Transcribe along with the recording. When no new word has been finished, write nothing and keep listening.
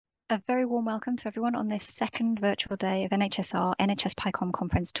a very warm welcome to everyone on this second virtual day of NHS-R NHS-Pycom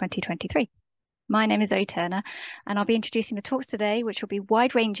Conference 2023. My name is Zoe Turner, and I'll be introducing the talks today, which will be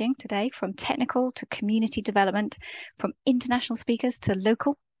wide-ranging today, from technical to community development, from international speakers to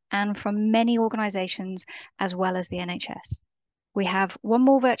local, and from many organisations as well as the NHS. We have one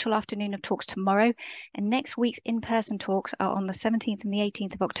more virtual afternoon of talks tomorrow, and next week's in-person talks are on the 17th and the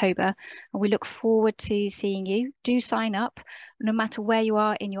 18th of October, and we look forward to seeing you. Do sign up, no matter where you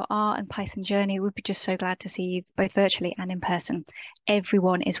are in your R and Python journey. We'd be just so glad to see you both virtually and in person.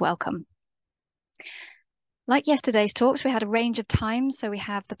 Everyone is welcome. Like yesterday's talks, we had a range of times. So we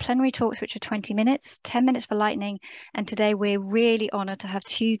have the plenary talks, which are 20 minutes, 10 minutes for lightning. And today we're really honoured to have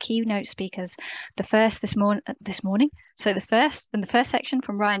two keynote speakers. The first this morning. So the first section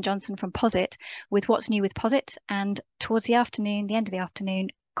from Ryan Johnson from POSIT with what's new with POSIT. And towards the afternoon, the end of the afternoon,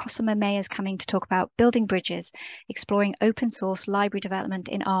 Cosima May is coming to talk about building bridges, exploring open source library development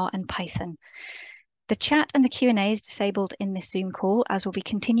in R and Python. The chat and the Q&A is disabled in this Zoom call, as we'll be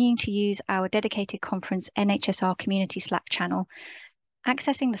continuing to use our dedicated conference NHS-R community Slack channel.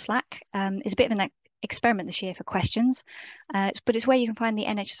 Accessing the Slack is a bit of an experiment this year for questions, but it's where you can find the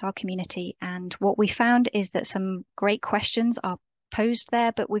NHS-R community. And what we found is that some great questions are posed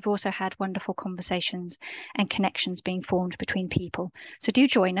there, but we've also had wonderful conversations and connections being formed between people. So do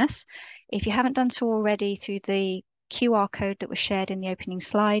join us. If you haven't done so already, through the QR code that was shared in the opening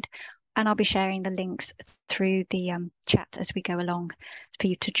slide, and I'll be sharing the links through the chat as we go along for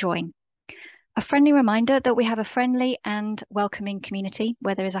you to join. A friendly reminder that we have a friendly and welcoming community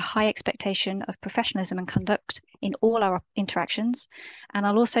where there is a high expectation of professionalism and conduct in all our interactions. And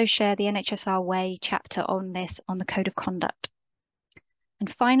I'll also share the NHS-R Way chapter on this on the Code of Conduct.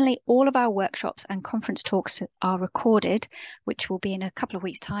 And finally, all of our workshops and conference talks are recorded, which will be in a couple of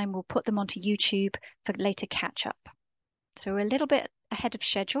weeks' time. We'll put them onto YouTube for later catch up. So we're a little bit ahead of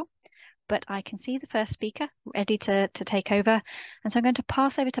schedule, but I can see the first speaker ready to take over. And so I'm going to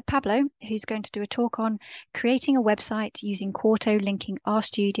pass over to Pablo, who's going to do a talk on creating a website using Quarto linking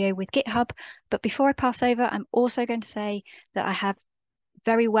RStudio with GitHub. But before I pass over, I'm also going to say that I have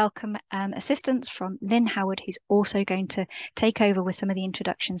very welcome assistance from Lynn Howard, who's also going to take over with some of the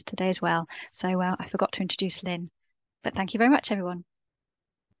introductions today as well. So I forgot to introduce Lynn, but thank you very much, everyone.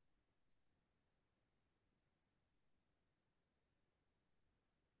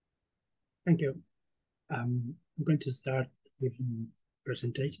 Thank you. I'm going to start with the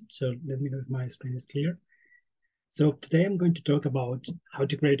presentation. So let me know if my screen is clear. So today I'm going to talk about how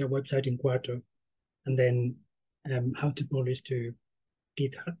to create a website in Quarto, and then how to publish to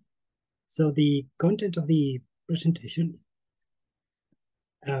GitHub. So the content of the presentation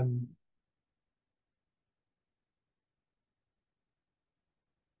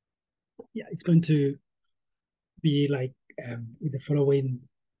it's going to be like with the following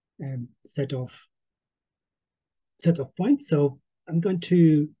set of points. So I'm going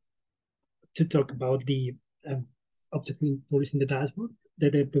to talk about the object publishing the dashboard,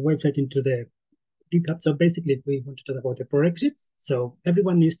 the website into the GitHub. So basically, we want to talk about the prerequisites. So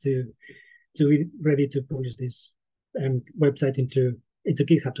everyone needs to be ready to publish this website into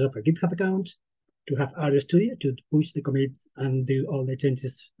GitHub, to have a GitHub account, to have RStudio to push the commits and do all the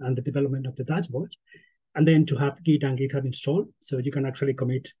changes and the development of the dashboard, and then to have Git and GitHub installed, so you can actually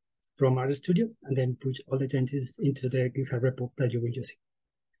commit from RStudio and then push all the changes into the GitHub repo that you will use.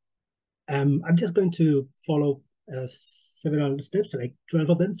 I'm just going to follow several steps, like 12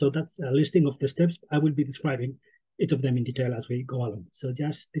 of them. So that's a listing of the steps. I will be describing each of them in detail as we go along. So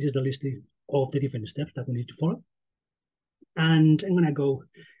just this is the listing of the different steps that we need to follow. And I'm going to go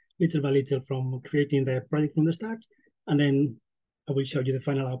little by little from creating the project from the start, and then I will show you the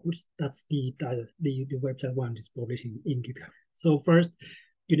final outputs. That's the website one is publishing in GitHub. So first,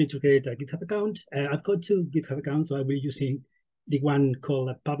 you need to create a GitHub account. I've got two GitHub accounts, so I will be using the one called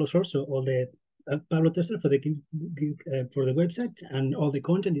Pablo Source, so all the Pablo Tester for the website, and all the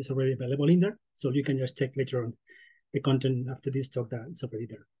content is already available in there. So you can just check later on the content after this talk that it's already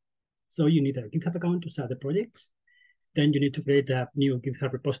there. So you need a GitHub account to start the projects. Then you need to create a new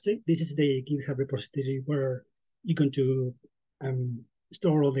GitHub repository. This is the GitHub repository where you're going to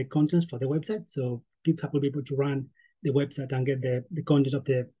store all the contents for the website. So GitHub will be able to run the website and get the content of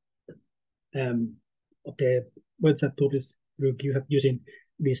the website published through GitHub using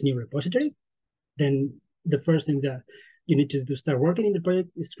this new repository. Then the first thing that you need to do to start working in the project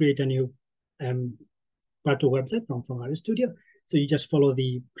is create a new Quarto website from RStudio. So you just follow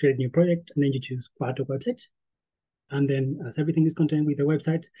the create new project, and then you choose Quarto website. And then as everything is contained with the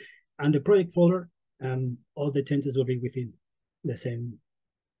website and the project folder, all the changes will be within the same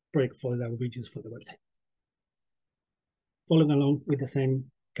project folder that will be used for the website. Following along with the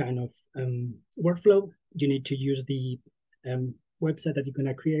same kind of workflow. You need to use the website that you're going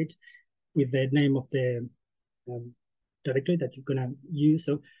to create with the name of the directory that you're going to use.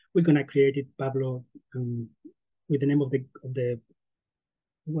 So we're going to create it, Pablo, with the name of the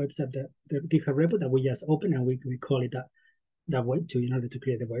website, the GitHub repo that we just opened, and we call it that way in order to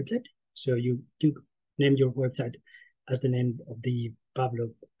create the website. So you do name your website as the name of the Pablo.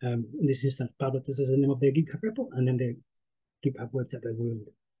 In this instance, Pablo, this is the name of the GitHub repo, and then the GitHub website that will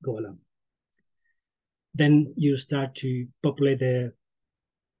go along. Then you start to populate the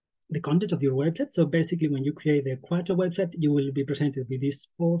content of your website. So basically, when you create the Quarto website, you will be presented with these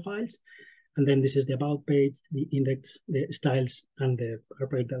 4 files. And then this is the about page, the index, the styles, and the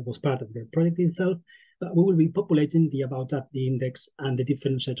project that was part of the project itself. But we will be populating the about tab, the index, and the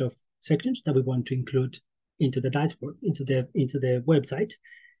different set of sections that we want to include into the dashboard, into the website.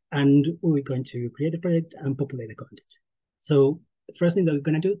 And we're going to create a project and populate the content. So the first thing that we're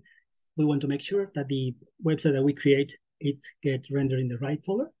going to do, we want to make sure that the website that we create, it gets rendered in the right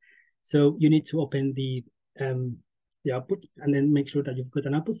folder. So you need to open the output and then make sure that you've got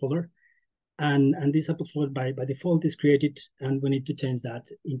an output folder. And this output folder by default is created, and we need to change that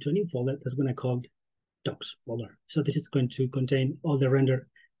into a new folder that's going to call docs folder. So this is going to contain all the render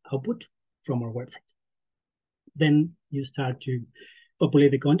output from our website. Then you start to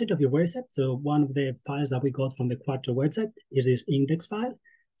populate the content of your website. So one of the files that we got from the Quarto website is this index file.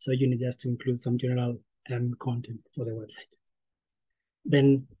 So you need just to include some general content for the website.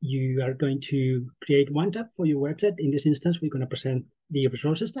 Then you are going to create one tab for your website. In this instance, we're going to present the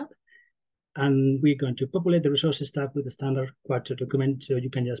resources tab. And we're going to populate the resources tab with the standard Quarto document. So you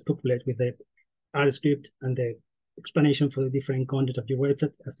can just populate with the R script and the explanation for the different content of your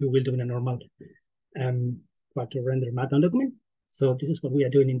website, as you will do in a normal Quarto render markdown document. So this is what we are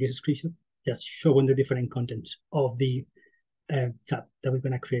doing in this screenshot, just showing the different content of the tab that we're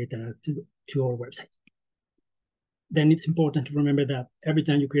going to create to our website. Then it's important to remember that every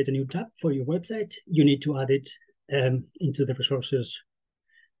time you create a new tab for your website, you need to add it into the resources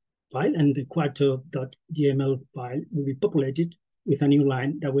file, and the Quarto.yml file will be populated with a new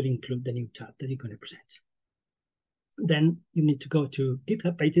line that will include the new tab that you're going to present. Then you need to go to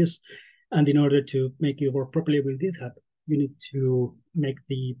GitHub pages, and in order to make it work properly with GitHub, you need to make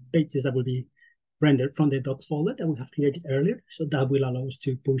the pages that will be rendered from the docs folder that we have created earlier. So that will allow us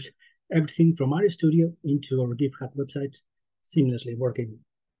to push everything from RStudio into our GitHub website, seamlessly working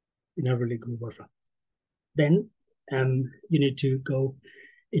in a really good workflow. Then you need to go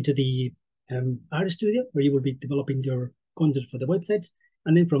into the RStudio, where you will be developing your content for the website.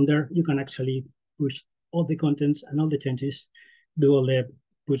 And then from there, you can actually push all the contents and all the changes, do all the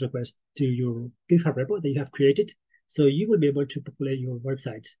push requests to your GitHub repo that you have created. So you will be able to populate your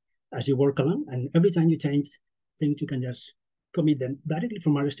website as you work along. And every time you change things, you can just commit them directly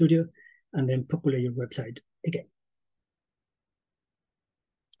from RStudio and then populate your website again.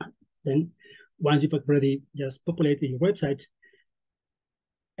 Then once you've already just populated your website,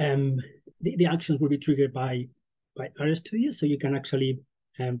 the actions will be triggered by RStudio. So you can actually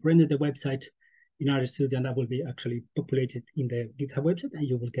render the website in RStudio, and that will be actually populated in the GitHub website, and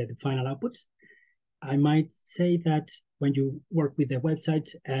you will get the final output. I might say that when you work with the website,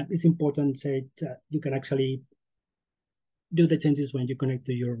 it's important that you can actually do the changes when you connect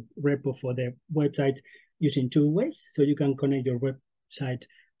to your repo for the website using 2 ways. So you can connect your website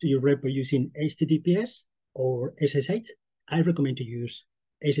to your repo using HTTPS or SSH. I recommend to use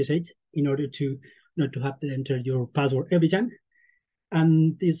SSH in order to not to have to enter your password every time.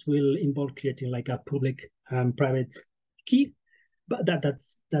 And this will involve creating like a public private key, but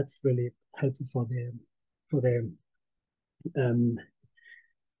that's really helpful for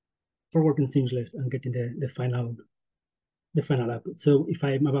working seamless and getting the final output. So if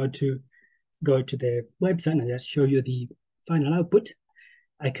I'm about to go to the website and just show you the final output,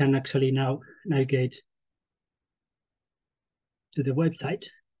 I can actually now navigate to the website.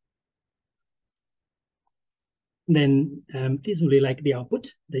 Then this will be like the output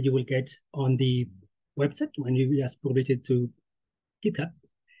that you will get on the website when you just publish it to GitHub.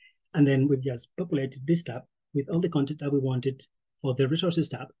 And then we've just populated this tab with all the content that we wanted for the resources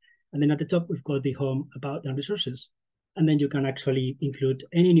tab. And then at the top, we've got the home, about, and resources. And then you can actually include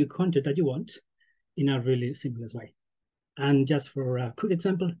any new content that you want in a really seamless way. And just for a quick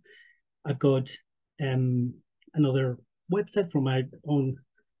example, I've got another website from my own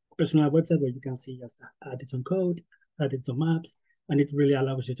personal website where you can see just added some code, added some maps, and it really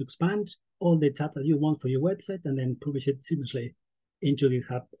allows you to expand all the tabs that you want for your website and then publish it seamlessly into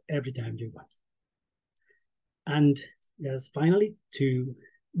GitHub every time you want. And just finally, to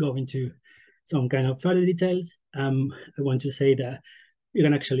go into some kind of further details, I want to say that you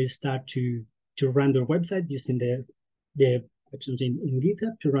can actually start to run your website using the actions in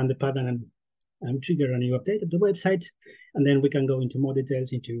GitHub to run the pattern and trigger a new update of the website. And then we can go into more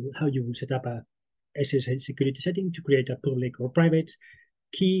details into how you will set up a SSH security setting to create a public or private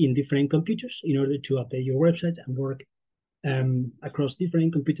key in different computers in order to update your website and work across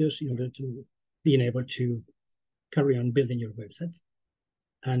different computers in order to being able to carry on building your website.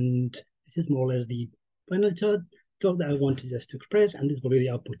 And this is more or less the final thought that I wanted just to express, and this will be the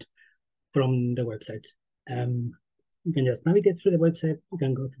output from the website. You can just navigate through the website, you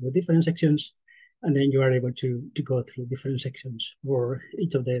can go through the different sections, and then you are able to go through different sections for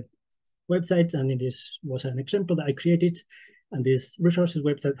each of the websites. And this was an example that I created, and this resources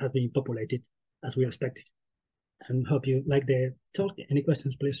website has been populated as we expected. And hope you like the talk. Any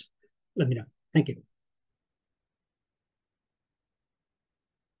questions, please let me know. Thank you.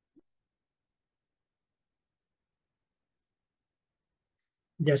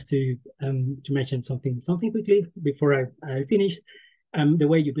 Just to mention something quickly before I finish. The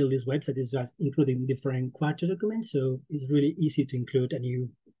way you build this website is just including different Quarto documents. So it's really easy to include a new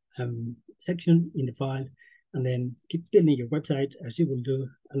section in the file and then keep building your website as you will do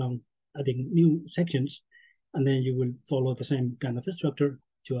along adding new sections. And then you will follow the same kind of structure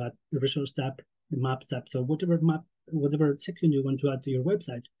to add the resource tab, the maps tab. So whatever section you want to add to your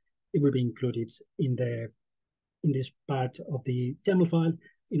website, it will be included in this part of the YAML file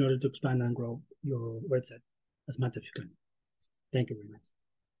in order to expand and grow your website as much as you can. Thank you very much.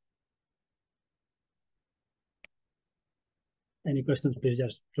 Any questions, please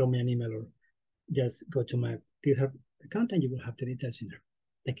just throw me an email or just go to my GitHub account and you will have the details in there.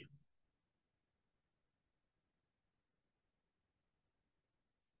 Thank you.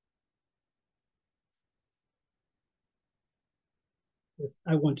 Yes,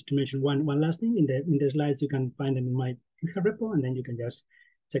 I wanted to mention one last thing. In the slides, you can find them in my GitHub repo, and then you can just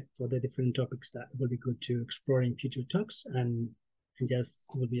check for the different topics that will be good to explore in future talks, and just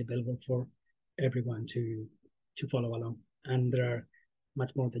will be available for everyone to follow along. And there are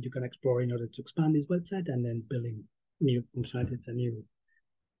much more that you can explore in order to expand this website and then building new functionalities and new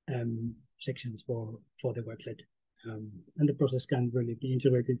sections for the website. And the process can really be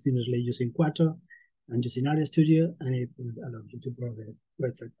integrated seamlessly using Quarto and using Area Studio, and it will allow you to grow the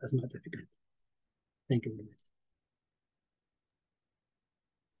website as much as you can. Thank you very much.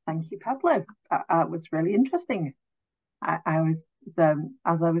 Thank you, Pablo. That was really interesting. I was,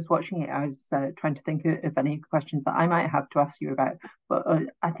 as I was watching it, I was trying to think of any questions that I might have to ask you about, but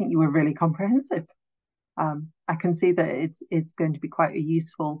I think you were really comprehensive. I can see that it's going to be quite a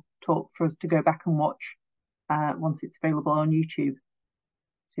useful talk for us to go back and watch once it's available on YouTube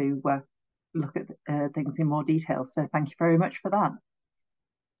to look at things in more detail. So thank you very much for that.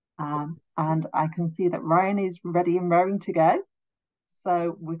 And I can see that Ryan is ready and raring to go.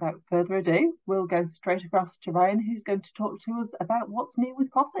 So without further ado, we'll go straight across to Ryan, who's going to talk to us about what's new with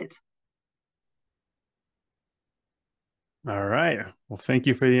POSIT. All right. Well, thank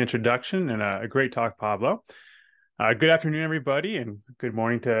you for the introduction and a great talk, Pablo. Good afternoon, everybody, and good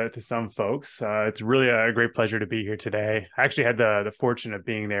morning to some folks. It's really a great pleasure to be here today. I actually had the fortune of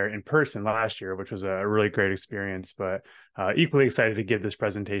being there in person last year, which was a really great experience, but equally excited to give this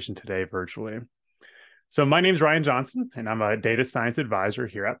presentation today virtually. So my name is Ryan Johnson, and I'm a data science advisor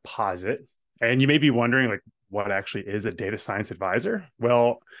here at POSIT. And you may be wondering, like, what actually is a data science advisor?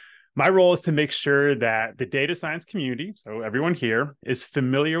 Well, my role is to make sure that the data science community, so everyone here, is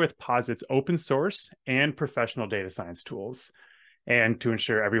familiar with POSIT's open source and professional data science tools, and to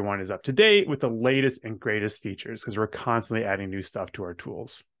ensure everyone is up to date with the latest and greatest features, because we're constantly adding new stuff to our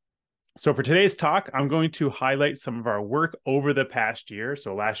tools. So for today's talk, I'm going to highlight some of our work over the past year.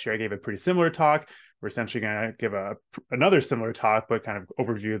 So last year I gave a pretty similar talk. We're essentially going to give another similar talk, but kind of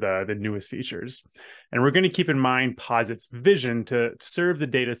overview the newest features. And we're going to keep in mind POSIT's vision to serve the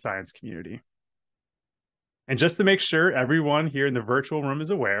data science community. And just to make sure everyone here in the virtual room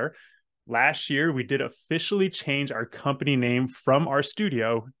is aware, last year we did officially change our company name from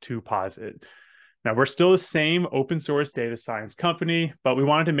RStudio to POSIT. Now, we're still the same open source data science company, but we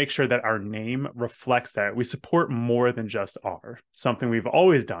wanted to make sure that our name reflects that we support more than just R, something we've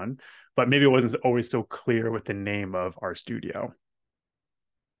always done, but maybe it wasn't always so clear with the name of RStudio.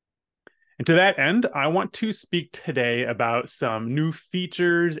 And to that end, I want to speak today about some new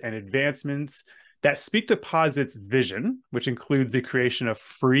features and advancements that speak to POSIT's vision, which includes the creation of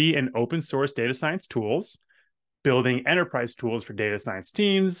free and open source data science tools, building enterprise tools for data science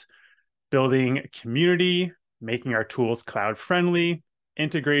teams, building a community, making our tools cloud-friendly,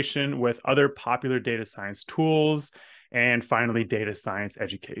 integration with other popular data science tools, and finally, data science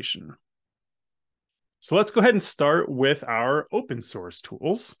education. So let's go ahead and start with our open source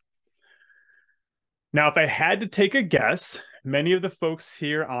tools. Now, if I had to take a guess, many of the folks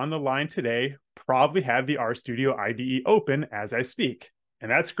here on the line today probably have the RStudio IDE open as I speak, and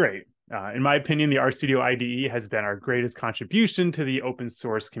that's great. In my opinion, the RStudio IDE has been our greatest contribution to the open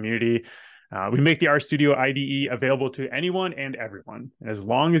source community. We make the RStudio IDE available to anyone and everyone. And as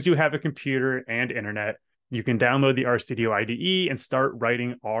long as you have a computer and internet, you can download the RStudio IDE and start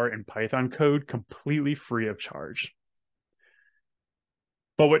writing R and Python code completely free of charge.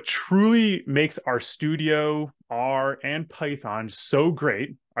 But what truly makes RStudio, R, and Python so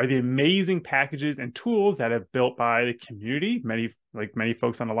great are the amazing packages and tools that have built by the community, many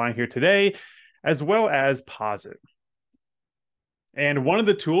folks on the line here today, as well as Posit. And one of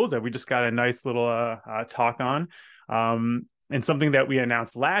the tools that we just got a nice little talk on, and something that we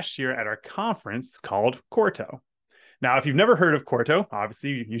announced last year at our conference is called Quarto. Now, if you've never heard of Quarto,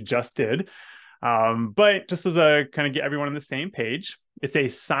 obviously you just did, but just as a kind of get everyone on the same page, it's a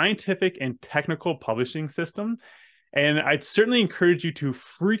scientific and technical publishing system. And I'd certainly encourage you to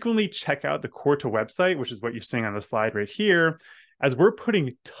frequently check out the Quarto website, which is what you're seeing on the slide right here, as we're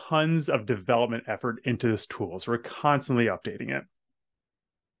putting tons of development effort into this tool. So we're constantly updating it.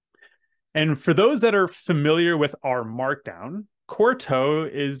 And for those that are familiar with R Markdown, Quarto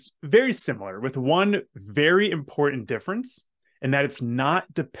is very similar with one very important difference, and that it's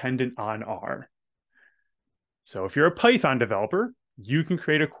not dependent on R. So if you're a Python developer, you can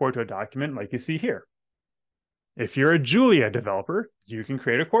create a Quarto document like you see here. If you're a Julia developer, you can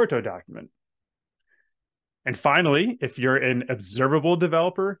create a Quarto document. And finally, if you're an observable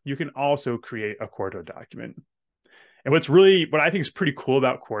developer, you can also create a Quarto document. And what I think is pretty cool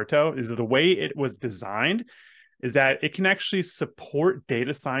about Quarto is that the way it was designed is that it can actually support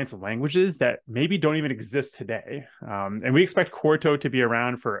data science languages that maybe don't even exist today. And we expect Quarto to be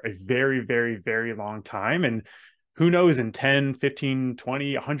around for a very, very, very long time. And who knows, in 10, 15,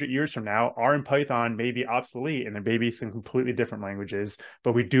 20, 100 years from now, R and Python may be obsolete and there may be some completely different languages,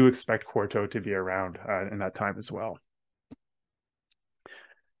 but we do expect Quarto to be around in that time as well.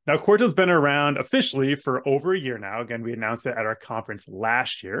 Now, Quarto's been around officially for over a year now. Again, we announced it at our conference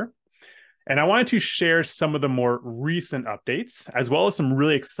last year. And I wanted to share some of the more recent updates, as well as some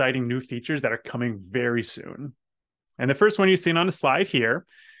really exciting new features that are coming very soon. And the first one you've seen on the slide here,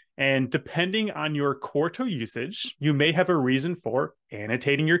 and depending on your Quarto usage, you may have a reason for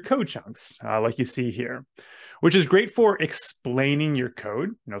annotating your code chunks, like you see here, which is great for explaining your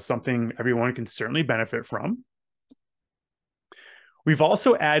code, something everyone can certainly benefit from. We've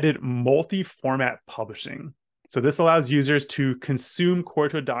also added multi-format publishing. So this allows users to consume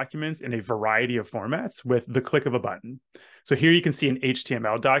Quarto documents in a variety of formats with the click of a button. So here you can see an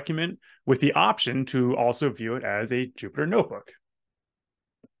HTML document with the option to also view it as a Jupyter notebook.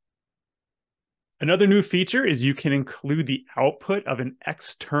 Another new feature is you can include the output of an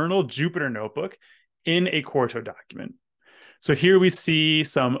external Jupyter notebook in a Quarto document. So here we see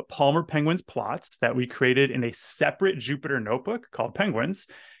some Palmer penguins plots that we created in a separate Jupyter notebook called Penguins,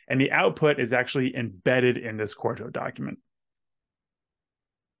 and the output is actually embedded in this Quarto document.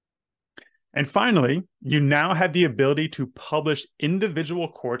 And finally, you now have the ability to publish individual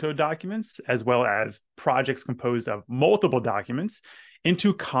Quarto documents as well as projects composed of multiple documents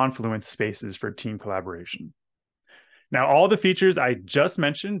into Confluence spaces for team collaboration. Now, all the features I just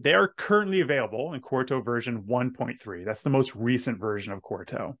mentioned, they are currently available in Quarto version 1.3. That's the most recent version of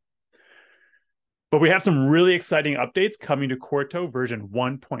Quarto. But we have some really exciting updates coming to Quarto version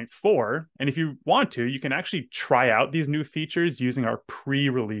 1.4. And if you want to, you can actually try out these new features using our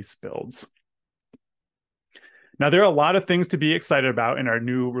pre-release builds. Now, there are a lot of things to be excited about in our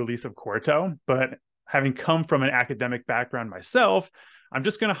new release of Quarto, but having come from an academic background myself, I'm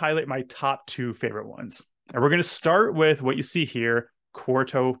just going to highlight my top 2 favorite ones. And we're going to start with what you see here,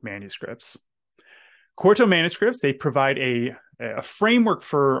 Quarto manuscripts. Quarto manuscripts, they provide a framework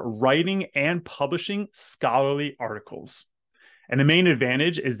for writing and publishing scholarly articles. And the main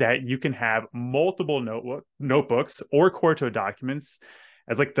advantage is that you can have multiple notebooks or Quarto documents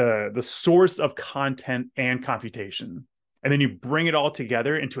as like the source of content and computation. And then you bring it all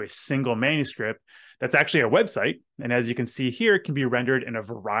together into a single manuscript that's actually a website. And as you can see here, it can be rendered in a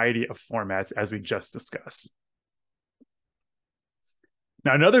variety of formats as we just discussed.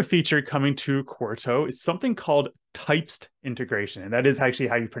 Now, another feature coming to Quarto is something called types integration. And that is actually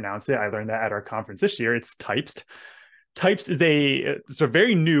how you pronounce it. I learned that at our conference this year. It's types. Types is it's a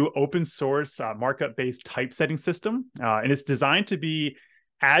very new open source markup-based typesetting system. And it's designed to be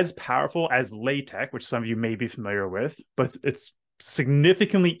as powerful as LaTeX, which some of you may be familiar with, but it's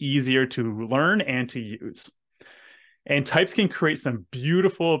significantly easier to learn and to use. And types can create some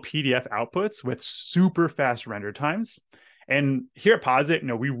beautiful PDF outputs with super fast render times. And here at Posit,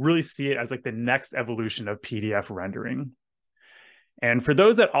 we really see it as like the next evolution of PDF rendering. And for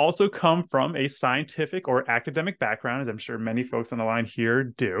those that also come from a scientific or academic background, as I'm sure many folks on the line here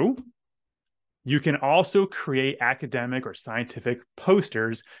do, you can also create academic or scientific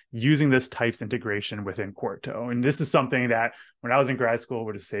posters using this types integration within Quarto. And this is something that when I was in grad school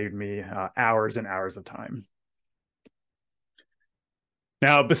would have saved me hours and hours of time.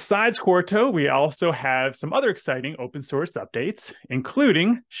 Now, besides Quarto, we also have some other exciting open source updates,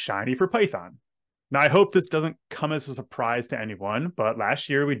 including Shiny for Python. Now, I hope this doesn't come as a surprise to anyone, but last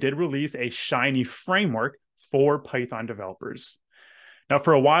year we did release a Shiny framework for Python developers. Now,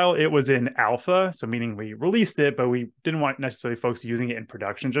 for a while, it was in alpha, so meaning we released it, but we didn't want necessarily folks using it in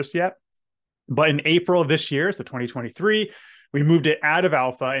production just yet. But in April of this year, so 2023, we moved it out of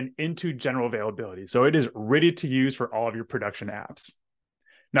alpha and into general availability. So it is ready to use for all of your production apps.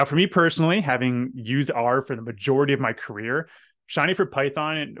 Now, for me personally, having used R for the majority of my career, Shiny for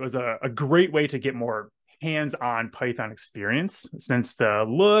Python was a great way to get more hands-on Python experience, since the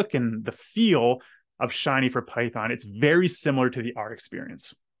look and the feel of Shiny for Python, it's very similar to the R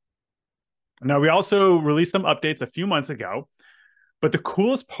experience. Now, we also released some updates a few months ago, but the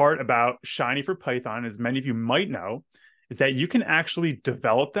coolest part about Shiny for Python, as many of you might know, is that you can actually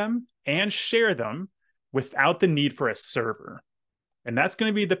develop them and share them without the need for a server. And that's going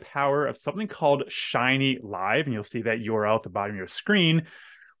to be the power of something called Shiny Live, and you'll see that URL at the bottom of your screen,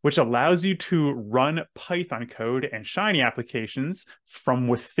 which allows you to run Python code and Shiny applications from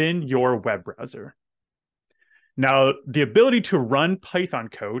within your web browser. Now, the ability to run Python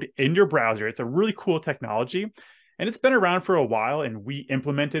code in your browser, it's a really cool technology, and it's been around for a while, and we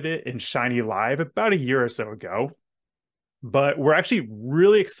implemented it in Shiny Live about a year or so ago. But we're actually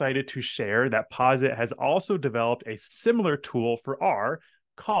really excited to share that Posit has also developed a similar tool for R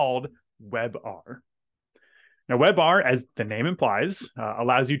called WebR. Now, WebR, as the name implies,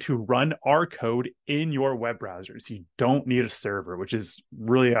 allows you to run R code in your web browser. So you don't need a server, which is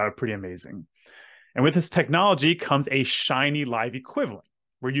really pretty amazing. And with this technology comes a Shiny Live equivalent,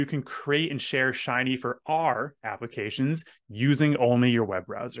 where you can create and share Shiny for R applications using only your web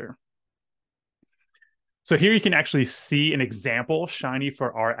browser. So here you can actually see an example Shiny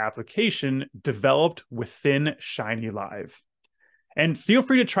for R application developed within Shiny Live. And feel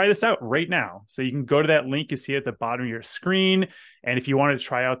free to try this out right now. So you can go to that link you see at the bottom of your screen. And if you want to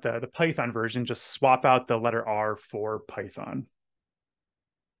try out the Python version, just swap out the letter R for Python.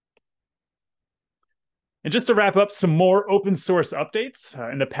 And just to wrap up some more open source updates,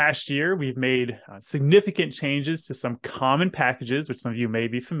 in the past year, we've made significant changes to some common packages, which some of you may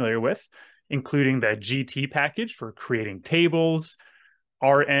be familiar with, including the GT package for creating tables,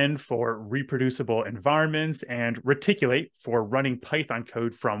 RN for reproducible environments, and Reticulate for running Python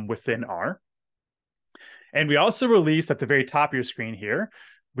code from within R. And we also released at the very top of your screen here,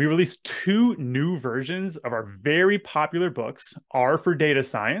 we released 2 new versions of our very popular books, R for Data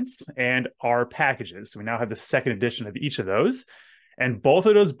Science and R Packages. So we now have the second edition of each of those. And both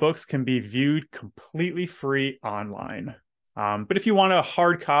of those books can be viewed completely free online. But if you want a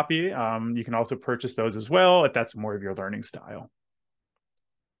hard copy, you can also purchase those as well if that's more of your learning style.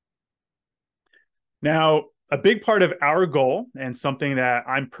 Now, a big part of our goal and something that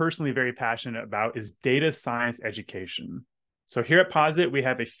I'm personally very passionate about is data science education. So here at Posit, we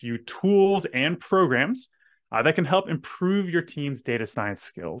have a few tools and programs that can help improve your team's data science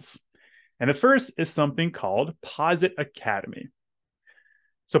skills. And the first is something called Posit Academy.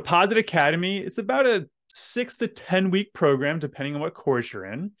 So Posit Academy, it's about a 6 to 10 week program, depending on what course you're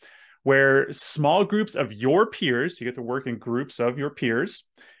in, where small groups of your peers, you get to work in groups of your peers,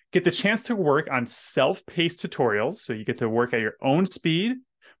 get the chance to work on self-paced tutorials. So you get to work at your own speed,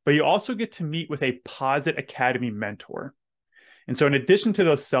 but you also get to meet with a Posit Academy mentor. And so in addition to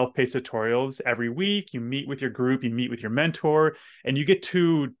those self-paced tutorials, every week you meet with your group, you meet with your mentor, and you get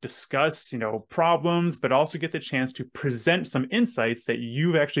to discuss, problems, but also get the chance to present some insights that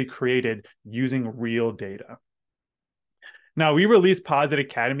you've actually created using real data. Now, we released Posit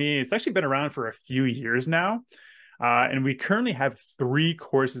Academy. It's actually been around for a few years now, and we currently have 3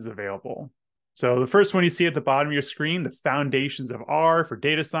 courses available. So the first one you see at the bottom of your screen, the Foundations of R for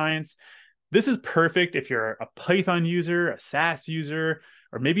Data Science. This is perfect if you're a Python user, a SAS user,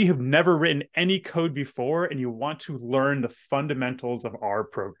 or maybe you have never written any code before and you want to learn the fundamentals of R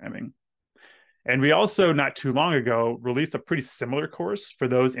programming. And we also, not too long ago, released a pretty similar course for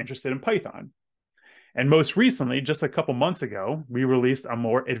those interested in Python. And most recently, just a couple months ago, we released a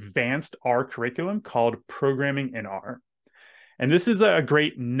more advanced R curriculum called Programming in R. And this is a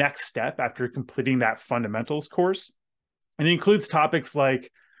great next step after completing that fundamentals course. And it includes topics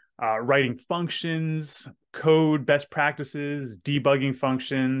like writing functions, code best practices, debugging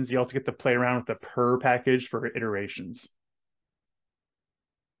functions. You also get to play around with the per package for iterations.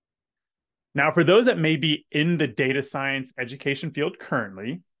 Now, for those that may be in the data science education field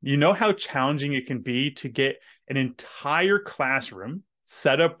currently, you know how challenging it can be to get an entire classroom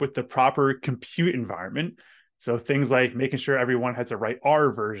set up with the proper compute environment. So things like making sure everyone has the right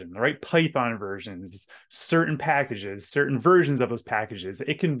R version, the right Python versions, certain packages, certain versions of those packages.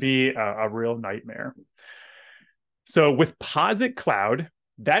 It can be a real nightmare. So with Posit Cloud,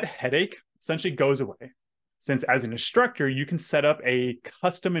 that headache essentially goes away. Since as an instructor, you can set up a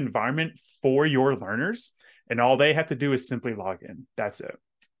custom environment for your learners, and all they have to do is simply log in. That's it.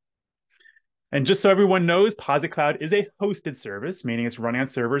 And just so everyone knows, Posit Cloud is a hosted service, meaning it's running on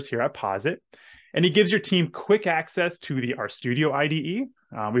servers here at Posit. And it gives your team quick access to the RStudio IDE.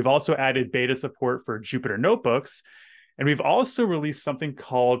 We've also added beta support for Jupyter Notebooks. And we've also released something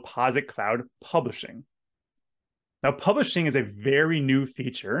called Posit Cloud Publishing. Now, publishing is a very new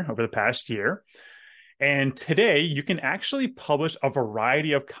feature over the past year. And today, you can actually publish a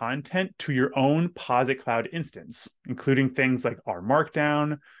variety of content to your own Posit Cloud instance, including things like R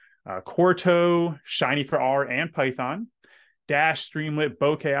Markdown, Quarto, Shiny for R and Python, Dash, Streamlit,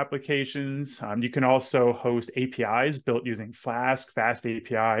 Bokeh applications. You can also host APIs built using Flask, Fast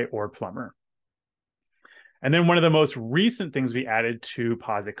API, or Plumber. And then one of the most recent things we added to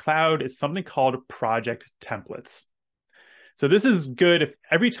Posit Cloud is something called project templates. So this is good if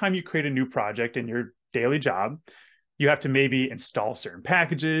every time you create a new project in your daily job, you have to maybe install certain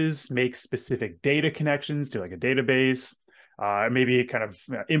packages, make specific data connections to like a database, maybe kind of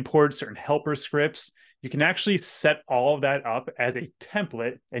import certain helper scripts. You can actually set all of that up as a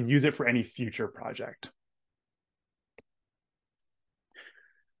template and use it for any future project.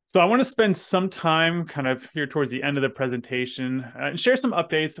 So I want to spend some time kind of here towards the end of the presentation and share some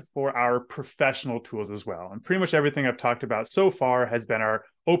updates for our professional tools as well. And pretty much everything I've talked about so far has been our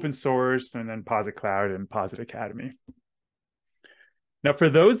open source and then Posit Cloud and Posit Academy. Now, for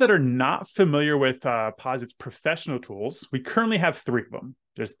those that are not familiar with Posit's professional tools, we currently have 3 of them.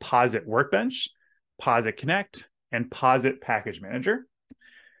 There's Posit Workbench, Posit Connect, and Posit Package Manager.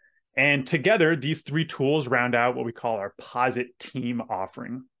 And together, these 3 tools round out what we call our Posit Team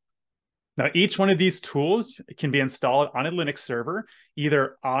offering. Now, each one of these tools can be installed on a Linux server,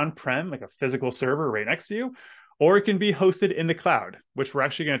 either on-prem, like a physical server right next to you, or it can be hosted in the cloud, which we're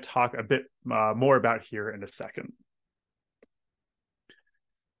actually going to talk a bit more about here in a second.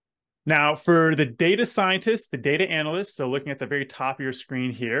 Now, for the data scientists, the data analysts, so looking at the very top of your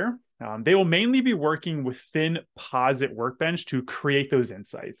screen here, they will mainly be working within Posit Workbench to create those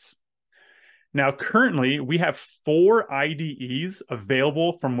insights. Now, currently, we have 4 IDEs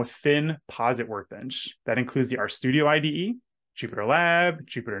available from within Posit Workbench. That includes the RStudio IDE, Jupyter Lab,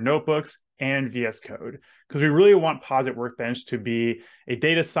 Jupyter Notebooks, and VS Code, because we really want Posit Workbench to be a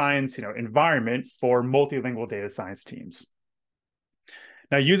data science environment for multilingual data science teams.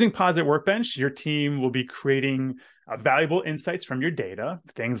 Now, using Posit Workbench, your team will be creating valuable insights from your data,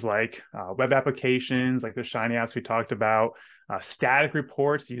 things like web applications, like the Shiny apps we talked about, static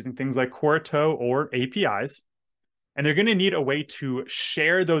reports using things like Quarto or APIs. And they're going to need a way to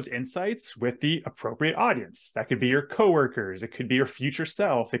share those insights with the appropriate audience. That could be your coworkers, it could be your future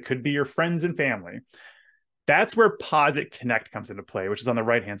self, it could be your friends and family. That's where Posit Connect comes into play, which is on the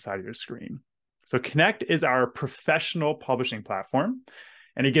right-hand side of your screen. So Connect is our professional publishing platform,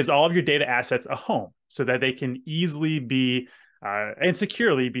 and it gives all of your data assets a home so that they can easily be and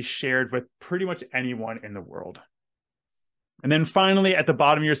securely be shared with pretty much anyone in the world. And then finally, at the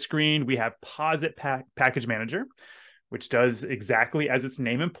bottom of your screen, we have Posit Package Manager, which does exactly as its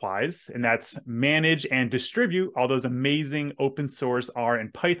name implies, and that's manage and distribute all those amazing open source R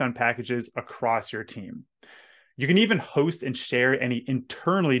and Python packages across your team. You can even host and share any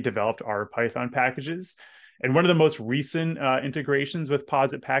internally developed R Python packages. And one of the most recent integrations with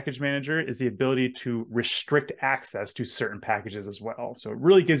Posit Package Manager is the ability to restrict access to certain packages as well. So it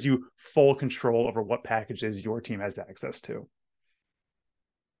really gives you full control over what packages your team has access to.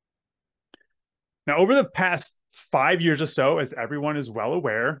 Now, over the past 5 years or so, as everyone is well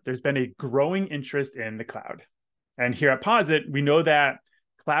aware, there's been a growing interest in the cloud. And here at Posit, we know that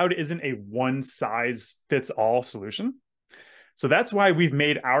cloud isn't a one-size-fits-all solution. So that's why we've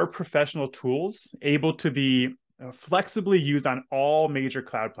made our professional tools able to be flexibly used on all major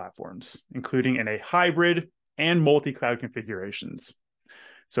cloud platforms, including in a hybrid and multi-cloud configurations.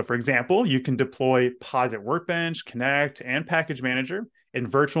 So for example, you can deploy Posit Workbench, Connect, and Package Manager in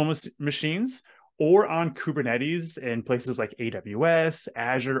virtual machines or on Kubernetes in places like AWS,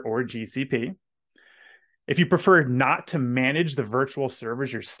 Azure, or GCP. If you prefer not to manage the virtual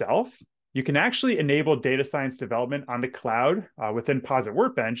servers yourself, you can actually enable data science development on the cloud within Posit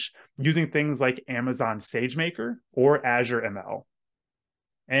Workbench using things like Amazon SageMaker or Azure ML.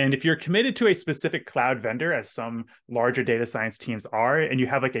 And if you're committed to a specific cloud vendor, as some larger data science teams are, and you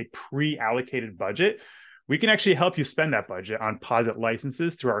have like a pre-allocated budget, we can actually help you spend that budget on Posit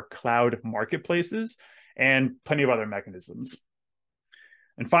licenses through our cloud marketplaces and plenty of other mechanisms.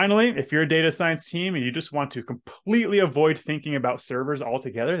 And finally, if you're a data science team and you just want to completely avoid thinking about servers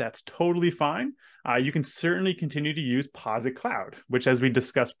altogether, that's totally fine. You can certainly continue to use Posit Cloud, which, as we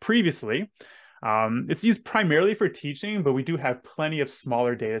discussed previously, it's used primarily for teaching, but we do have plenty of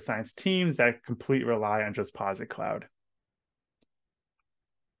smaller data science teams that completely rely on just Posit Cloud.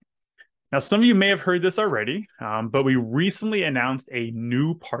 Now, some of you may have heard this already, but we recently announced a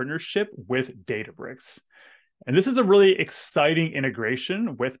new partnership with Databricks. And this is a really exciting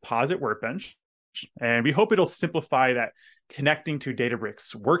integration with Posit Workbench. And we hope it'll simplify that connecting to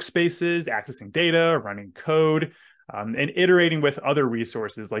Databricks workspaces, accessing data, running code, and iterating with other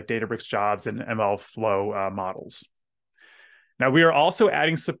resources like Databricks Jobs and ML Flow models. Now, we are also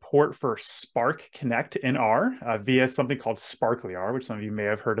adding support for Spark Connect in R via something called Sparkly R, which some of you may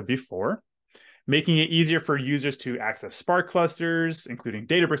have heard of before, making it easier for users to access Spark clusters, including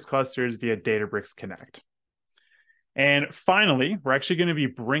Databricks clusters, via Databricks Connect. And finally, we're actually going to be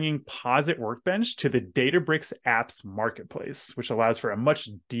bringing Posit Workbench to the Databricks Apps Marketplace, which allows for a much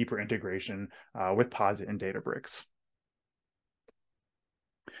deeper integration with Posit and Databricks.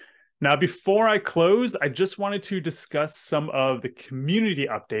 Now, before I close, I just wanted to discuss some of the community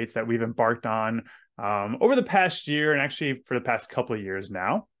updates that we've embarked on over the past year and actually for the past couple of years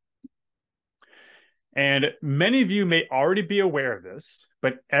now. And many of you may already be aware of this,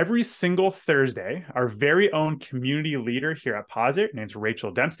 but every single Thursday, our very own community leader here at Posit, named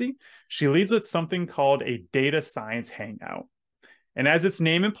Rachel Dempsey, she leads with something called a data science hangout. And as its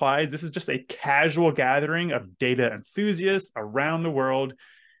name implies, this is just a casual gathering of data enthusiasts around the world.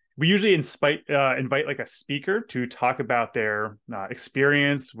 We usually invite like a speaker to talk about their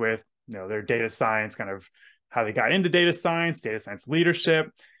experience with their data science, kind of how they got into data science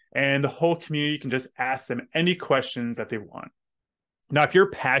leadership, and the whole community can just ask them any questions that they want. Now, if you're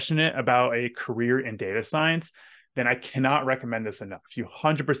passionate about a career in data science, then I cannot recommend this enough. You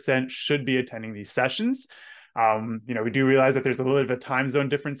 100% should be attending these sessions. We do realize that there's a little bit of a time zone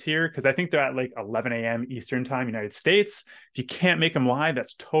difference here because I think they're at like 11 a.m. Eastern time, United States. If you can't make them live,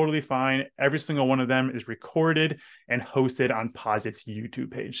 that's totally fine. Every single one of them is recorded and hosted on Posit's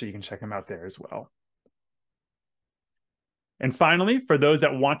YouTube page, so you can check them out there as well. And finally, for those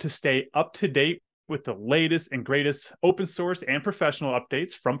that want to stay up to date with the latest and greatest open source and professional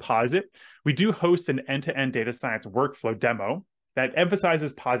updates from Posit, we do host an end-to-end data science workflow demo that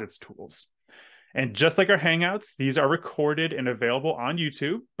emphasizes Posit's tools. And just like our Hangouts, these are recorded and available on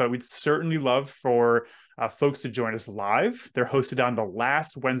YouTube, but we'd certainly love for folks to join us live. They're hosted on the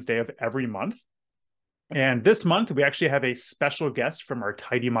last Wednesday of every month. And this month, we actually have a special guest from our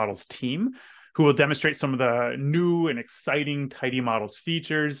Tidy Models team who will demonstrate some of the new and exciting Tidy Models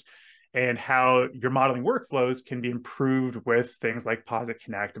features and how your modeling workflows can be improved with things like Posit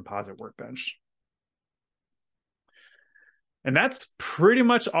Connect and Posit Workbench. And that's pretty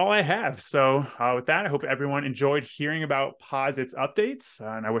much all I have. So with that, I hope everyone enjoyed hearing about Posit's updates.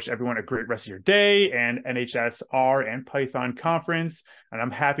 And I wish everyone a great rest of your day and NHS-R and Python conference. And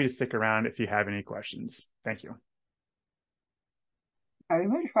I'm happy to stick around if you have any questions. Thank you. Very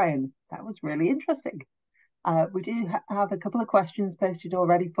much, Ryan. That was really interesting. We do have a couple of questions posted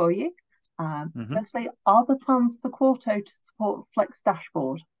already for you. Firstly, are the plans for Quarto to support Flex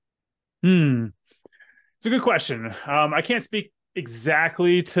Dashboard? It's a good question. I can't speak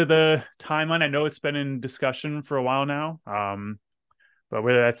exactly to the timeline. I know it's been in discussion for a while now, but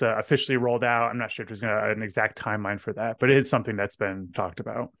whether that's officially rolled out, I'm not sure if there's an exact timeline for that, but it is something that's been talked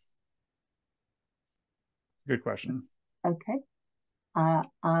about. Good question. Okay.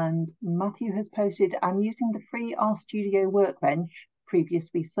 And Matthew has posted, I'm using the free RStudio Workbench,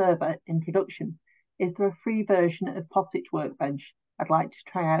 previously Server, in production. Is there a free version of Posit Workbench? I'd like to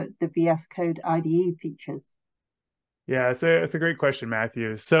try out the VS Code IDE features. Yeah, it's a great question,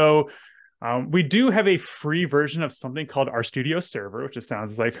 Matthew. So we do have a free version of something called RStudio Server, which just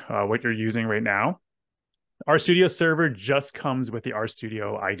sounds like what you're using right now. RStudio Server just comes with the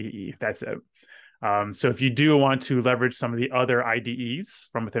RStudio IDE. That's it. So if you do want to leverage some of the other IDEs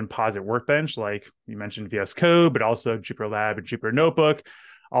from within Posit Workbench, like you mentioned VS Code, but also Jupyter Lab and Jupyter Notebook,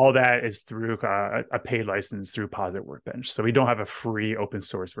 all that is through a paid license through Posit Workbench. So we don't have a free open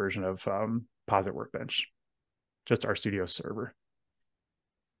source version of Posit Workbench, just RStudio Server.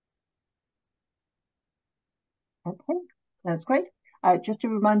 Okay, that's great. Just a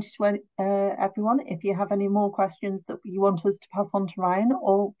reminder to everyone, if you have any more questions that you want us to pass on to Ryan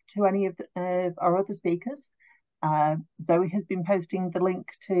or to any of our other speakers, Zoe has been posting the link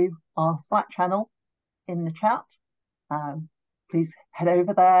to our Slack channel in the chat. Please head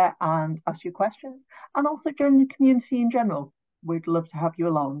over there and ask your questions, and also join the community in general. We'd love to have you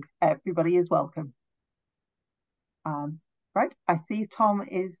along. Everybody is welcome. Right, I see Tom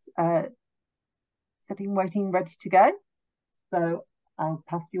is sitting, waiting, ready to go. So I'll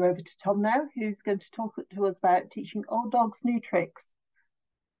pass you over to Tom now, who's going to talk to us about teaching old dogs new tricks.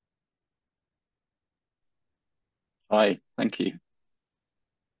 Hi, thank you.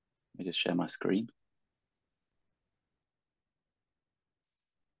 Let me just share my screen.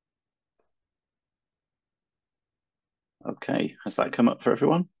 Okay, has that come up for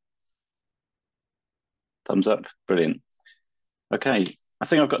everyone? Thumbs up, brilliant. Okay, I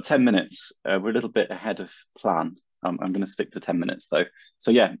think I've got 10 minutes. We're a little bit ahead of plan. I'm going to stick to 10 minutes though.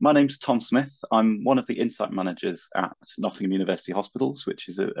 So yeah, my name's Tom Smith. I'm one of the insight managers at Nottingham University Hospitals, which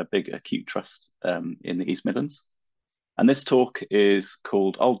is a big acute trust in the East Midlands. And this talk is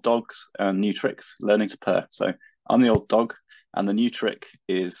called Old Dogs and New Tricks, Learning to Purr. So I'm the old dog, and the new trick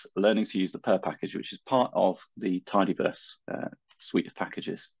is learning to use the Purr package, which is part of the Tidyverse suite of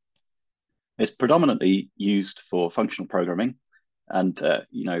packages. It's predominantly used for functional programming, and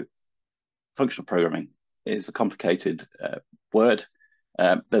you know, functional programming is a complicated word.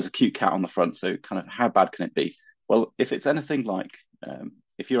 There's a cute cat on the front, so kind of how bad can it be? Well, if it's anything like,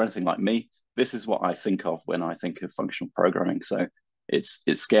 if you're anything like me, this is what I think of when I think of functional programming. So it's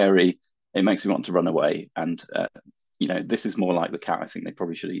scary. It makes me want to run away, and you know, this is more like the cat I think they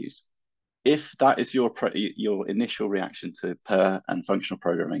probably should have used. If that is your initial reaction to Purr and functional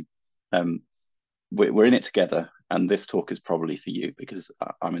programming, we're in it together, and this talk is probably for you because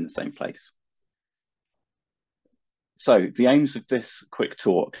I'm in the same place. So the aims of this quick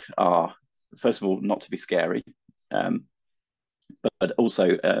talk are, first of all, not to be scary, but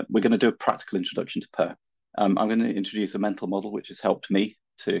also we're going to do a practical introduction to Purr. I'm going to introduce a mental model which has helped me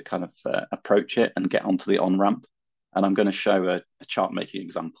to kind of approach it and get onto the on-ramp. And I'm going to show a chart making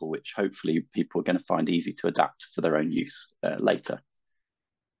example, which hopefully people are going to find easy to adapt for their own use later.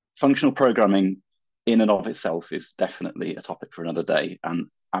 Functional programming in and of itself is definitely a topic for another day, and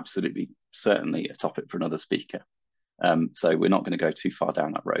absolutely certainly a topic for another speaker. So we're not going to go too far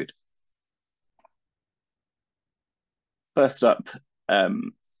down that road. First up,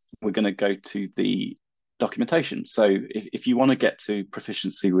 we're going to go to the documentation. So if you want to get to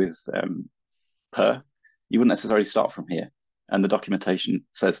proficiency with Purr, you wouldn't necessarily start from here. And the documentation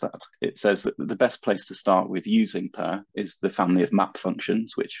says that. It says that the best place to start with using Purr is the family of map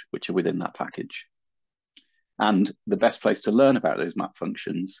functions, which are within that package. And the best place to learn about those map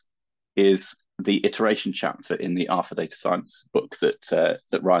functions is the iteration chapter in the R for Data Science book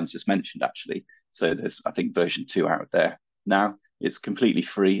that Ryan's just mentioned, actually. So there's, I think, version 2 out there now. It's completely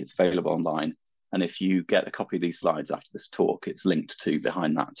free. It's available online. And if you get a copy of these slides after this talk, it's linked to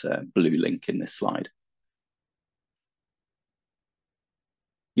behind that blue link in this slide.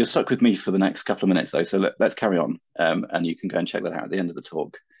 You're stuck with me for the next couple of minutes, though, so let's carry on, and you can go and check that out at the end of the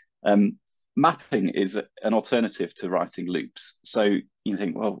talk. Mapping is an alternative to writing loops. So you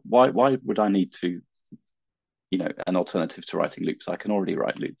think, well, why would I need to, you know, an alternative to writing loops? I can already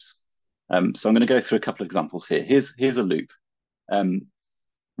write loops. So I'm going to go through a couple of examples here. Here's a loop.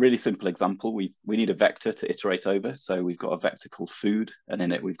 Really simple example. We need a vector to iterate over. So we've got a vector called food, and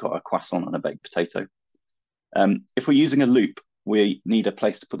in it we've got a croissant and a baked potato. If we're using a loop, we need a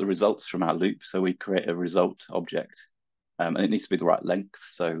place to put the results from our loop. So we create a result object, and it needs to be the right length.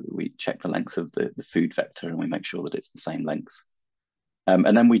 So we check the length of the food vector, and we make sure that it's the same length.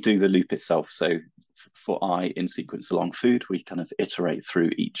 And then we do the loop itself. So for I in sequence along food, we kind of iterate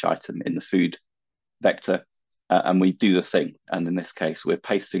through each item in the food vector, and we do the thing. And in this case, we're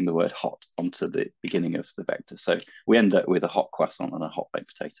pasting the word hot onto the beginning of the vector. So we end up with a hot croissant and a hot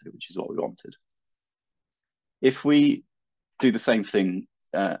baked potato, which is what we wanted. If we do the same thing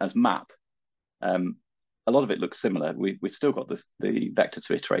as map, a lot of it looks similar. We've still got the vector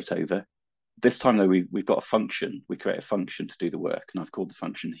to iterate over. This time, though, we've got a function. We create a function to do the work, and I've called the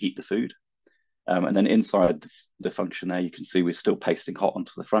function heat the food. And then inside the function there, you can see we're still pasting hot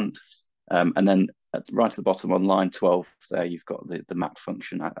onto the front. And then right at the bottom on line 12 there, you've got the map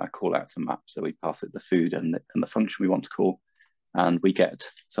function. I call out to map, so we pass it the food and the function we want to call, and we get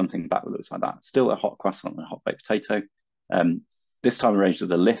something back that looks like that. Still a hot croissant and a hot baked potato. This time arranged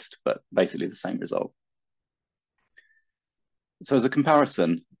as a list, but basically the same result. So as a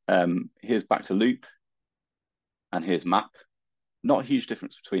comparison, here's back to loop, and here's map. not a huge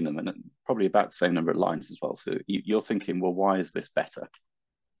difference between them, and probably about the same number of lines as well. So you're thinking, well, why is this better?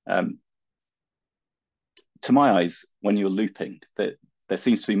 To my eyes, when you're looping, there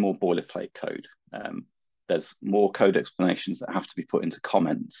seems to be more boilerplate code. There's more code explanations that have to be put into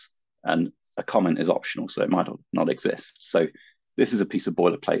comments, and a comment is optional, so it might not exist. So this is a piece of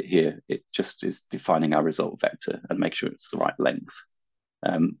boilerplate here. It just is defining our result vector and make sure it's the right length.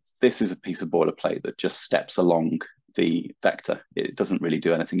 This is a piece of boilerplate that just steps along the vector. It doesn't really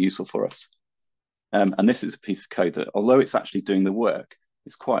do anything useful for us. And this is a piece of code that, although it's actually doing the work,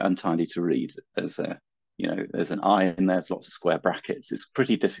 it's quite untidy to read. There's a, there's an I in there, there's lots of square brackets. It's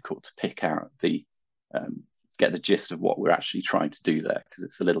pretty difficult to pick out get the gist of what we're actually trying to do there, because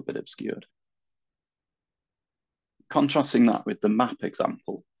it's a little bit obscured. Contrasting that with the map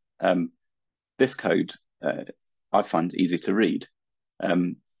example, this code I find easy to read.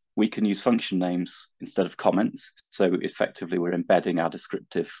 We can use function names instead of comments. So effectively, we're embedding our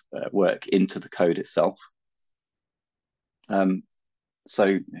descriptive work into the code itself.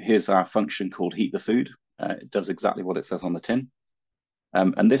 So here's our function called heat the food. It does exactly what it says on the tin.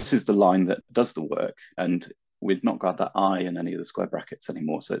 And this is the line that does the work. And we've not got that I in any of the square brackets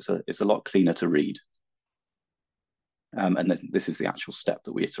anymore. So it's a lot cleaner to read. And this is the actual step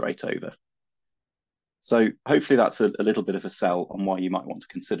that we iterate over. So hopefully that's a little bit of a sell on why you might want to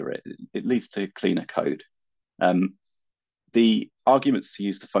consider it. It leads to cleaner code. The arguments to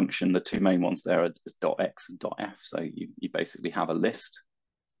use the function, the two main ones there are .x and .f. So you basically have a list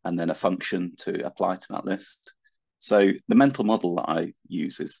and then a function to apply to that list. So the mental model that I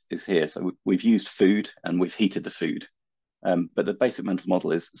use is here. So we've used food and we've heated the food. But the basic mental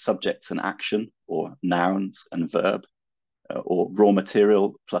model is subjects and action, or nouns and verb, or raw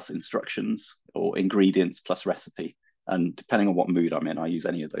material plus instructions, or ingredients plus recipe. And depending on what mood I'm in, I use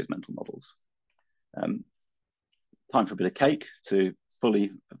any of those mental models. Time for a bit of cake to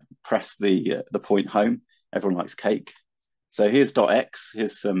fully press the point home. Everyone likes cake. So here's .x,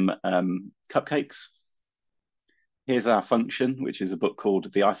 here's some cupcakes. Here's our function, which is a book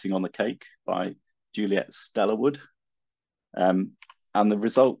called The Icing on the Cake by Juliet Stellarwood. And the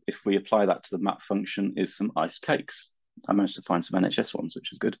result, if we apply that to the map function, is some iced cakes. I managed to find some NHS ones,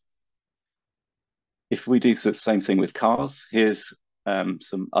 which is good. If we do the same thing with cars, here's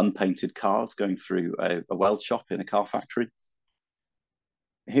some unpainted cars going through a weld shop in a car factory.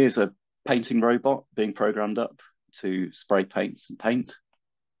 Here's a painting robot being programmed up to spray paints and paint.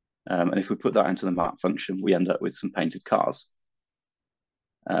 And if we put that into the map function, we end up with some painted cars.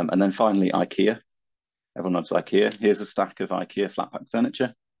 And then finally, IKEA. Everyone loves IKEA. Here's a stack of IKEA flat pack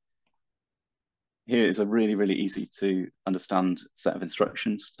furniture. Here is a really, really easy to understand set of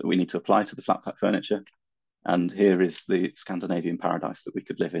instructions that we need to apply to the flat pack furniture. And here is the Scandinavian paradise that we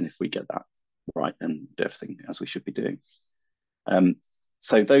could live in if we get that right and do everything as we should be doing.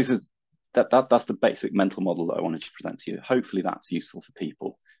 So those are that's the basic mental model that I wanted to present to you. Hopefully that's useful for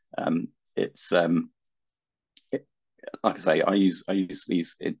people. Like I say, I use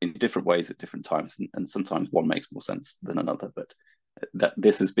these in different ways at different times, and sometimes one makes more sense than another. But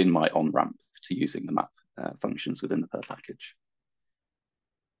this has been my on-ramp to using the map functions within the per package.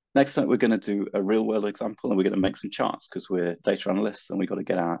 Next up, we're going to do a real-world example, and we're going to make some charts because we're data analysts and we've got to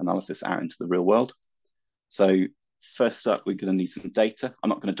get our analysis out into the real world. So first up, we're going to need some data. I'm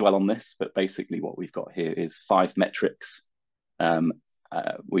not going to dwell on this, but basically what we've got here is 5 metrics.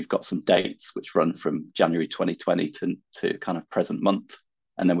 We've got some dates which run from January 2020 to kind of present month.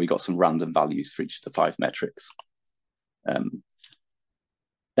 And then we've got some random values for each of the 5 metrics.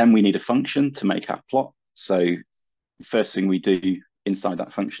 Then we need a function to make our plot. So the first thing we do inside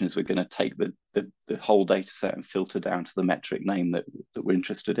that function is we're going to take the whole data set and filter down to the metric name that we're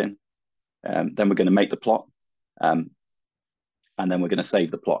interested in. Then we're going to make the plot. And then we're going to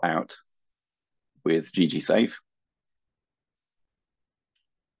save the plot out with ggSave.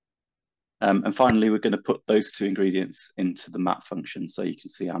 And finally, we're going to put those 2 ingredients into the map function. So you can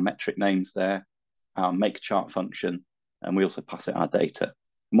see our metric names there, our make chart function, and we also pass it our data.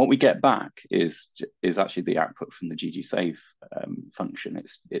 And what we get back is actually the output from the ggSave function.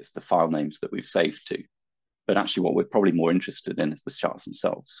 It's the file names that we've saved to. But actually what we're probably more interested in is the charts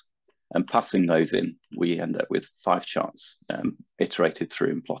themselves. And passing those in, we end up with 5 charts iterated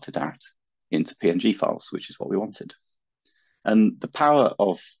through and plotted out into PNG files, which is what we wanted. And the power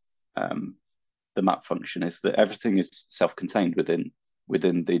of the map function is that everything is self-contained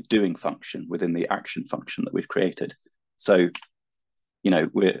within the doing function, within the action function that we've created. So,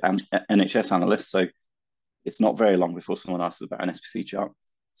 we're NHS analysts, so it's not very long before someone asks about an SPC chart.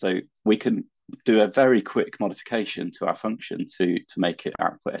 So we can do a very quick modification to our function to make it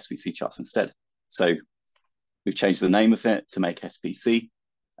output SPC charts instead. So We've changed the name of it to make SPC.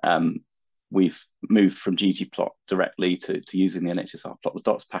 We've moved from ggplot directly to using the NHS-R plot the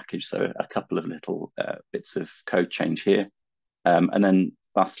dots package, so a couple of little bits of code change here. And then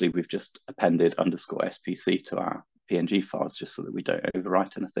lastly, we've just appended _SPC to our PNG files just so that we don't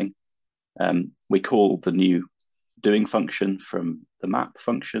overwrite anything. We call the new doing function from the map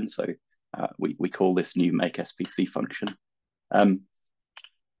function, so we call this new make SPC function.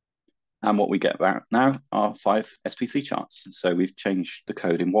 And what we get back now are 5 SPC charts. So we've changed the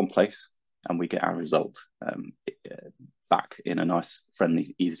code in one place and we get our result back in a nice,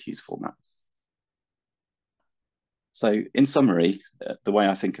 friendly, easy to use format. So in summary, the way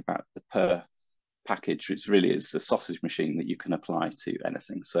I think about the per package, which really is a sausage machine that you can apply to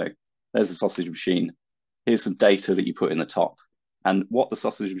anything. So there's a sausage machine. Here's some data that you put in the top. And what the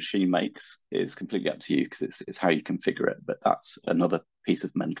sausage machine makes is completely up to you because it's how you configure it. But that's another piece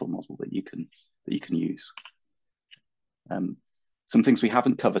of mental model that you can use. Some things we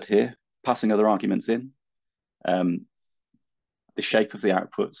haven't covered here: passing other arguments in, the shape of the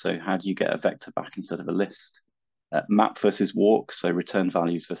output. So how do you get a vector back instead of a list? Map versus walk. So return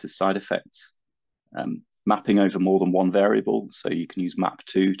values versus side effects. Mapping over more than one variable. So you can use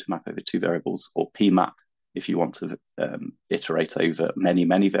map2 to map over 2 variables, or pmap if you want to iterate over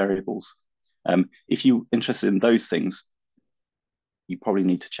many variables. If you're interested in those things, you probably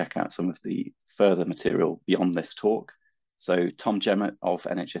need to check out some of the further material beyond this talk. So Tom Gemmett of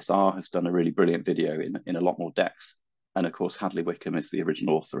NHS-R has done a really brilliant video in a lot more depth. And of course, Hadley Wickham is the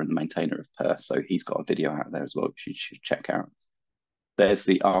original author and the maintainer of Per, so he's got a video out there as well, which you should check out. There's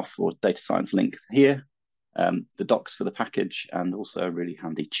the R for data science link here, the docs for the package, and also a really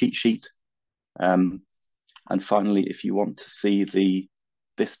handy cheat sheet. And finally, if you want to see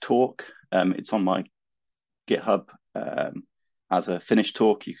this talk, it's on my GitHub as a finished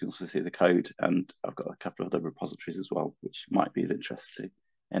talk. You can also see the code, and I've got a couple of other repositories as well, which might be of interest to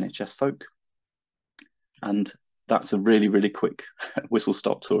NHS folk. And that's a really quick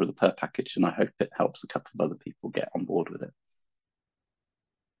whistle-stop tour of the Per package, and I hope it helps a couple of other people get on board with it.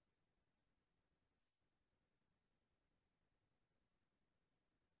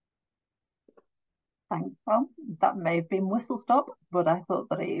 Thanks, Tom. That may have been whistle stop, but I thought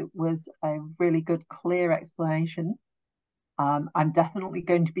that it was a really good, clear explanation. I'm definitely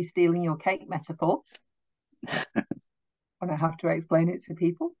going to be stealing your cake metaphor when I have to explain it to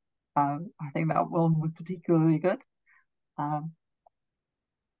people. I think that one was particularly good.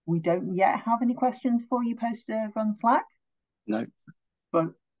 We don't yet have any questions for you posted over on Slack. No.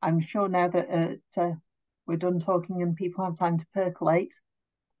 But I'm sure now that we're done talking and people have time to percolate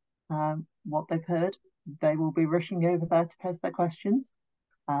what they've heard, they will be rushing over there to post their questions.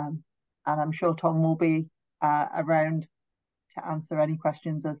 And I'm sure Tom will be around to answer any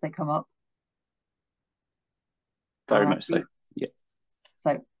questions as they come up. Very much so, yeah.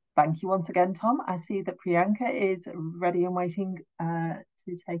 So thank you once again, Tom. I see that Priyanka is ready and waiting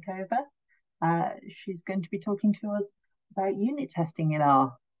to take over. She's going to be talking to us about unit testing in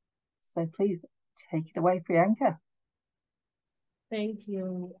R. So please take it away, Priyanka. Thank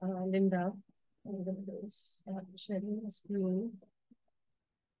you, Linda. I'm going to start sharing the screen.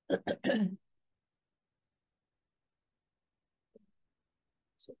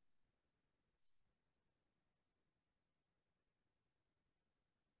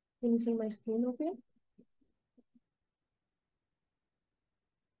 Can you see my screen okay?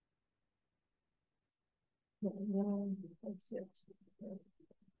 No, that's it.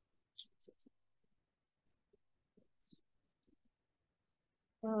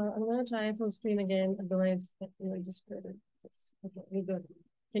 I'm going to try full screen again, otherwise, just put it. Okay, we're good.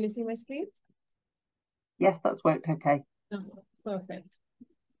 Can you see my screen? Yes, that's worked okay. Oh, perfect.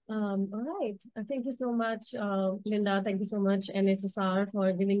 All right. Thank you so much, Linda. Thank you so much, NHS-R,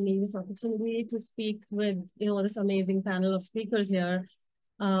 for giving me this opportunity to speak with this amazing panel of speakers here.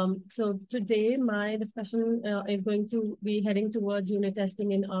 So today my discussion is going to be heading towards unit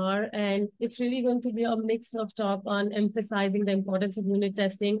testing in R, and it's really going to be a mix of talk on emphasizing the importance of unit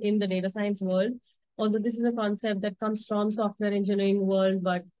testing in the data science world. Although this is a concept that comes from software engineering world,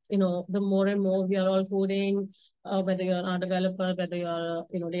 but the more and more we are all coding, whether you're a developer, whether you're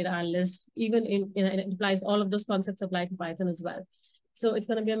a data analyst, even it applies, all of those concepts apply to Python as well. So it's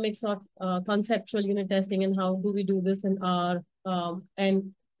going to be a mix of conceptual unit testing and how do we do this in R,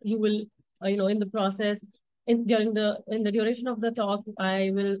 and you will, in the process, during the duration of the talk,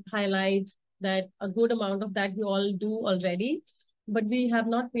 I will highlight that a good amount of that we all do already, but we have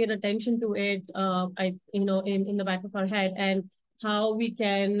not paid attention to it, in the back of our head, and how we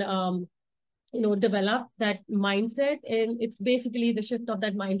can develop that mindset. And it's basically the shift of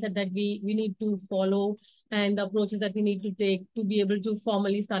that mindset that we need to follow, and the approaches that we need to take to be able to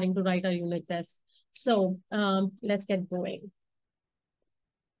formally starting to write our unit tests. So let's get going.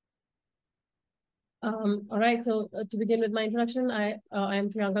 All right, so to begin with my introduction, I am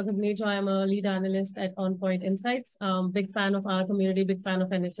Priyanka Gagneja. I am a lead analyst at On Point Insights. Big fan of our community, big fan of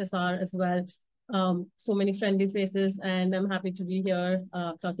NHS-R as well. So many friendly faces, and I'm happy to be here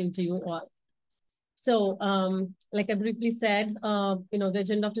talking to you all. So like I briefly said, the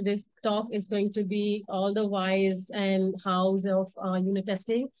agenda of today's talk is going to be all the whys and hows of unit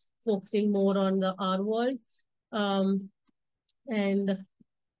testing, focusing more on the R world. And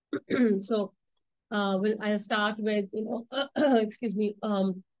so I'll start with, excuse me,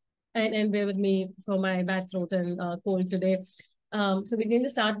 and bear with me for my bad throat and cold today. So we're going to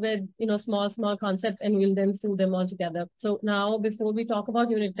start with, small concepts, and we'll then sew them all together. So now, before we talk about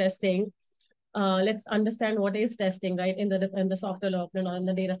unit testing, let's understand what is testing, right, in the software development or in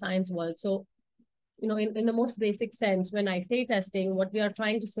the data science world. So, in the most basic sense, when I say testing, what we are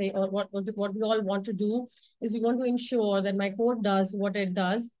trying to say, or what we all want to do, is we want to ensure that my code does what it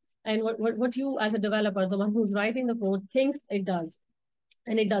does, and what you as a developer, the one who's writing the code, thinks it does,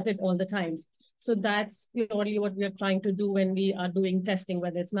 and it does it all the times. So that's purely what we are trying to do when we are doing testing,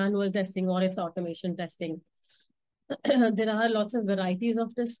 whether it's manual testing or it's automation testing. There are lots of varieties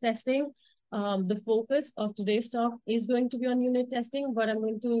of this testing. The focus of today's talk is going to be on unit testing, but I'm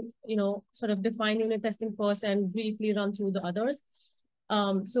going to, sort of define unit testing first and briefly run through the others.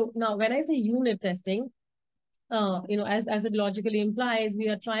 So now when I say unit testing, as it logically implies, we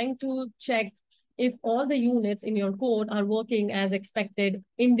are trying to check if all the units in your code are working as expected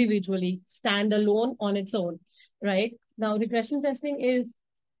individually, standalone on its own, right? Now, regression testing is,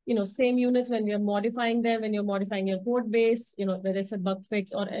 same units when you're modifying them, when you're modifying your code base, whether it's a bug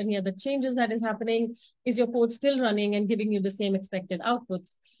fix or any other changes that is happening, is your code still running and giving you the same expected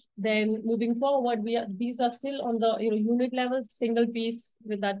outputs? Then moving forward, these are still on the unit level, single piece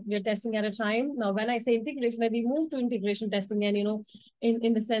with that we're testing at a time. Now, when I say integration, when we move to integration testing, and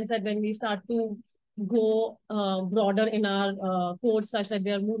in the sense that when we start to go broader in our code such that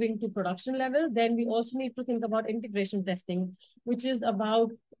we are moving to production level, then we also need to think about integration testing, which is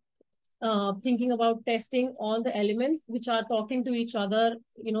about thinking about testing all the elements which are talking to each other,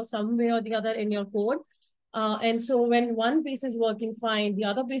 some way or the other in your code. And so when one piece is working fine, the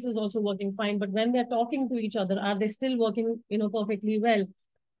other piece is also working fine, but when they're talking to each other, are they still working, perfectly well?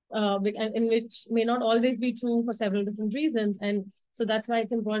 And which may not always be true for several different reasons. And so that's why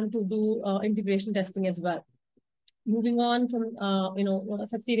it's important to do integration testing as well. Moving on from,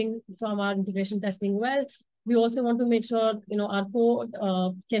 succeeding from our integration testing well, we also want to make sure, our code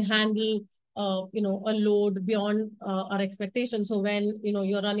can handle, a load beyond our expectations. So when,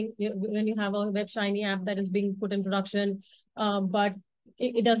 you're running, when you have a Web Shiny app that is being put in production, but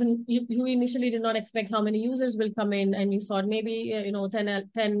it doesn't, you initially did not expect how many users will come in, and you thought maybe,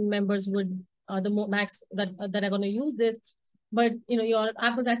 10 members would, the max that are going to use this. But your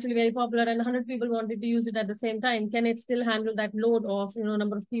app was actually very popular and 100 people wanted to use it at the same time. Can it still handle that load of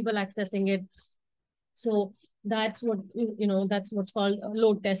number of people accessing it? So that's what that's what's called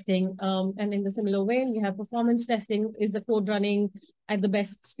load testing. And in the similar way, we have performance testing. Is the code running at the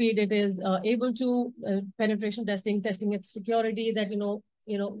best speed it is able to? Penetration testing, testing its security, that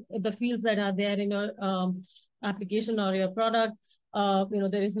the fields that are there in your application or your product.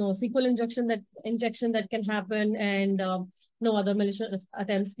 There is no SQL injection that can happen, and no other malicious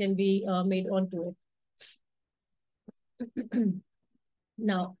attempts can be made onto it.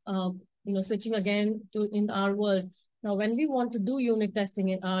 Now, switching again to in our world. Now, when we want to do unit testing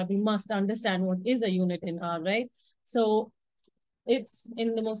in R, we must understand what is a unit in R, right? So it's,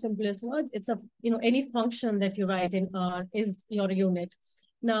 in the most simplest words, it's any function that you write in R is your unit.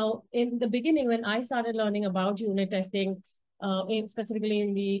 Now, in the beginning, when I started learning about unit testing,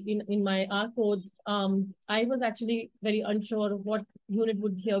 specifically in my R codes, I was actually very unsure of what unit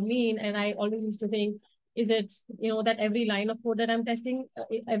would here mean. And I always used to think, is it, that every line of code that I'm testing,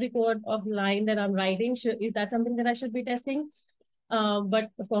 every code of line that I'm writing, is that something that I should be testing?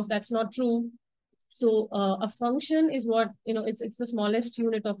 But of course, that's not true. So a function is what, it's the smallest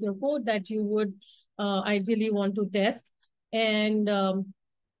unit of your code that you would ideally want to test. And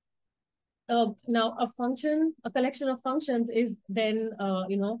now a collection of functions is then,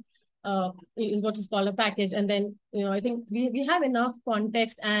 is what is called a package. And then, I think we have enough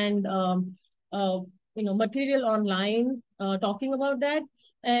context and, material online talking about that.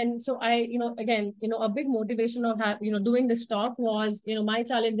 And so I, again, a big motivation of doing this talk was, my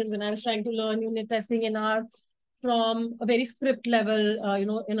challenges when I was trying to learn unit testing in R. from a very script level,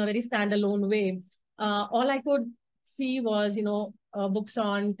 in a very standalone way. All I could see was, books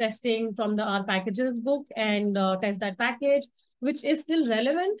on testing from the R packages book and test that package, which is still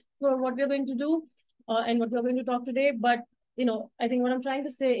relevant for what we're going to do and what we're going to talk today. But, I think what I'm trying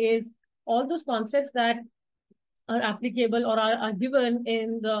to say is all those concepts that are applicable or are given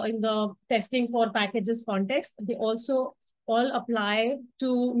in the testing for packages context, they also all apply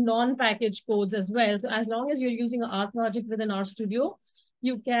to non-package codes as well. So as long as you're using an R project within RStudio,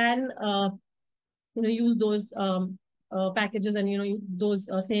 you can use those packages and those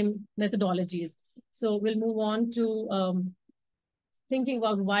same methodologies. So we'll move on to thinking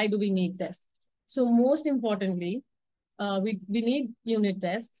about why do we need tests. So most importantly, we need unit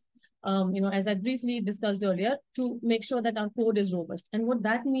tests, as I briefly discussed earlier, to make sure that our code is robust. And what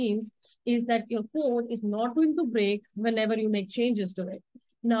that means is that your code is not going to break whenever you make changes to it.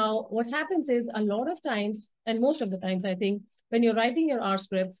 Now, what happens is a lot of times, and most of the times, I think, when you're writing your R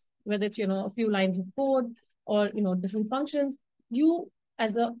scripts, whether it's, a few lines of code or, different functions, you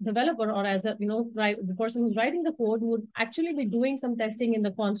as a developer or as a, the person who's writing the code would actually be doing some testing in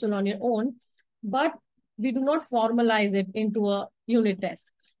the console on your own, but we do not formalize it into a unit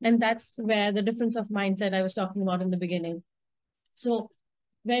test. And that's where the difference of mindset I was talking about in the beginning. So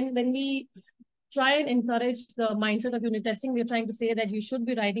when we try and encourage the mindset of unit testing, we're trying to say that you should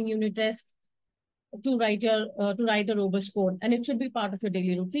be writing unit tests to write a robust code, and it should be part of your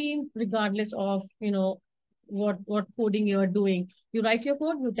daily routine, regardless of what coding you're doing. You write your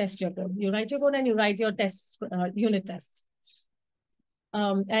code, you test your code. You write your code and you write your tests, unit tests.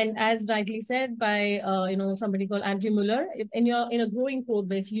 And as rightly said by somebody called Andrew Muller, in a growing code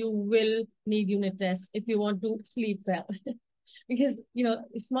base, you will need unit tests if you want to sleep well, because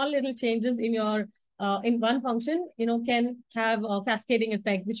small little changes in your in one function can have a cascading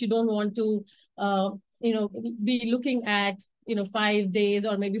effect, which you don't want to be looking at 5 days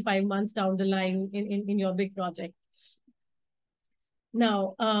or maybe 5 months down the line in your big project.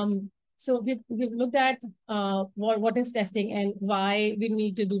 Now, so we've looked at what is testing and why we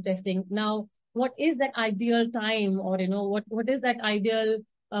need to do testing. Now, what is that ideal time, or what is that ideal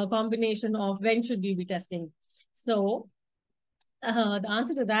combination of when should we be testing? So the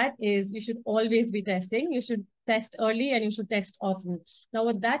answer to that is you should always be testing. You should test early and you should test often. Now,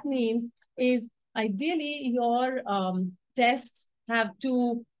 what that means is ideally your tests have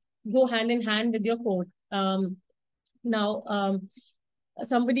to go hand in hand with your code.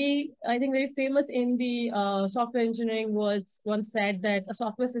 Somebody, I think very famous in the software engineering world, once said that a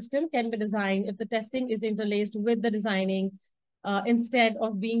software system can be designed if the testing is interlaced with the designing instead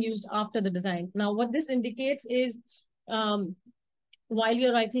of being used after the design. Now, what this indicates is while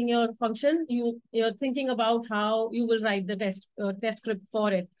you're writing your function, you're thinking about how you will write the test script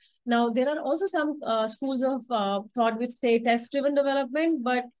for it. Now, there are also some schools of thought which say test-driven development,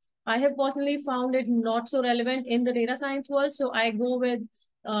 but I have personally found it not so relevant in the data science world. So I go with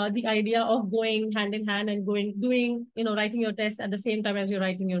the idea of going hand in hand and doing, writing your tests at the same time as you're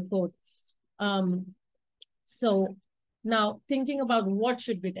writing your code. So now thinking about what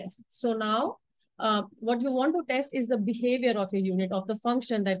should be tested. So now what you want to test is the behavior of your unit, of the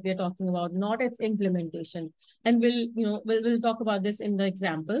function that we're talking about, not its implementation. And we'll talk about this in the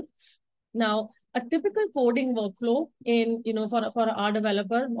example. Now, a typical coding workflow in, for our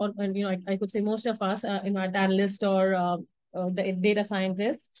developer, or, I could say most of us, our analyst or the data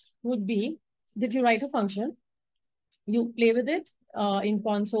scientists would be that you write a function, you play with it in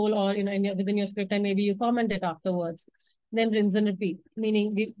console or within your script, and maybe you comment it afterwards. Then rinse and repeat,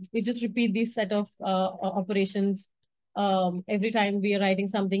 meaning we just repeat these set of operations every time we are writing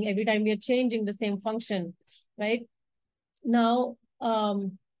something, every time we are changing the same function, right? Now,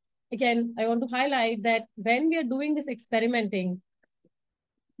 again, I want to highlight that when we are doing this experimenting,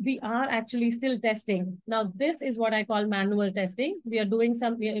 we are actually still testing. Now, this is what I call manual testing. We are doing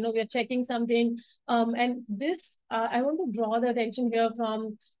something, we are checking something. And this, I want to draw the attention here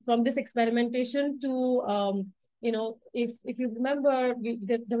from this experimentation to, if you remember,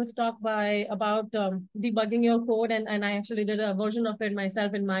 there was a talk about debugging your code, and I actually did a version of it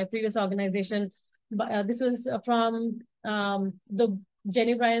myself in my previous organization. But this was from the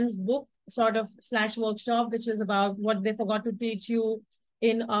Jenny Bryan's book, sort of / workshop, which is about what they forgot to teach you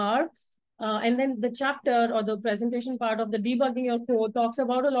in R. And then the chapter or the presentation part of the debugging your code talks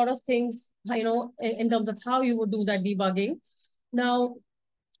about a lot of things, in terms of how you would do that debugging. Now,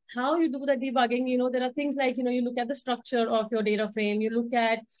 how you do the debugging, there are things like, you look at the structure of your data frame, you look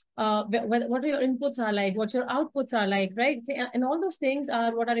at what your inputs are like, what your outputs are like, right? And all those things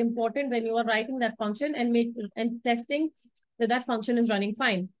are what are important when you are writing that function and testing that function is running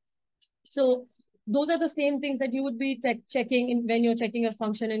fine. So those are the same things that you would be checking in when you're checking a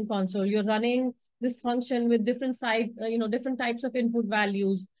function in console. You're running this function with different different types of input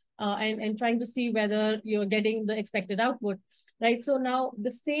values, and trying to see whether you're getting the expected output, right? So now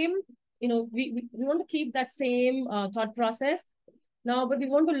the same, we want to keep that same thought process now, but we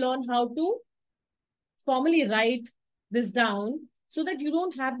want to learn how to formally write this down so that you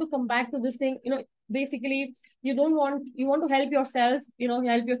don't have to come back to this thing. Basically, you want to help yourself,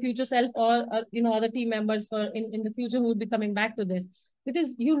 help your future self, or other team members in the future who would be coming back to this.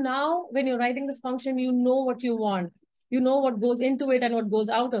 Because now, when you're writing this function, you know what you want. You know what goes into it and what goes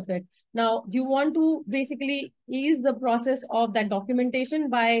out of it. Now, you want to basically ease the process of that documentation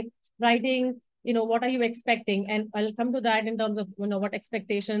by writing, what are you expecting? And I'll come to that in terms of, what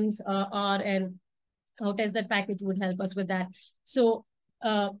expectations are, and how test that package would help us with that. So,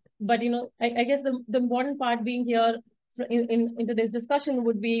 but I guess the important part being here in today's discussion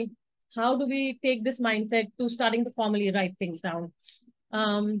would be, how do we take this mindset to starting to formally write things down?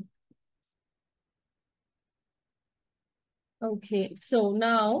 Okay, so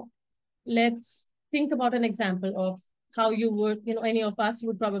now let's think about an example of how you would, any of us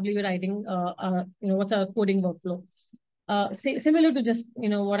would probably be writing, what's a coding workflow. Similar to just,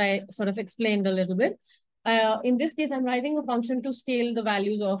 what I sort of explained a little bit. In this case, I'm writing a function to scale the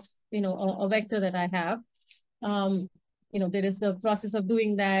values of, a vector that I have. There is a process of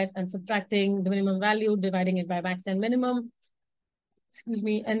doing that. I'm subtracting the minimum value, dividing it by max and minimum. Excuse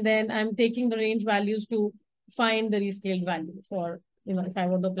me. And then I'm taking the range values to find the rescaled value for, if I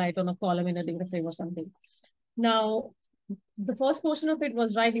want to apply it on a column in a data frame or something. Now, the first portion of it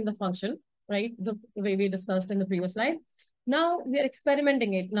was writing the function, right? The way we discussed in the previous slide. Now we are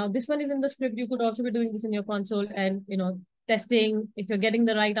experimenting it. Now this one is in the script. You could also be doing this in your console and, testing if you're getting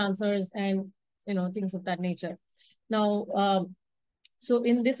the right answers and, things of that nature. Now, so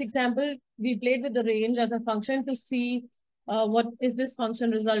in this example, we played with the range as a function to see what is this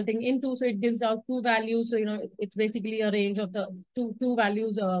function resulting into. So it gives out two values. So, it's basically a range of the two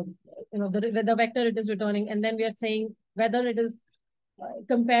values, the vector it is returning. And then we are saying whether it is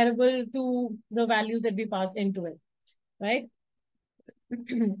comparable to the values that we passed into it, right?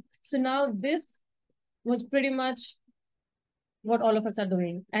 So now this was pretty much what all of us are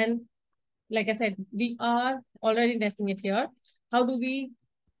doing. And like I said, we are already testing it here. How do we,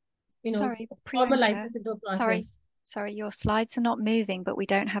 Sorry, formalize Priyanka. this into a process? Sorry, your slides are not moving, but we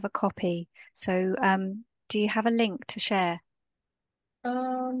don't have a copy. So do you have a link to share?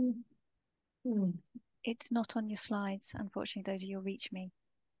 It's not on your slides, unfortunately. Those are your REACH.me.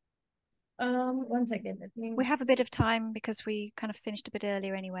 1 second. We have a bit of time because we kind of finished a bit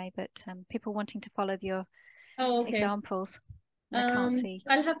earlier anyway, but people wanting to follow your examples, I can't see.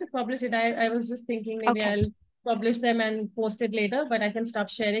 I'll have to publish it. I was just thinking maybe I'll publish them and post it later, but I can stop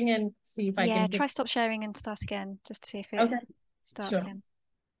sharing and see if I can. Yeah, try stop sharing and start again, just to see if it starts again.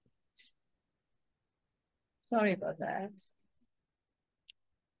 Sorry about that.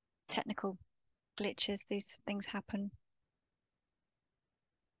 Technical glitches, these things happen.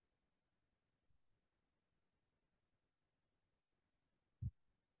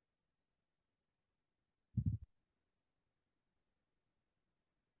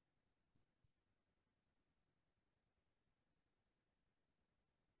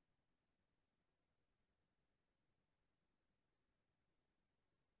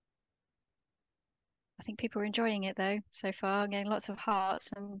 I think people are enjoying it though so far. I'm getting lots of hearts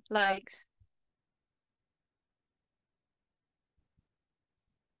and likes.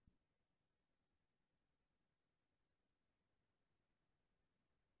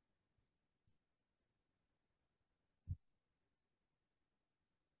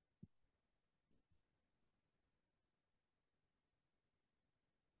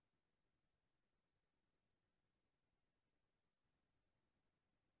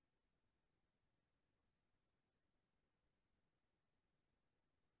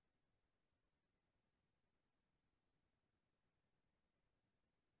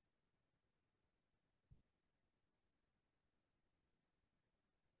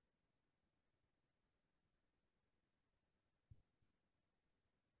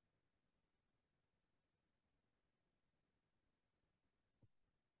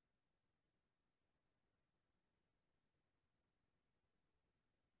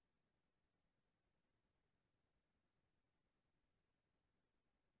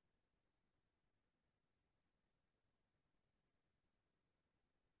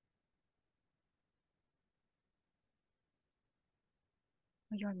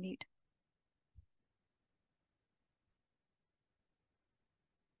 Oh, you're on mute.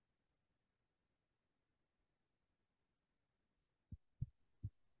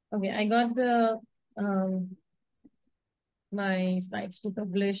 Okay, I got the my slides to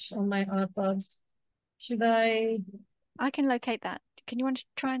publish on my RPubs. Should I? I can locate that. Can you want to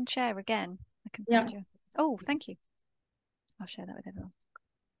try and share again? I can Yeah. find you. Oh, thank you. I'll share that with everyone.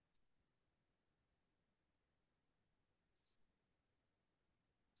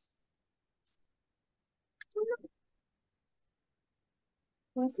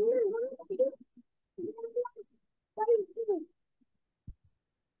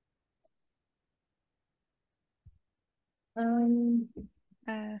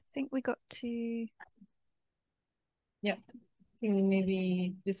 I think we got to. Yeah, I think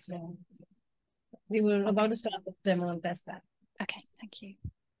maybe this one. We were about to start the demo and test that. Okay, thank you.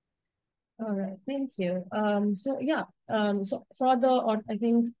 All right, thank you. So yeah, so for the, I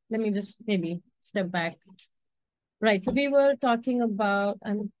think, let me just maybe step back. Right, so we were talking about,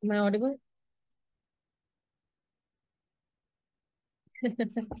 am I audible?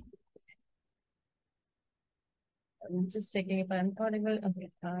 I'm just checking if I'm audible.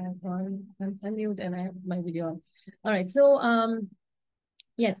 Okay, I'm unmute and I have my video on. All right, so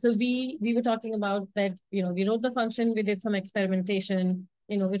yes, so we were talking about that, we wrote the function, we did some experimentation,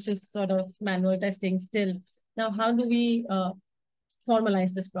 which is sort of manual testing still. Now, how do we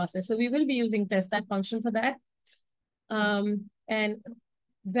formalize this process? So we will be using test that function for that. And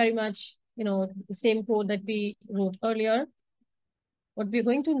very much, the same code that we wrote earlier. What we're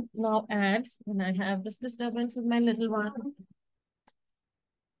going to now add, and I have this disturbance with my little one.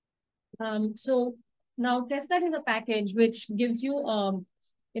 So now test that is a package which gives you, a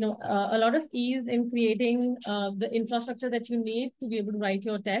lot of ease in creating the infrastructure that you need to be able to write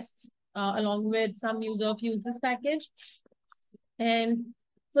your tests, along with some use this package. And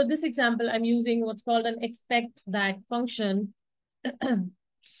for this example, I'm using what's called an expect that function.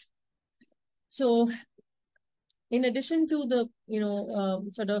 So in addition to the,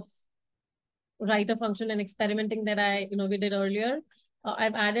 sort of write a function and experimenting that we did earlier,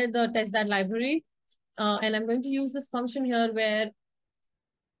 I've added the test that library. And I'm going to use this function here where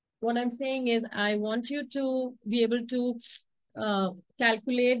what I'm saying is I want you to be able to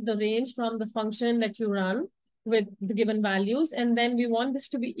calculate the range from the function that you run with the given values. And then we want this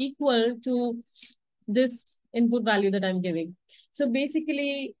to be equal to this input value that I'm giving. So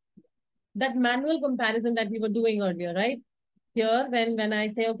basically, that manual comparison that we were doing earlier, right? Here, when I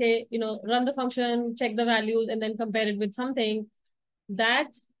say, okay, run the function, check the values, and then compare it with something, that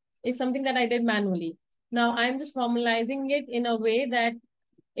is something that I did manually. Now I'm just formalizing it in a way that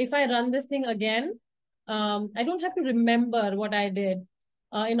if I run this thing again, I don't have to remember what I did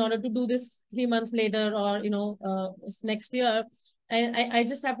in order to do this 3 months later or, next year. And I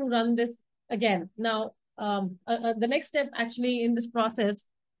just have to run this again. Now, the next step actually in this process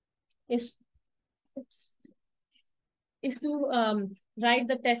is, to write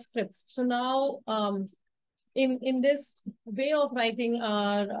the test scripts. So now, in this way of writing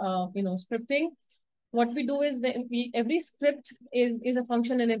our, scripting, what we do is every script is a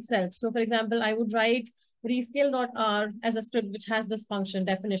function in itself. So for example, I would write rescale.r as a script which has this function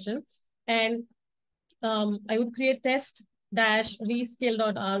definition. And I would create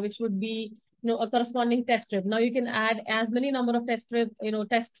test-rescale.r, which would be a corresponding test script. Now you can add as many number of test script,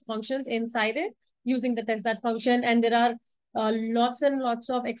 test functions inside it using the test that function. And there are lots and lots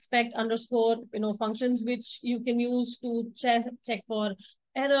of expect underscore functions which you can use to check for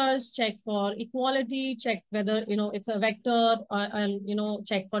errors, check for equality, check whether it's a vector, and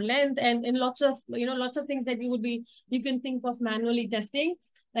check for length, and lots of things that you can think of manually testing,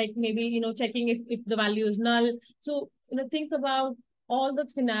 like maybe checking if the value is null. So think about all the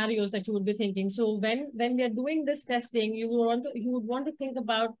scenarios that you would be thinking. So when we are doing this testing, you would want to think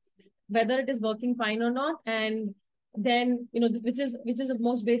about whether it is working fine or not, and then which is the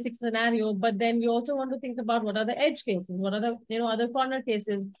most basic scenario. But then we also want to think about what are the edge cases, what are the other corner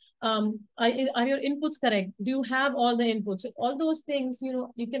cases. Are your inputs correct? Do you have all the inputs? So all those things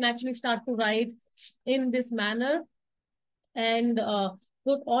you can actually start to write in this manner and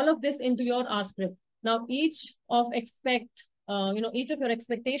put all of this into your R script. Now each of your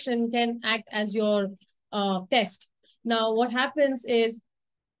expectation can act as your test. Now what happens is,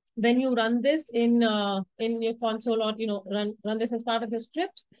 when you run this in your console, or run this as part of your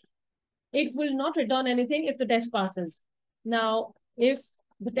script, it will not return anything if the test passes. Now, if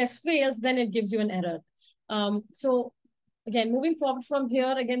the test fails, then it gives you an error. So again, moving forward from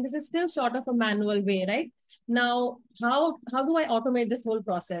here, again, this is still sort of a manual way, right? Now, how do I automate this whole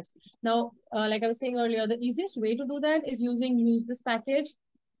process? Now, like I was saying earlier, the easiest way to do that is using use this package.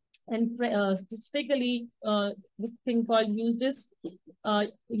 and specifically this thing called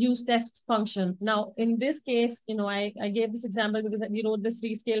use test function. Now, in this case, I gave this example because we wrote this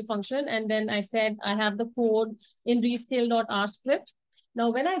rescale function, and then I said I have the code in rescale.r script. Now,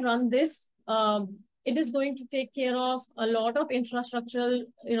 when I run this, it is going to take care of a lot of infrastructural,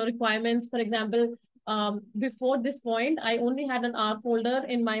 requirements. For example, before this point, I only had an R folder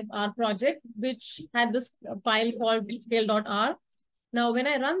in my R project, which had this file called rescale.r. Now, when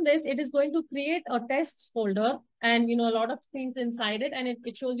I run this, it is going to create a tests folder and, a lot of things inside it. And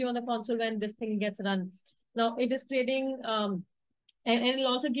it shows you on the console when this thing gets run. Now, it is creating, and it'll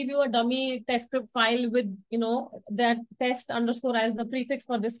also give you a dummy test script file with, that test underscore as the prefix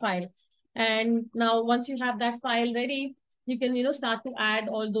for this file. And now once you have that file ready, you can, start to add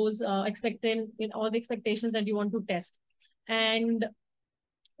all those all the expectations that you want to test. And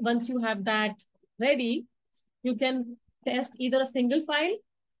once you have that ready, you can test either a single file,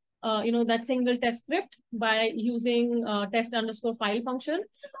 that single test script by using test underscore file function.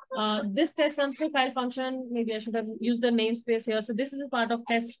 This test underscore file function, maybe I should have used the namespace here. So this is a part of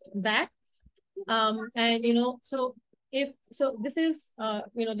test that. And, so this is,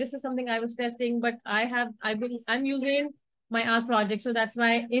 this is something I was testing, but I'm using my R project. So that's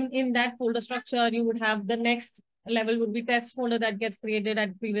why in that folder structure, you would have the next level would be test folder that gets created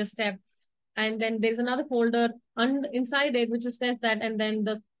at previous step. And then there's another folder inside it, which is test that, and then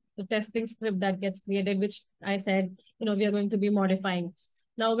the testing script that gets created, which I said, we are going to be modifying.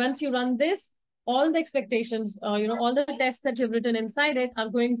 Now, once you run this, all the expectations, all the tests that you've written inside it are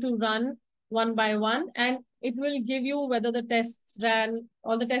going to run one by one, and it will give you whether the tests ran,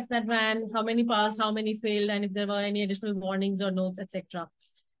 all the tests that ran, how many passed, how many failed, and if there were any additional warnings or notes, etc.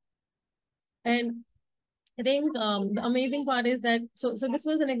 And I think the amazing part is that, so this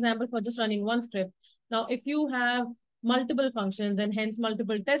was an example for just running one script. Now, if you have multiple functions and hence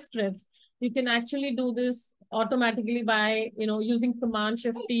multiple test scripts, you can actually do this automatically by, using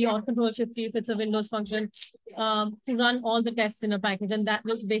Command-Shift-T or Control-Shift-T if it's a Windows function to run all the tests in a package. And that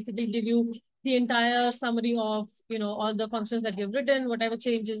will basically give you the entire summary of, all the functions that you've written, whatever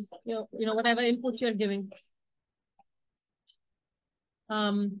changes, whatever inputs you're giving.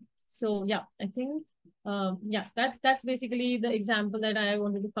 So yeah, I think, yeah, that's basically the example that I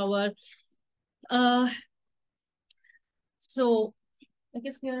wanted to cover. So I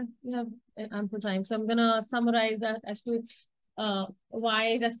guess we have ample time. So I'm gonna summarize that as to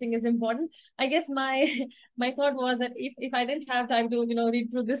why testing is important. I guess my thought was that if I didn't have time to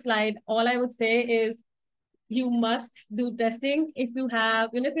read through this slide, all I would say is you must do testing if you have,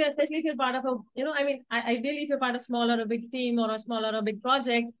 especially if you're part of a, ideally if you're part of small or a big team or a small or a big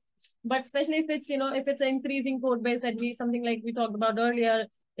project, but especially if it's, if it's an increasing code base that something like we talked about earlier,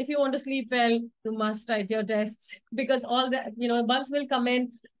 if you want to sleep well, you must write your tests because all the, bugs will come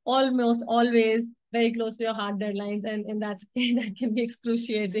in almost always very close to your hard deadlines. And that can be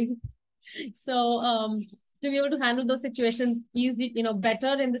excruciating. So, to be able to handle those situations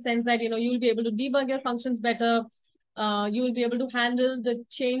better in the sense that, you'll be able to debug your functions better. You will be able to handle the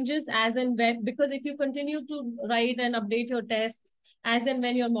changes as and when, because if you continue to write and update your tests as and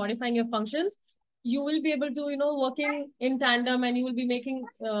when you're modifying your functions, you will be able to, working in tandem and you will be making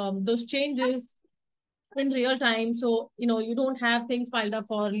those changes in real time. So, you don't have things piled up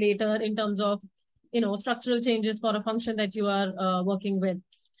for later in terms of, structural changes for a function that you are working with.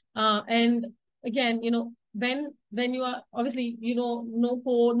 And again, when you are obviously, no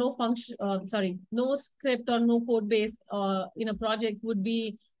code, no function, no script or no code base in a project would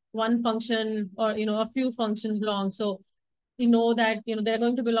be one function or, a few functions long. So, that, there are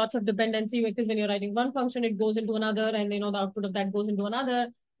going to be lots of dependency because when you're writing one function, it goes into another and, the output of that goes into another.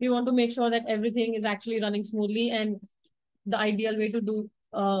 We want to make sure that everything is actually running smoothly, and the ideal way to do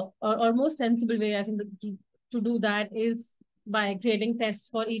or most sensible way, I think, to do that is by creating tests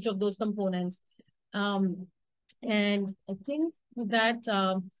for each of those components. And I think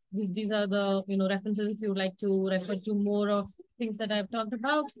that these are the references if you would like to refer to more of things that I've talked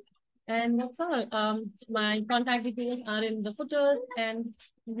about. And that's all. My contact details are in the footer, and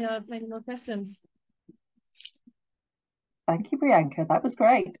there are plenty more questions. Thank you, Priyanka. That was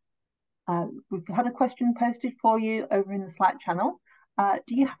great. We've had a question posted for you over in the Slack channel.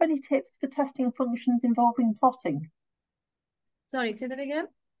 Do you have any tips for testing functions involving plotting? Sorry, say that again.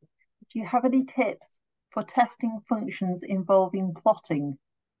 Do you have any tips for testing functions involving plotting?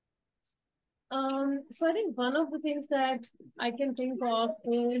 So I think one of the things that I can think of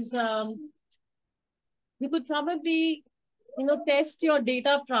is you could probably, test your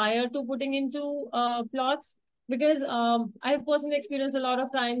data prior to putting into plots, because I've personally experienced a lot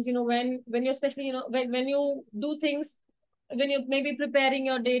of times, when you're especially, when you do things when you're maybe preparing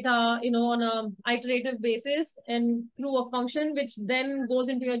your data, on a iterative basis and through a function, which then goes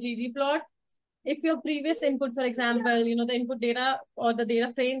into your ggplot. If your previous input, for example, the input data or the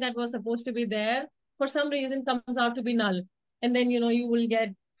data frame that was supposed to be there, for some reason comes out to be null. And then, you will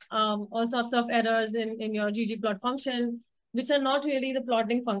get all sorts of errors in your ggplot function, which are not really the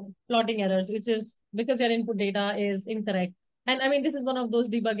plotting errors, which is because your input data is incorrect. And I mean, this is one of those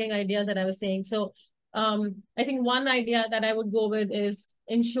debugging ideas that I was saying. So I think one idea that I would go with is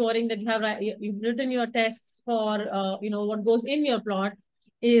ensuring that you've written your tests for, what goes in your plot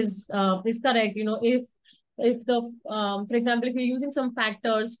is correct. If the for example, if you're using some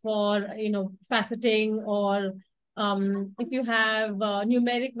factors for faceting, or if you have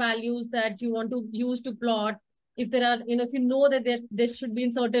numeric values that you want to use to plot, if there are if you know that this should be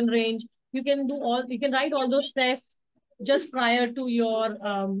in certain range, you can write all those tests just prior to your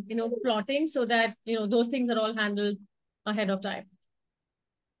plotting, so that those things are all handled ahead of time.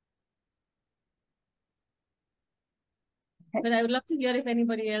 Okay. But I would love to hear if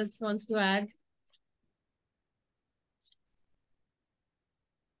anybody else wants to add.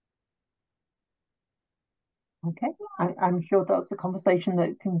 Okay, I'm sure that's a conversation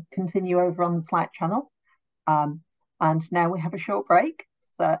that can continue over on the Slack channel. And now we have a short break,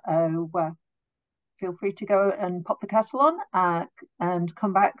 so feel free to go and pop the kettle on and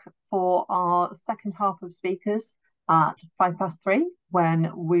come back for our second half of speakers at 3:05,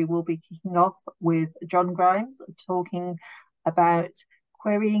 when we will be kicking off with John Grimes talking about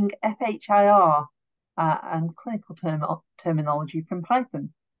querying FHIR and clinical terminology from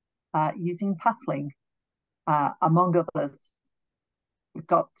Python using pathling, among others. We've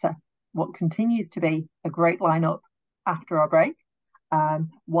got what continues to be a great lineup after our break.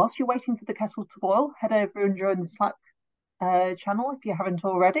 Whilst you're waiting for the kettle to boil, head over and join the Slack channel if you haven't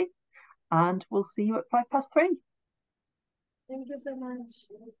already, and we'll see you at 3:05. Thank you so much.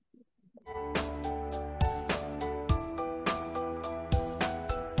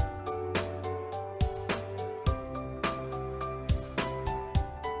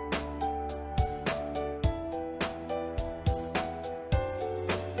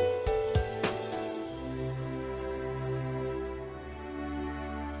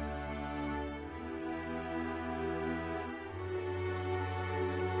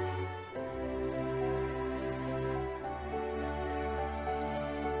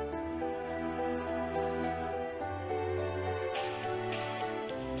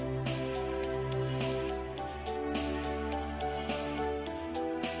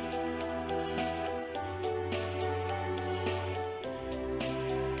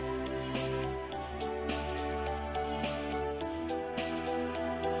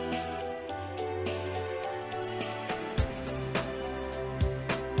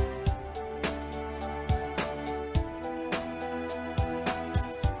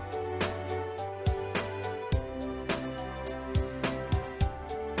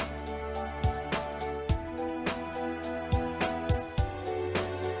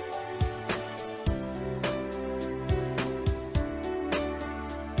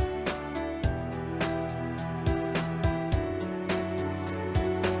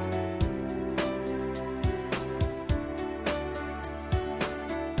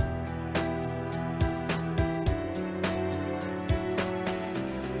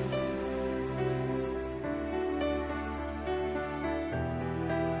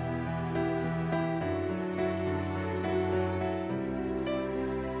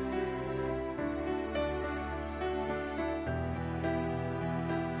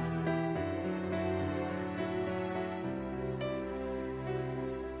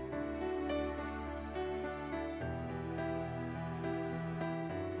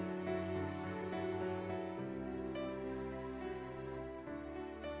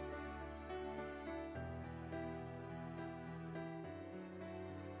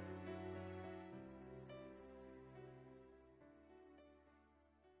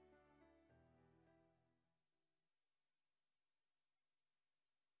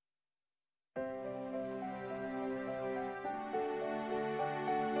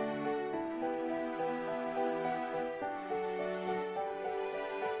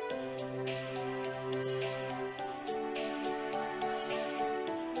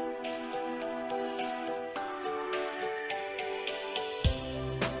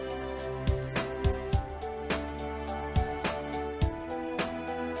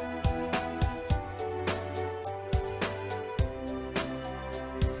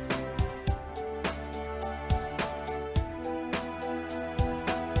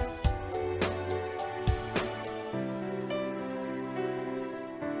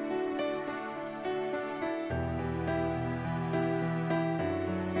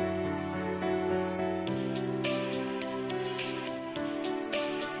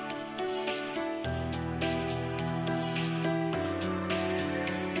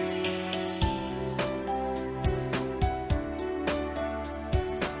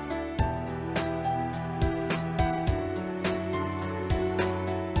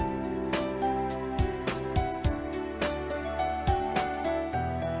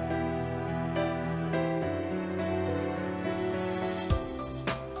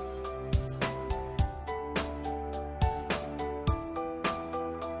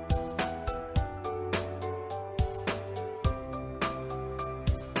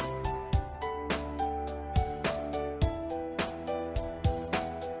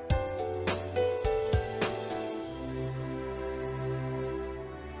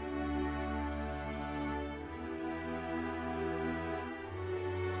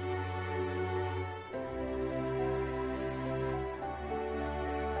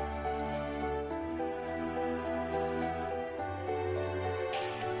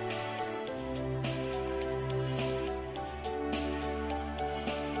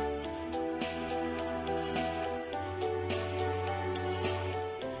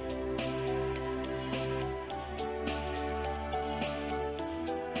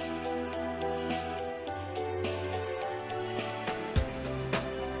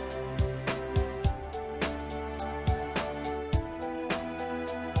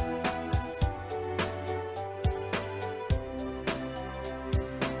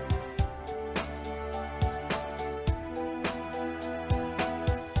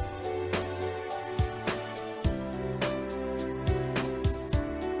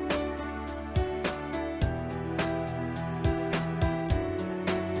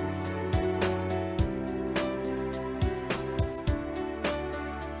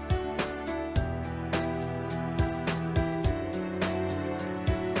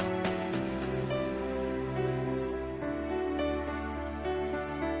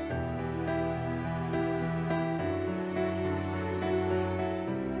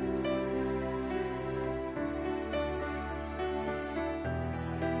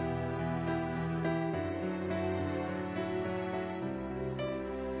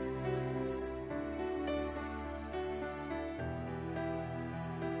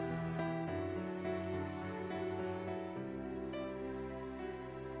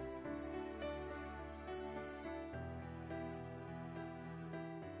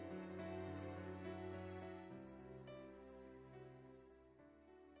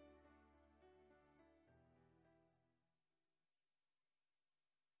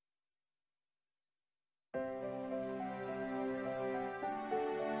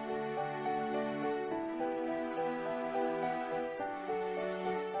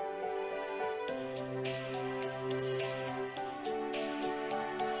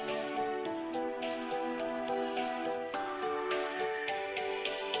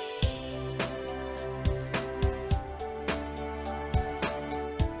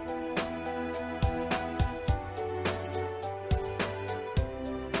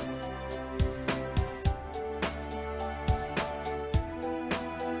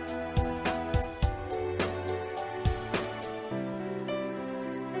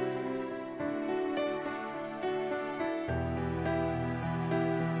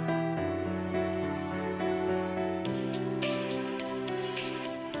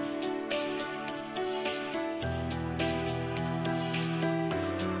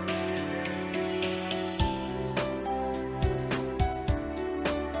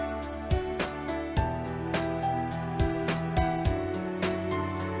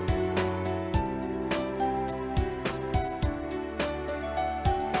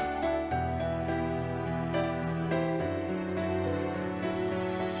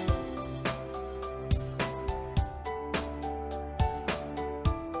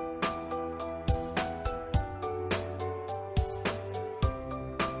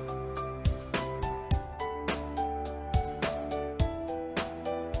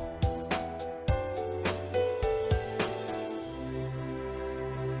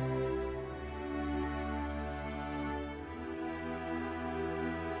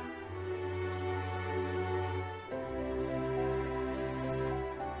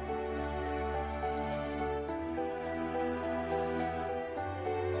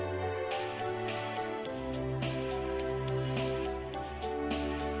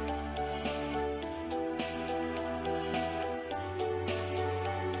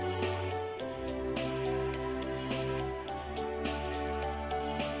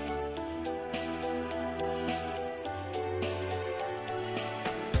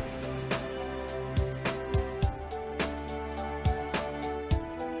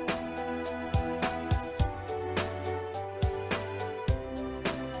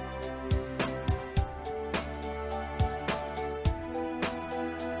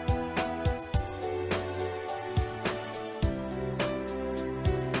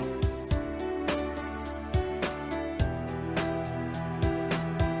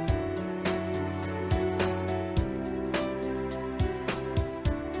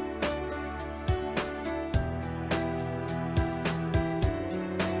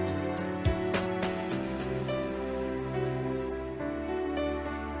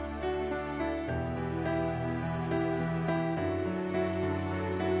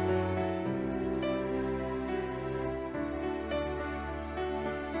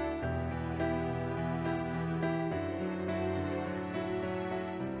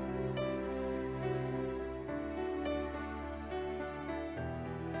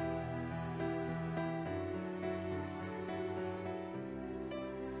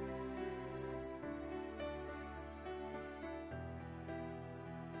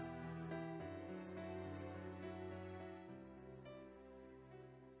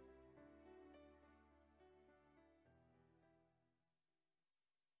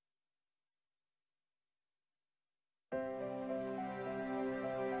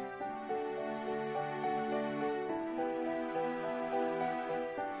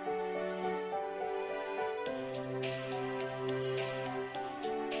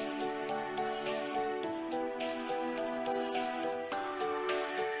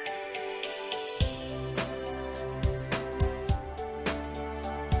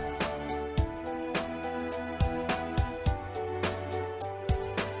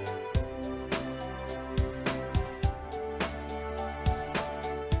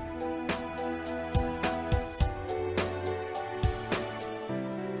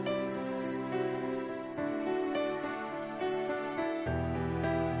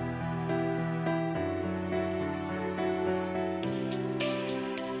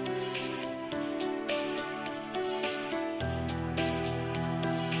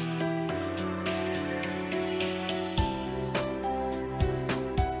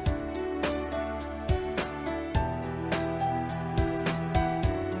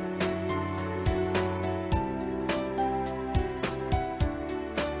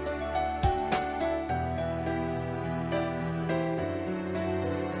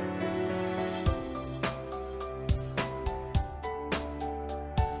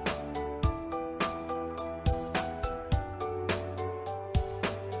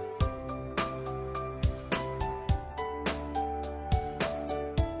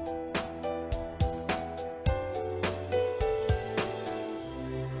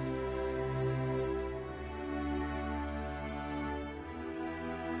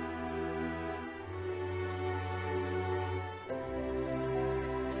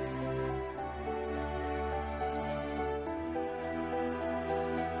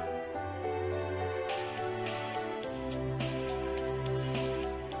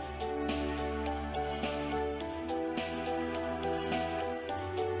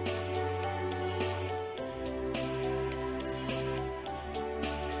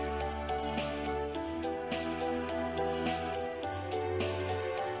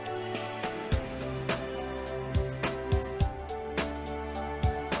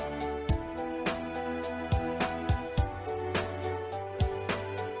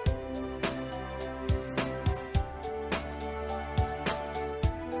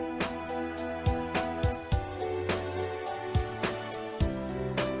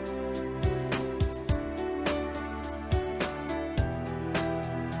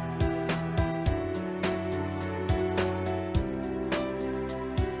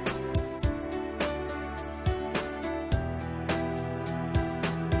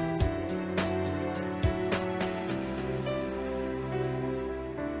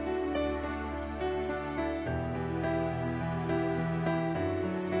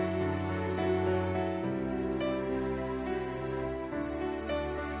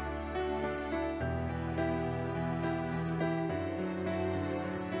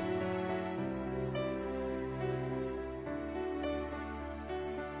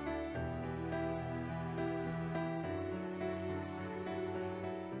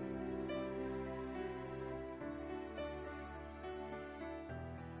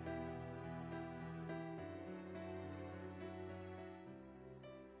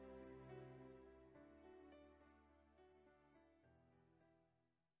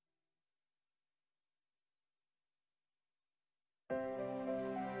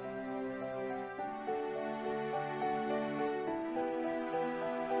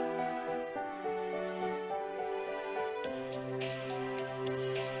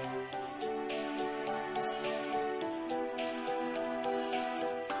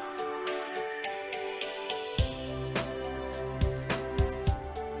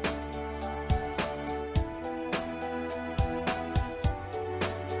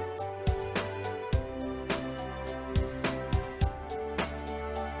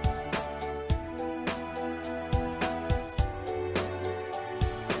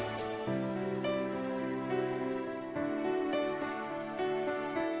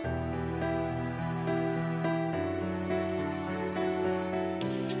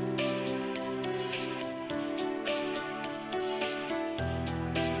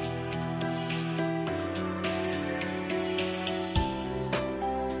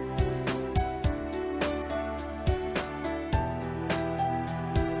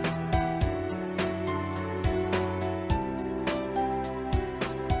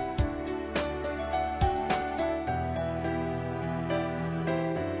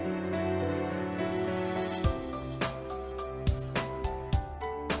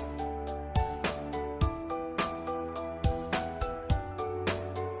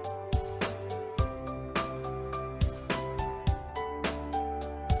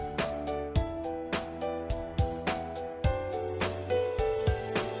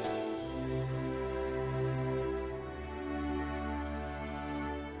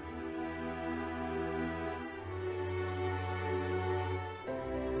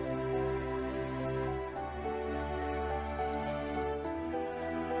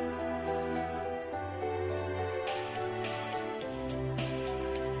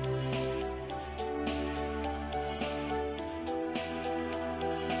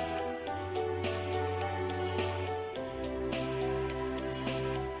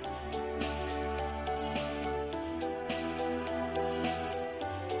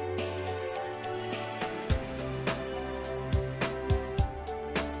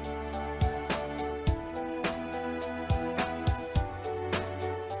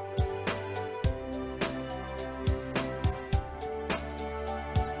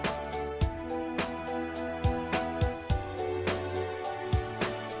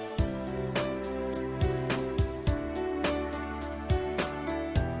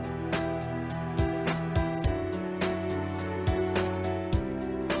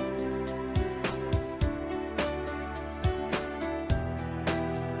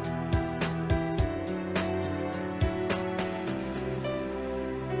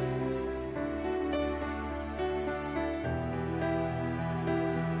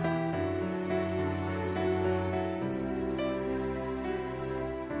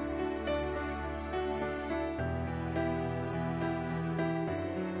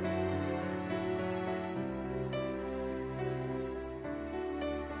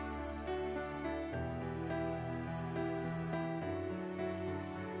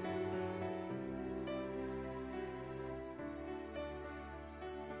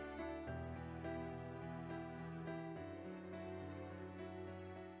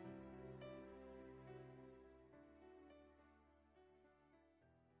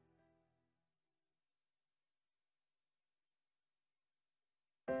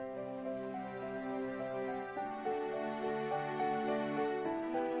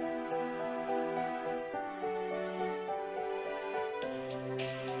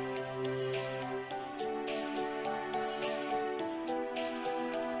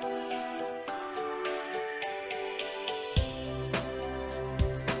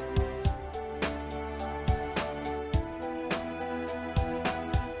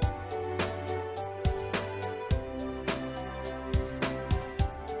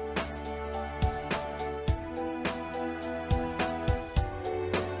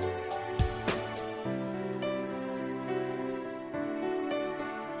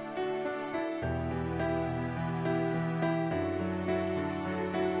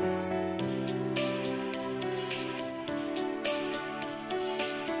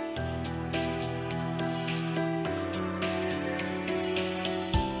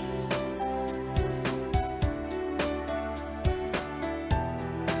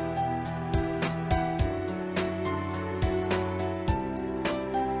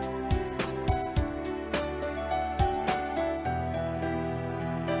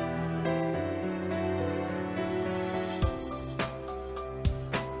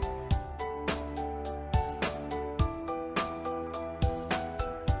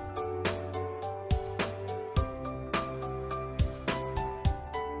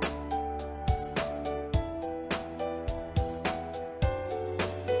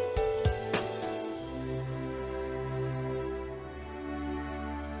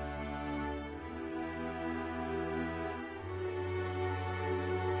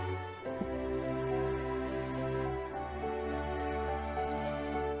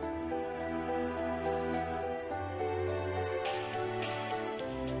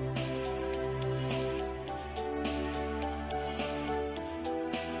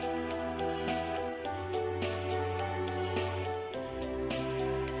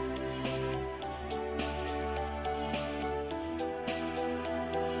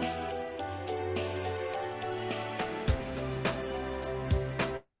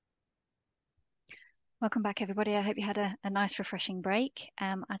 Welcome back, everybody. I hope you had a nice, refreshing break.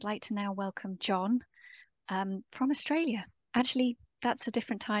 I'd like to now welcome John from Australia. Actually, that's a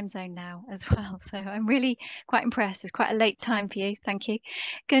different time zone now as well. So I'm really quite impressed. It's quite a late time for you. Thank you.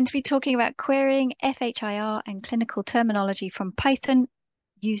 Going to be talking about querying FHIR and clinical terminology from Python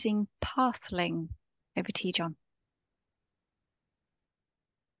using Pathling. Over to you, John.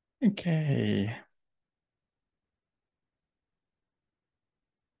 Okay.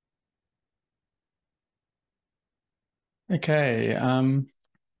 Okay.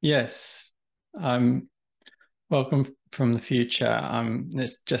 Yes. Welcome from the future.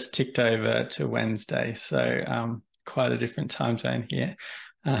 It's just ticked over to Wednesday, so quite a different time zone here.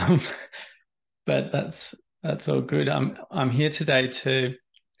 But that's all good. I'm here today to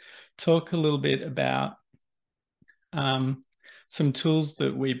talk a little bit about some tools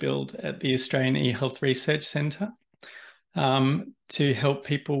that we build at the Australian eHealth Research Centre to help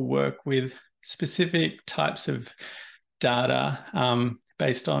people work with specific types of data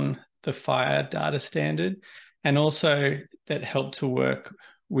based on the FHIR data standard, and also that help to work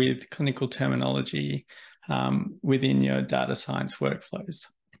with clinical terminology within your data science workflows.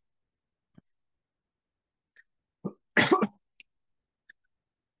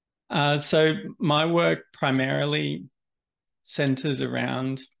 So my work primarily centers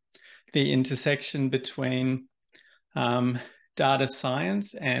around the intersection between data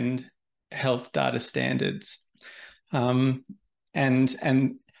science and health data standards, and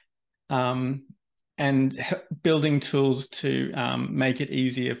building tools to make it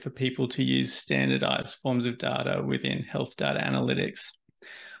easier for people to use standardized forms of data within health data analytics.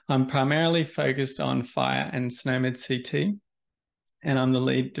 I'm primarily focused on FHIR and SNOMED CT, and I'm the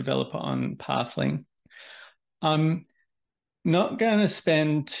lead developer on Pathling. I'm not going to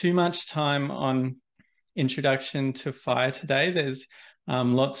spend too much time on introduction to FHIR today. There's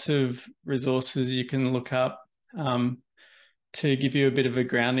lots of resources you can look up to give you a bit of a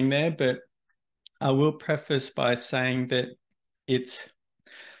grounding there, but I will preface by saying that it's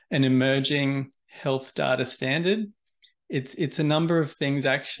an emerging health data standard. It's a number of things,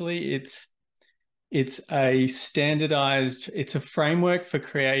 actually. It's a framework for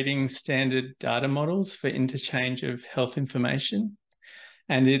creating standard data models for interchange of health information.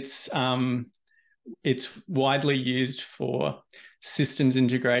 And it's widely used for systems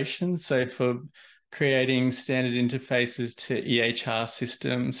integration. So for creating standard interfaces to EHR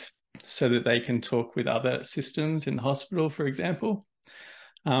systems so that they can talk with other systems in the hospital, for example.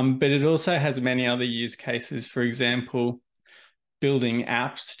 But it also has many other use cases. For example, building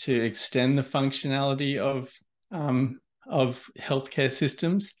apps to extend the functionality of healthcare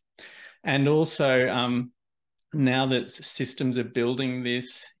systems. And also, now that systems are building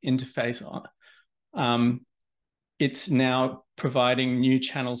this interface on, it's now providing new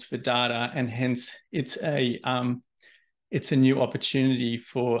channels for data, and hence it's a new opportunity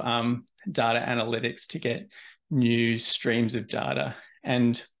for data analytics to get new streams of data.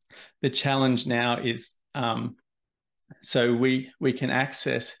 And the challenge now is, so we can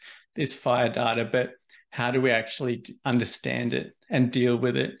access this FHIR data, but how do we actually understand it and deal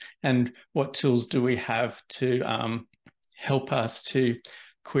with it? And what tools do we have to help us to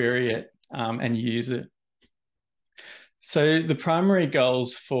query it and use it? So the primary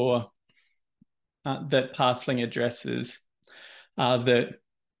goals for that Pathling addresses are that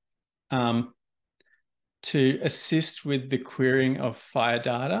to assist with the querying of FHIR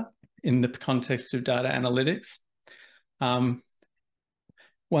data in the context of data analytics.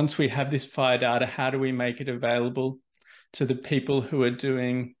 Once we have this FHIR data, how do we make it available to the people who are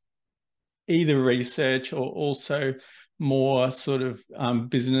doing either research or also more sort of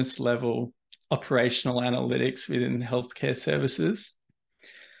business level operational analytics within healthcare services?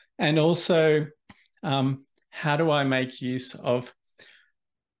 And also, how do I make use of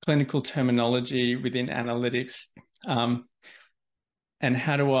clinical terminology within analytics? And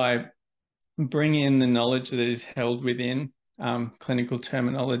how do I bring in the knowledge that is held within clinical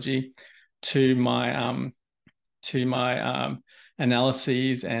terminology to my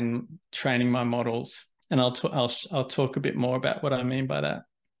analyses and training my models? And I'll talk a bit more about what I mean by that.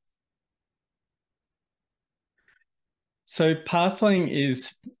 So Pathling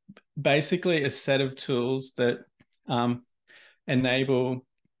is basically a set of tools that enable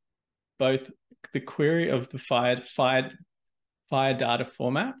both the query of the FHIR data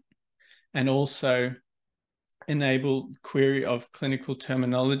format and also enable query of clinical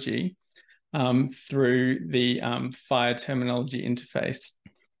terminology through the FHIR terminology interface.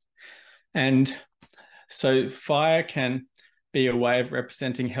 And so FHIR can be a way of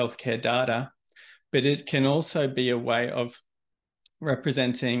representing healthcare data, but it can also be a way of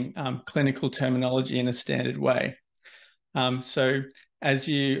representing clinical terminology in a standard way. So as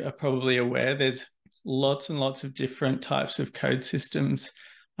you are probably aware, there's lots and lots of different types of code systems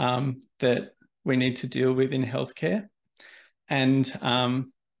that we need to deal with in healthcare. And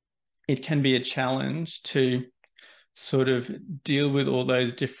it can be a challenge to sort of deal with all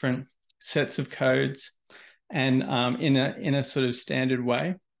those different sets of codes and in a sort of standard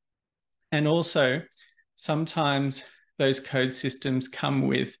way. And also, sometimes those code systems come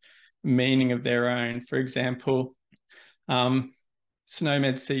with meaning of their own. For example,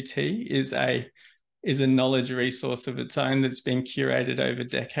 SNOMED CT is a knowledge resource of its own that's been curated over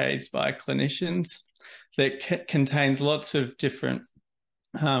decades by clinicians that contains lots of different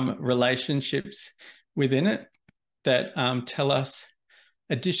relationships within it that tell us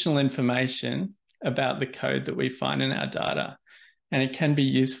additional information about the code that we find in our data. And it can be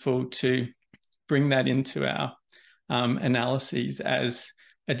useful to bring that into our analyses as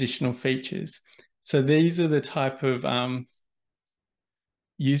additional features. So these are the type of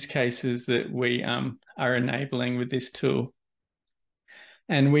use cases that we are enabling with this tool.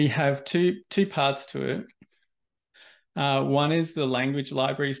 And we have two parts to it. One is the language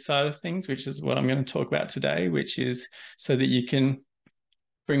library side of things, which is what I'm going to talk about today, which is so that you can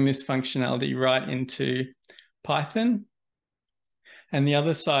bring this functionality right into Python. And the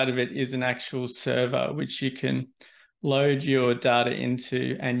other side of it is an actual server, which you can load your data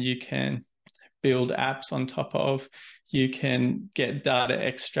into, and you can build apps on top of. You can get data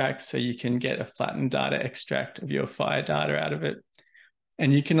extracts, so you can get a flattened data extract of your FHIR data out of it.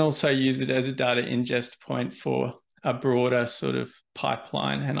 And you can also use it as a data ingest point for a broader sort of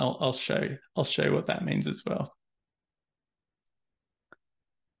pipeline, and I'll show you what that means as well.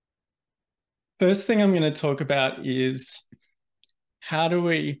 First thing I'm going to talk about is how do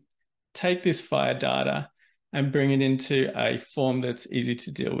we take this FHIR data and bring it into a form that's easy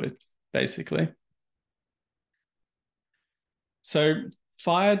to deal with, basically. So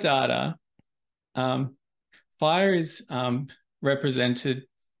FHIR data, FHIR is represented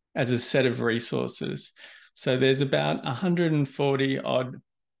as a set of resources. So there's about 140 odd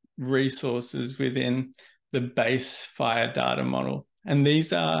resources within the base FHIR data model. And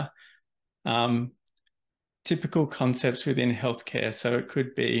these are typical concepts within healthcare. So it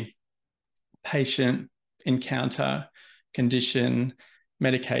could be patient, encounter, condition,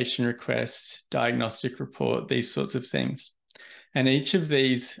 medication request, diagnostic report, these sorts of things. And each of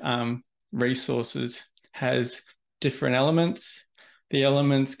these resources has different elements. The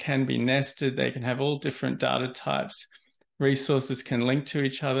elements can be nested. They can have all different data types. Resources can link to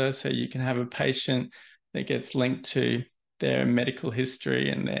each other. So you can have a patient that gets linked to their medical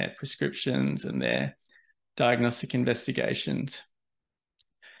history and their prescriptions and their diagnostic investigations.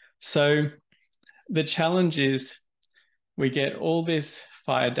 So the challenge is we get all this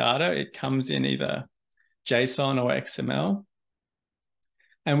FHIR data. It comes in either JSON or XML.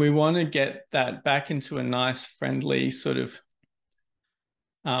 And we want to get that back into a nice, friendly sort of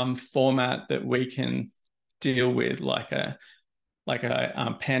format that we can deal with, like a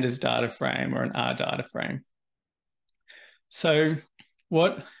pandas data frame or an R data frame. So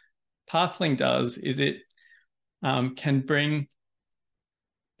what Pathling does is it can bring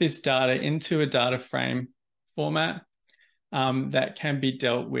this data into a data frame format that can be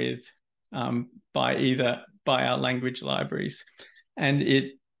dealt with by our language libraries. And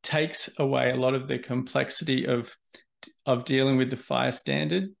it takes away a lot of the complexity of dealing with the FHIR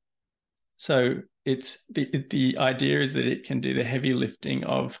standard. So it's the idea is that it can do the heavy lifting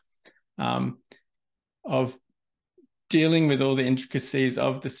of dealing with all the intricacies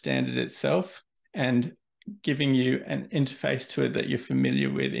of the standard itself and giving you an interface to it that you're familiar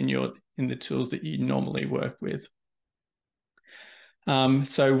with in the tools that you normally work with.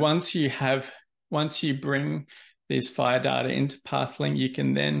 So once you bring this FHIR data into Pathling, you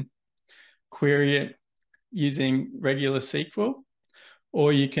can then query it using regular SQL,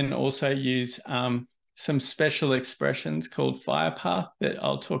 or you can also use some special expressions called FHIRPath that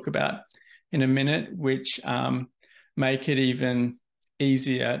I'll talk about in a minute, which make it even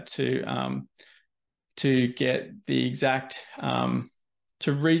easier to get the exact,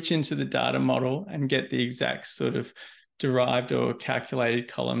 to reach into the data model and get the exact sort of derived or calculated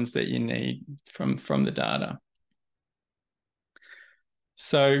columns that you need from the data.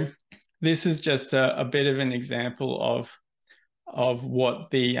 So this is just a bit of an example of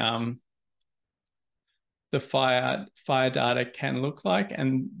what the FHIR data can look like,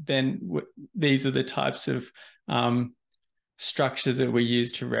 and then these are the types of structures that we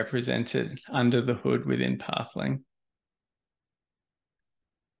use to represent it under the hood within Pathling.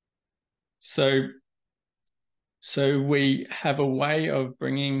 So So we have a way of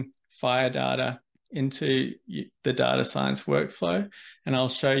bringing fire data into the data science workflow, and I'll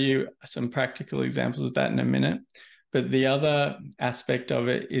show you some practical examples of that in a minute. But the other aspect of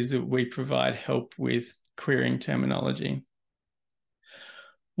it is that we provide help with querying terminology.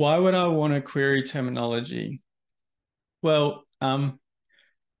 Why would I want to query terminology? Well,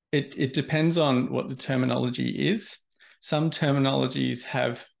 it depends on what the terminology is. Some terminologies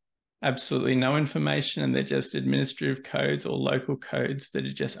have absolutely no information and they're just administrative codes or local codes that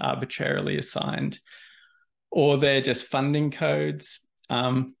are just arbitrarily assigned, or they're just funding codes,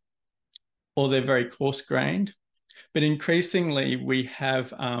 or they're very coarse-grained. But increasingly, we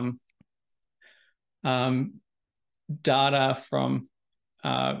have data from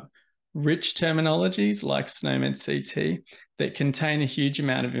rich terminologies like SNOMED CT that contain a huge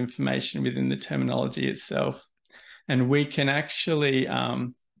amount of information within the terminology itself. And we can actually,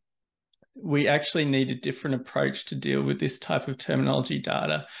 we actually need a different approach to deal with this type of terminology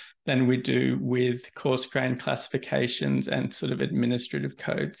data than we do with coarse-grained classifications and sort of administrative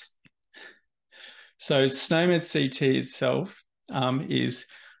codes. So SNOMED CT itself is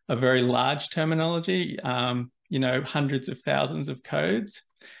a very large terminology, you know, hundreds of thousands of codes.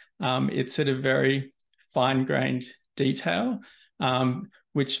 It's at a very fine-grained detail,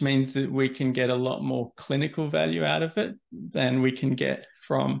 which means that we can get a lot more clinical value out of it than we can get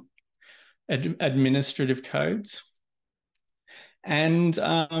from administrative codes. And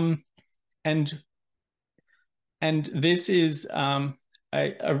this is a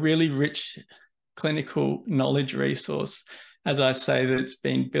really rich clinical knowledge resource, as I say, that's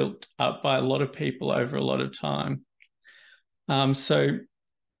been built up by a lot of people over a lot of time. So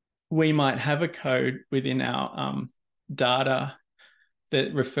we might have a code within our data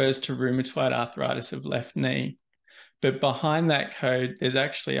that refers to rheumatoid arthritis of left knee, but behind that code, there's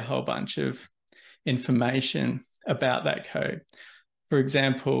actually a whole bunch of information about that code. For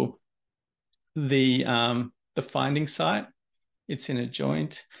example, the finding site, it's in a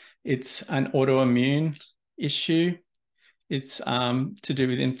joint, it's an autoimmune issue, it's to do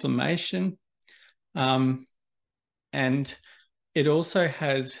with inflammation, and it also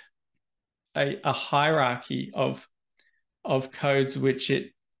has a hierarchy of codes which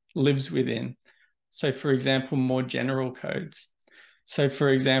it lives within. So for example, more general codes. So for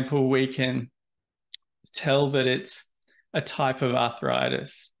example, we can tell that it's a type of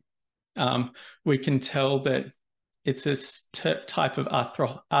arthritis. We can tell that it's a type of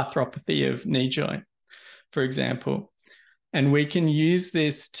arthropathy of knee joint, for example. And we can use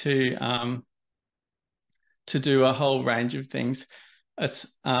this to do a whole range of things.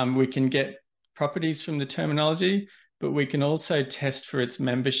 We can get properties from the terminology, but we can also test for its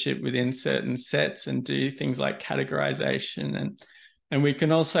membership within certain sets and do things like categorization. And we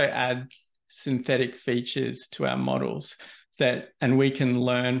can also add synthetic features to our models and we can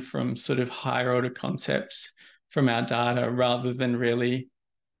learn from sort of higher order concepts from our data rather than really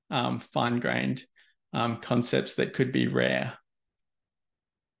fine-grained concepts that could be rare.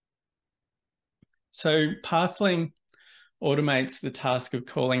 So Pathling automates the task of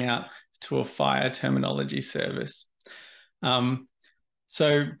calling out to a fire terminology service.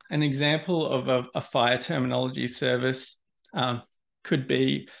 So an example of a fire terminology service could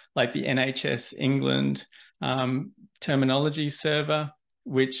be like the NHS England terminology server,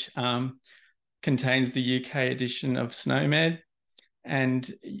 which contains the UK edition of SNOMED,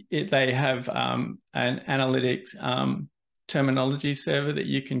 and they have an analytics terminology server that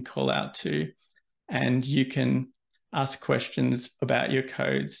you can call out to, and you can ask questions about your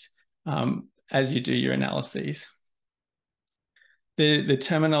codes as you do your analyses. The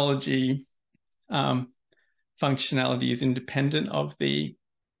terminology functionality is independent of the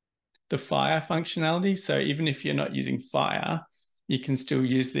fire functionality. So even if you're not using fire, you can still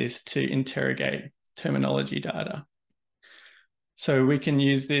use this to interrogate terminology data. So we can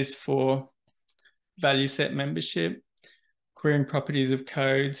use this for value set membership, querying properties of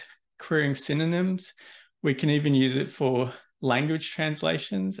codes, querying synonyms. We can even use it for language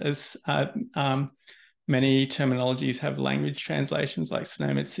translations, as many terminologies have language translations like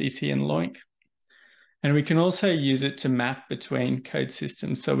SNOMED CT and LOINC. And we can also use it to map between code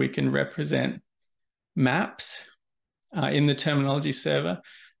systems. So we can represent maps in the terminology server,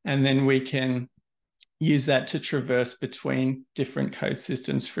 and then we can use that to traverse between different code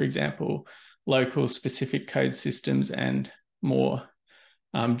systems, for example, local specific code systems and more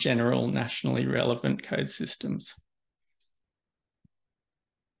general nationally relevant code systems.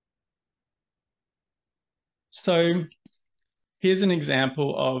 So here's an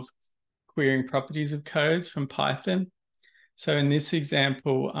example of querying properties of codes from Python. So in this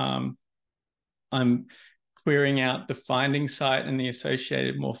example, I'm querying out the finding site and the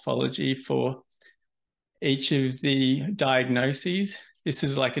associated morphology for each of the diagnoses. This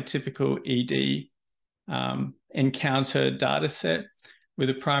is like a typical ED encounter data set with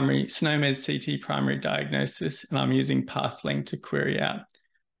a primary SNOMED CT primary diagnosis, and I'm using PathLink to query out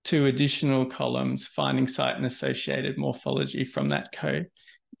 2 additional columns, finding site and associated morphology from that code,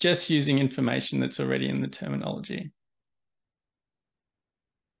 just using information that's already in the terminology.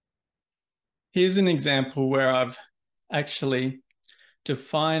 Here's an example where I've actually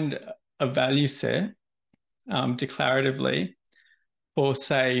defined a value set declaratively for,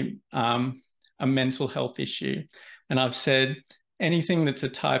 say, a mental health issue. And I've said anything that's a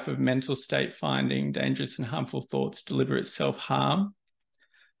type of mental state finding, dangerous and harmful thoughts, deliberate self-harm,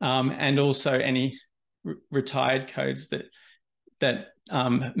 and also any retired codes that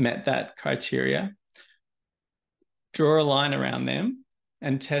met that criteria. Draw a line around them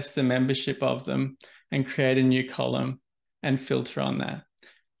and test the membership of them and create a new column and filter on that.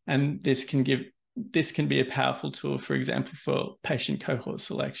 And this can be a powerful tool, for example, for patient cohort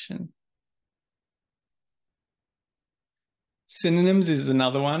selection. Synonyms is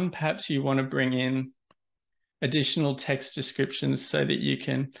another one. Perhaps you want to bring in additional text descriptions so that you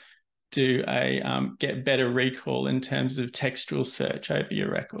can do get better recall in terms of textual search over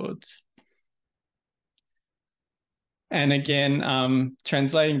your records. And again,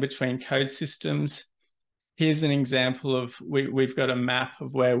 translating between code systems. Here's an example of, we've got a map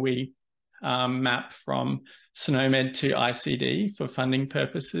of where we map from SNOMED to ICD for funding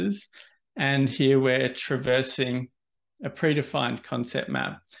purposes. And here we're traversing a predefined concept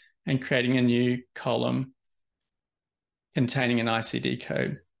map and creating a new column containing an ICD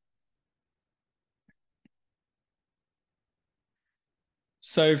code.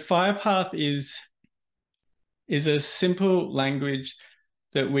 So FirePath is a simple language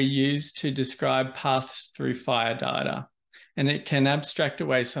that we use to describe paths through fire data. And it can abstract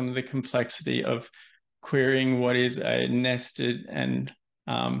away some of the complexity of querying what is a nested and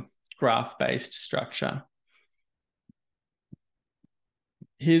graph-based structure.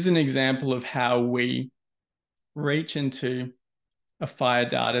 Here's an example of how we reach into a fire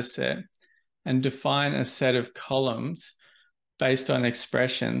data set and define a set of columns based on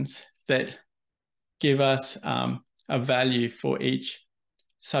expressions that give us a value for each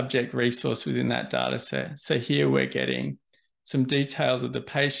subject resource within that data set. So here we're getting some details of the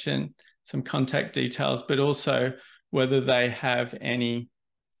patient, some contact details, but also whether they have any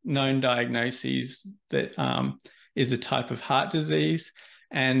known diagnoses that is a type of heart disease,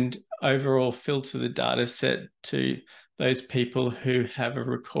 and overall filter the data set to those people who have a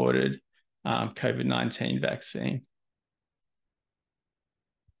recorded COVID-19 vaccine.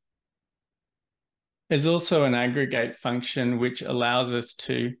 There's also an aggregate function which allows us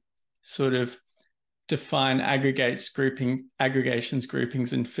to sort of define aggregations,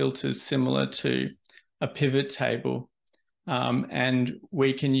 groupings, and filters similar to a pivot table. And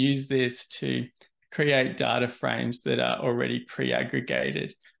we can use this to create data frames that are already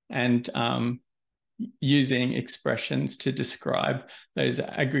pre-aggregated and using expressions to describe those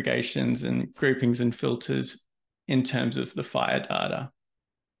aggregations and groupings and filters in terms of the fire data.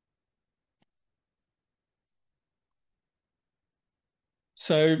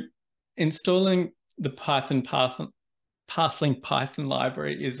 So installing the PathLink Python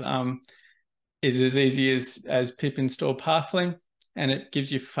library is as easy as pip install PathLink, and it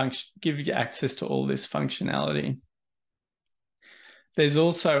gives you access to all this functionality. There's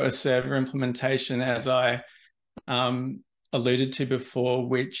also a server implementation, as I alluded to before,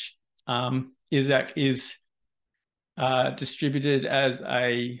 which is distributed as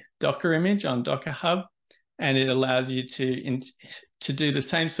a Docker image on Docker Hub, and it allows you to do the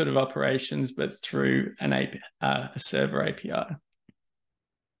same sort of operations, but through a server API.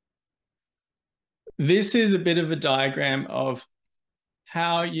 This is a bit of a diagram of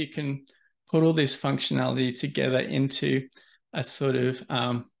how you can put all this functionality together into a sort of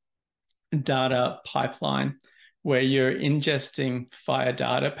data pipeline where you're ingesting fire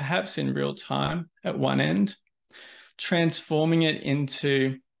data, perhaps in real time at one end, transforming it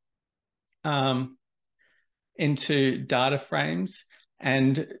into data frames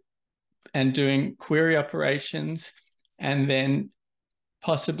and doing query operations, and then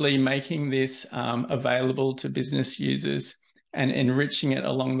possibly making this available to business users and enriching it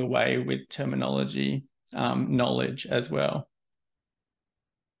along the way with terminology knowledge as well.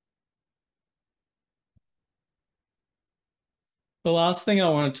 The last thing I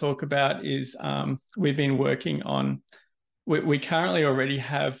want to talk about is we've been working on, we currently already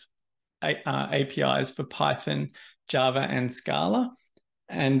have APIs for Python, Java, and Scala.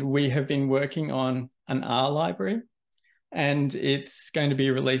 And we have been working on an R library, and it's going to be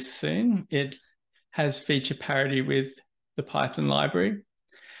released soon. It has feature parity with the Python library,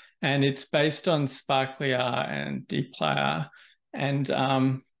 and it's based on Sparkly R and dplyr,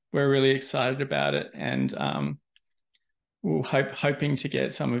 and we're really excited about it, and we're hoping to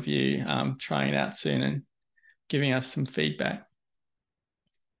get some of you trying it out soon and giving us some feedback.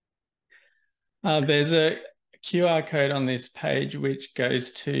 There's a QR code on this page which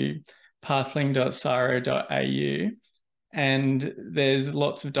goes to pathling.ciro.au, and there's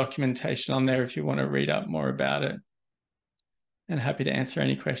lots of documentation on there if you want to read up more about it. And happy to answer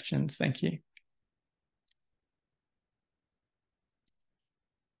any questions. Thank you.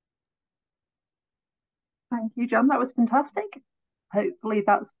 Thank you, John. That was fantastic. Hopefully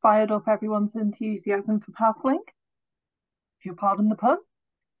that's fired up everyone's enthusiasm for Pathling, if you'll pardon the pun.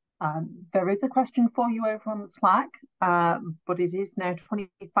 There is a question for you over on the Slack, but it is now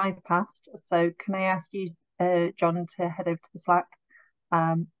 25 past. So can I ask you, John, to head over to the Slack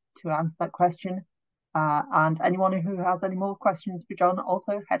to answer that question? And anyone who has any more questions for John,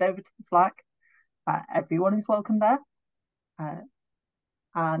 also head over to the Slack. Everyone is welcome there.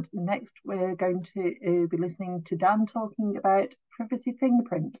 And next, we're going to be listening to Dan talking about privacy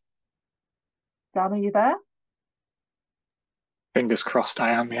fingerprint. Dan, are you there? Fingers crossed I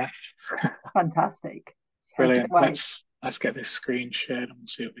am, yeah. Fantastic. Brilliant. Let's get this screen shared and we'll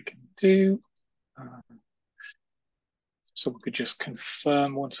see what we can do. Someone could just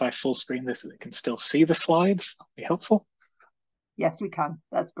confirm once I full screen this that they can still see the slides. That'd be helpful. Yes, we can.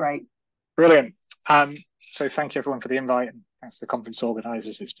 That's great. Brilliant. So thank you everyone for the invite, and thanks to the conference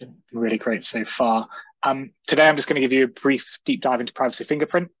organisers. It's been really great so far. Today I'm just going to give you a brief deep dive into privacy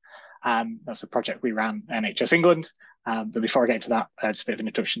fingerprint. That's a project we ran at NHS England. But before I get into that, just a bit of an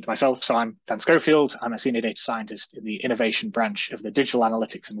introduction to myself. So I'm Dan Schofield. I'm a senior data scientist in the innovation branch of the digital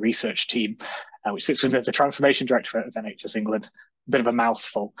analytics and research team, which sits within the transformation directorate of NHS England. A bit of a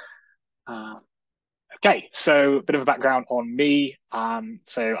mouthful. Okay, so a bit of a background on me.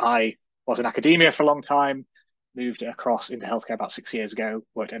 So I was in academia for a long time, moved across into healthcare about 6 years ago,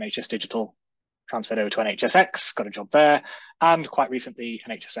 worked at NHS Digital, transferred over to NHS-X, got a job there, and quite recently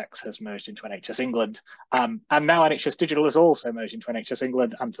NHS-X has merged into NHS England. And now NHS Digital has also merged into NHS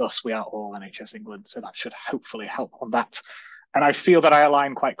England, and thus we are all NHS England, so that should hopefully help on that. And I feel that I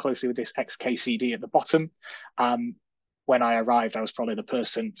align quite closely with this XKCD at the bottom. When I arrived, I was probably the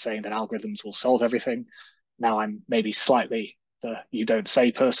person saying that algorithms will solve everything. Now I'm maybe slightly the you don't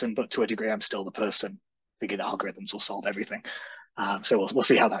say person, but to a degree I'm still the person thinking that algorithms will solve everything. So we'll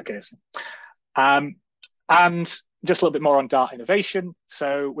see how that goes. And just a little bit more on Dart innovation.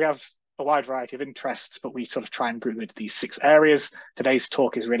 So we have a wide variety of interests, but we sort of try and group into these 6 areas. Today's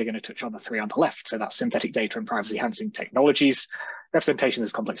talk is really going to touch on the 3 on the left. So that's synthetic data and privacy enhancing technologies, representations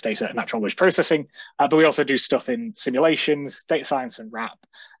of complex data and natural language processing. But we also do stuff in simulations, data science and RAP,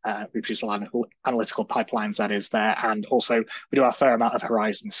 reproducible analytical pipelines, that is there. And also we do a fair amount of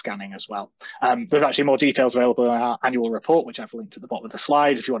horizon scanning as well. There's actually more details available in our annual report, which I've linked at the bottom of the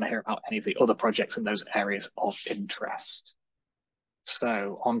slides if you want to hear about any of the other projects in those areas of interest.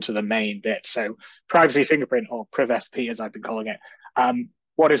 So on to the main bit. So privacy fingerprint, or PrivFP as I've been calling it.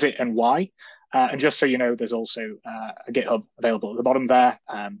 What is it and why? And just so you know, there's also a GitHub available at the bottom there.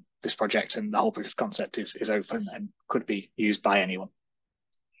 This project and the whole proof of concept is open and could be used by anyone.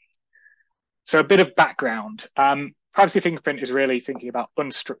 So a bit of background. Privacy fingerprint is really thinking about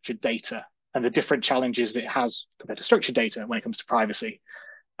unstructured data and the different challenges it has compared to structured data when it comes to privacy.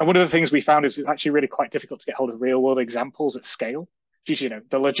 And one of the things we found is it's actually really quite difficult to get hold of real world examples at scale due to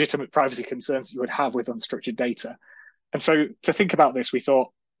the legitimate privacy concerns you would have with unstructured data. And so to think about this, we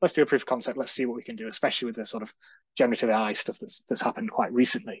thought, let's do a proof of concept. Let's see what we can do, especially with the sort of generative AI stuff that's happened quite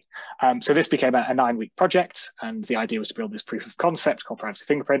recently. So this became a 9-week project, and the idea was to build this proof of concept called Privacy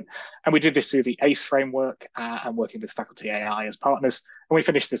Fingerprint. And we did this through the ACE framework and working with Faculty AI as partners. And we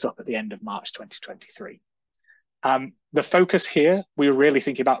finished this up at the end of March 2023. The focus here, we were really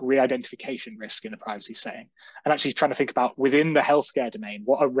thinking about re-identification risk in the privacy setting, and actually trying to think about within the healthcare domain,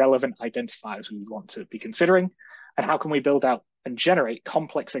 what are relevant identifiers we want to be considering, and how can we build out and generate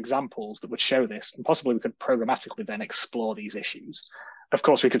complex examples that would show this, and possibly we could programmatically then explore these issues. Of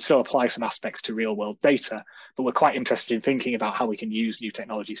course, we could still apply some aspects to real world data, but we're quite interested in thinking about how we can use new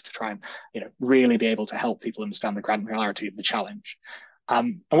technologies to try and really be able to help people understand the granularity of the challenge.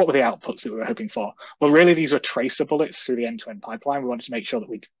 And what were the outputs that we were hoping for? Well, really, these were tracer bullets through the end-to-end pipeline. We wanted to make sure that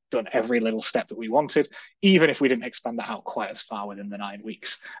we'd done every little step that we wanted, even if we didn't expand that out quite as far within the 9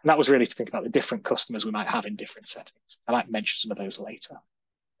 weeks. And that was really to think about the different customers we might have in different settings. I might mention some of those later.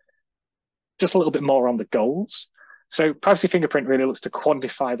 Just a little bit more on the goals. So privacy fingerprint really looks to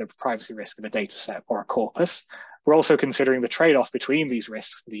quantify the privacy risk of a data set or a corpus. We're also considering the trade-off between these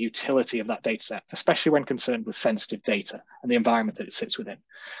risks, the utility of that data set, especially when concerned with sensitive data and the environment that it sits within.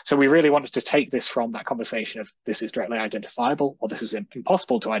 So we really wanted to take this from that conversation of this is directly identifiable or this is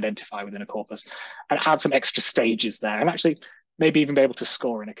impossible to identify within a corpus and add some extra stages there and actually maybe even be able to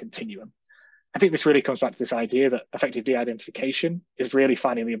score in a continuum. I think this really comes back to this idea that effective de-identification is really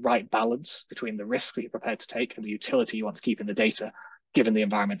finding the right balance between the risk that you're prepared to take and the utility you want to keep in the data, given the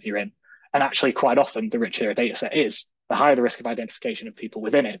environment that you're in. And actually, quite often, the richer a data set is, the higher the risk of identification of people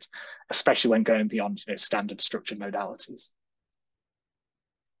within it, especially when going beyond standard structured modalities.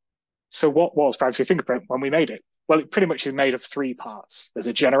 So what was Privacy Fingerprint when we made it? Well, it pretty much is made of 3 parts. There's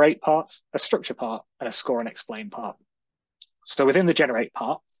a generate part, a structure part, and a score and explain part. So within the generate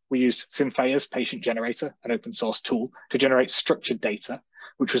part, we used Synthea's patient generator, an open source tool, to generate structured data,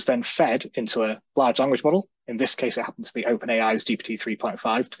 which was then fed into a large language model. In this case, it happens to be OpenAI's GPT 3.5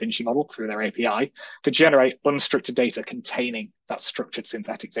 DaVinci model through their API to generate unstructured data containing that structured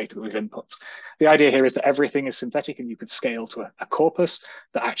synthetic data that we've input. The idea here is that everything is synthetic and you could scale to a corpus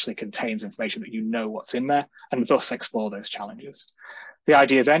that actually contains information that you know what's in there and thus explore those challenges. The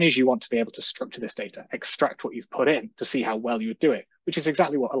idea then is you want to be able to structure this data, extract what you've put in to see how well you would do it, which is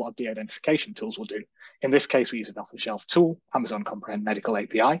exactly what a lot of de-identification tools will do. In this case, we use an off-the-shelf tool, Amazon Comprehend Medical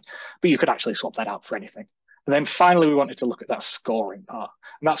API, but you could actually swap that out for anything. And then finally, we wanted to look at that scoring part.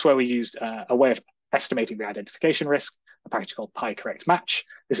 And that's where we used a way of estimating the identification risk, a package called PyCorrectMatch.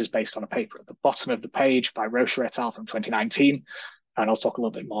 This is based on a paper at the bottom of the page by Rocher et al. From 2019. And I'll talk a little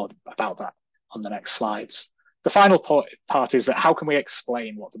bit more about that on the next slides. The final part is that how can we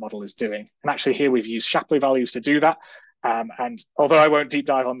explain what the model is doing? And actually here we've used Shapley values to do that. And although I won't deep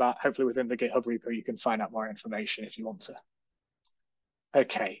dive on that, hopefully within the GitHub repo, you can find out more information if you want to.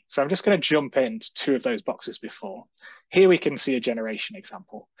 Okay, so I'm just going to jump into 2 of those boxes before. Here we can see a generation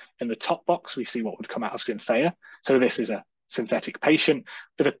example. In the top box, we see what would come out of Synthea. So this is a synthetic patient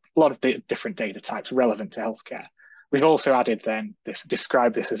with a lot of different data types relevant to healthcare. We've also added then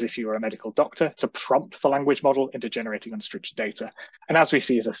describe this as if you were a medical doctor to prompt the language model into generating unstructured data. And as we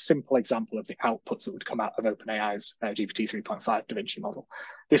see is a simple example of the outputs that would come out of OpenAI's GPT 3.5 DaVinci model.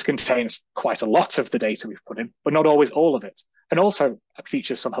 This contains quite a lot of the data we've put in, but not always all of it. And also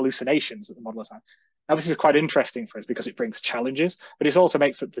features some hallucinations that the model has had. Now, this is quite interesting for us because it brings challenges, but it also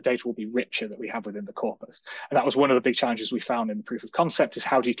makes that the data will be richer that we have within the corpus. And that was one of the big challenges we found in the proof of concept is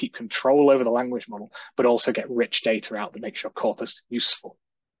how do you keep control over the language model, but also get rich data out that makes your corpus useful.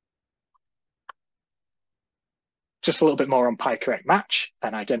 Just a little bit more on PyCorrectMatch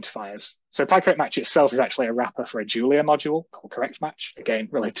and identifiers. So PyCorrectMatch itself is actually a wrapper for a Julia module called CorrectMatch, again,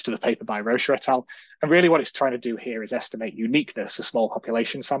 related to the paper by Rocher et al. And really what it's trying to do here is estimate uniqueness for small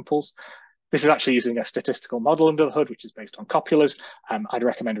population samples. This is actually using a statistical model under the hood, which is based on copulas. I'd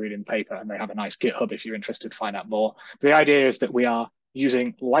recommend reading the paper, and they have a nice GitHub if you're interested to find out more. But the idea is that we are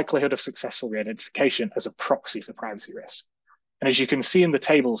using likelihood of successful re-identification as a proxy for privacy risk. And as you can see in the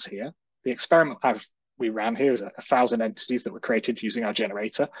tables here, the experiment we ran here is 1,000 entities that were created using our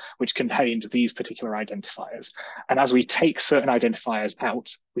generator, which contained these particular identifiers. And as we take certain identifiers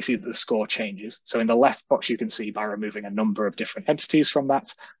out, we see that the score changes. So in the left box, you can see by removing a number of different entities from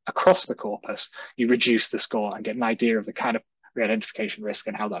that across the corpus, you reduce the score and get an idea of the kind of re-identification risk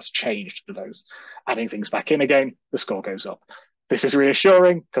and how that's changed for those. Adding things back in again, the score goes up. This is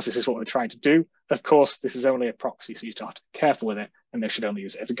reassuring because this is what we're trying to do. Of course, this is only a proxy, so you still have to be careful with it, and they should only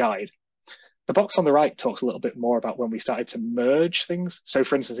use it as a guide. The box on the right talks a little bit more about when we started to merge things. So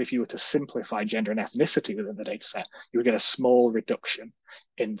for instance, if you were to simplify gender and ethnicity within the data set, you would get a small reduction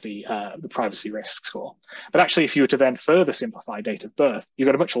in the privacy risk score. But actually, if you were to then further simplify date of birth, you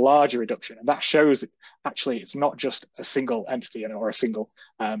got a much larger reduction. And that shows that actually it's not just a single entity or a single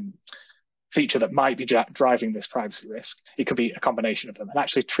feature that might be driving this privacy risk. It could be a combination of them, and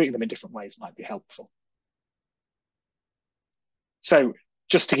actually treating them in different ways might be helpful. So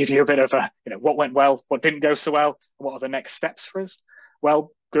just to give you a bit of what went well, what didn't go so well, and what are the next steps for us?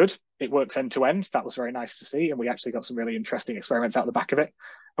 Well, good. It works end to end. That was very nice to see. And we actually got some really interesting experiments out the back of it.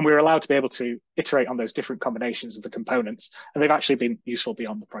 And we were allowed to be able to iterate on those different combinations of the components. And they've actually been useful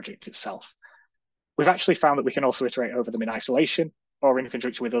beyond the project itself. We've actually found that we can also iterate over them in isolation or in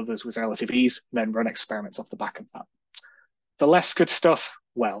conjunction with others with relative ease, and then run experiments off the back of that. The less good stuff,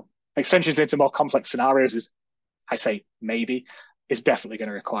 well, extensions into more complex scenarios is, I say maybe, is definitely going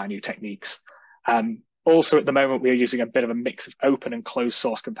to require new techniques. Also, at the moment, we are using a bit of a mix of open and closed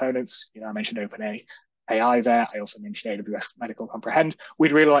source components. I mentioned OpenAI there. I also mentioned AWS Medical Comprehend.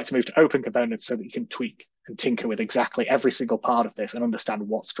 We'd really like to move to open components so that you can tweak and tinker with exactly every single part of this and understand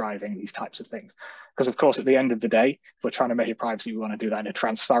what's driving these types of things. Because of course, at the end of the day, if we're trying to measure privacy, we want to do that in a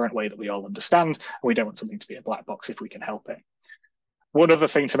transparent way that we all understand, and we don't want something to be a black box if we can help it. One other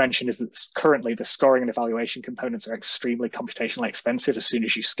thing to mention is that currently the scoring and evaluation components are extremely computationally expensive as soon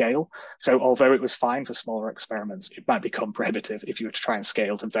as you scale. So although it was fine for smaller experiments, it might become prohibitive if you were to try and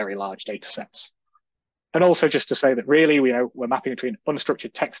scale to very large data sets. And also just to say that really, we're mapping between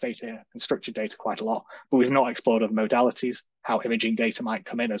unstructured text data and structured data quite a lot, but we've not explored other modalities, how imaging data might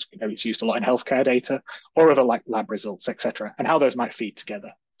come in, as we know it's used a lot in healthcare data, or other like lab results, etc., and how those might feed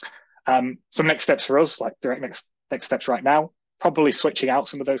together. Some next steps for us, like direct next steps right now, probably switching out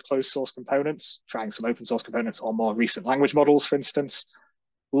some of those closed source components, trying some open source components or more recent language models, for instance,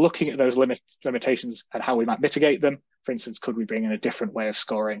 looking at those limitations and how we might mitigate them. For instance, could we bring in a different way of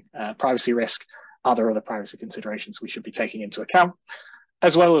scoring privacy risk? Are there other privacy considerations we should be taking into account?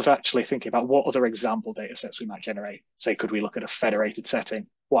 As well as actually thinking about what other example data sets we might generate. Say, could we look at a federated setting?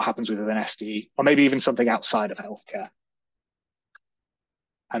 What happens with an SDE? Or maybe even something outside of healthcare.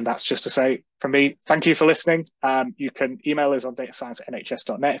 And that's just to say, from me, thank you for listening. You can email us on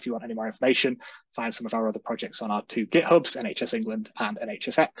datascience@nhs.net if you want any more information. Find some of our other projects on our 2 GitHubs, NHS England and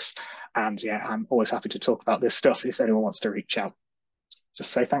NHSX. And yeah, I'm always happy to talk about this stuff if anyone wants to reach out.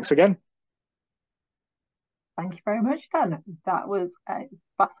 Just say thanks again. Thank you very much, Dan. That was a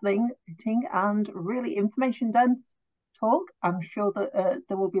fascinating and really information-dense talk. I'm sure that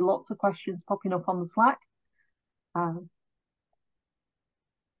there will be lots of questions popping up on the Slack.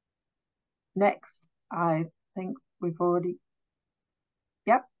 Next, I think we've already...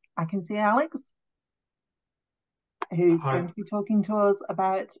 Yep, I can see Alex, who's going to be talking to us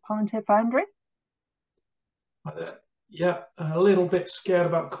about Palantir Foundry. Hi there. Yeah, a little bit scared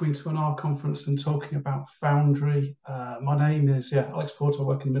about coming to an R conference and talking about Foundry. My name is Alex Porter. I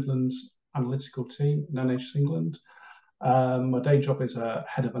work in the Midlands analytical team in NHS England. My day job is a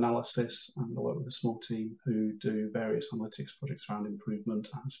head of analysis, and I work with a small team who do various analytics projects around improvement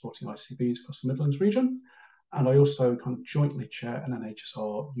and supporting ICBs across the Midlands region. And I also kind of jointly chair an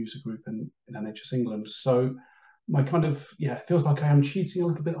NHS-R user group in NHS England. So my kind of, feels like I am cheating a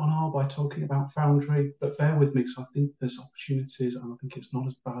little bit on R by talking about Foundry, but bear with me because I think there's opportunities and I think it's not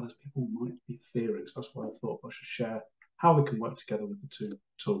as bad as people might be fearing. So that's why I thought I should share how we can work together with the 2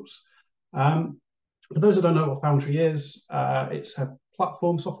 tools. For those who don't know what Foundry is, it's a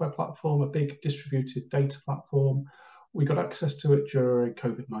software platform, a big distributed data platform. We got access to it during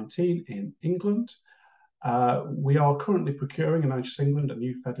COVID-19 in England. We are currently procuring in NHS England a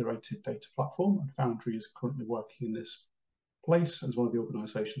new federated data platform, and Foundry is currently working in this place as one of the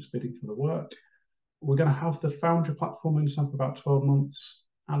organisations bidding for the work. We're going to have the Foundry platform in for about 12 months,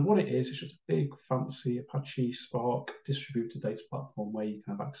 and what it is just a big, fancy Apache Spark distributed data platform where you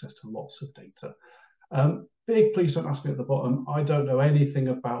can have access to lots of data. Big, please don't ask me at the bottom. I don't know anything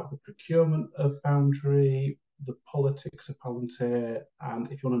about the procurement of Foundry, the politics of Palantir,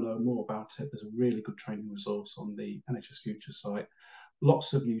 and if you want to know more about it, there's a really good training resource on the NHS Future site.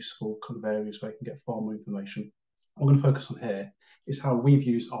 Lots of useful kind of areas where you can get far more information. What I'm going to focus on here is how we've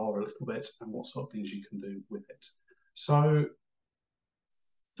used R a little bit and what sort of things you can do with it. So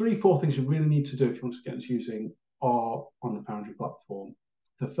 3-4 things you really need to do if you want to get into using R on the Foundry platform.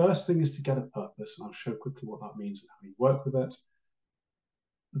 The first thing is to get a purpose, and I'll show quickly what that means and how you work with it.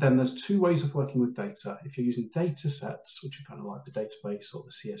 Then there's 2 ways of working with data. If you're using data sets, which are kind of like the database or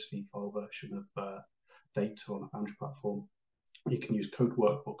the CSV file version of data on a Foundry platform, you can use Code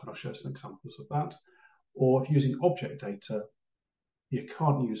Workbook, and I'll show some examples of that. Or if you're using object data, you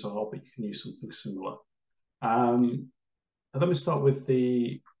can't use R, but you can use something similar. Let me start with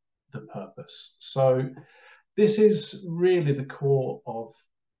the purpose. So this is really the core of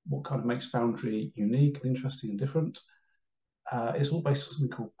what kind of makes Foundry unique and interesting and different. It's all based on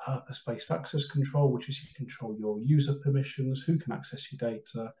something called purpose-based access control, which is you control your user permissions, who can access your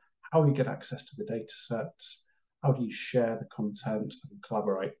data, how you get access to the data sets, how do you share the content and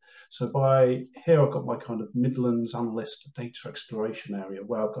collaborate. So by here, I've got my kind of Midlands analyst data exploration area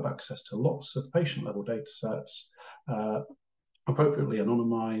where I've got access to lots of patient-level data sets, appropriately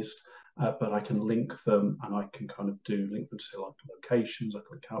anonymized, but I can link them and I can kind of link them to say like locations, I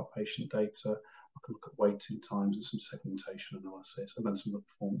can link outpatient data, I can look at waiting times and some segmentation analysis, and then some of the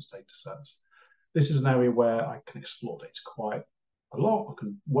performance data sets. This is an area where I can explore data quite a lot. I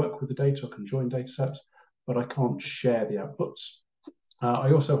can work with the data, I can join data sets, but I can't share the outputs.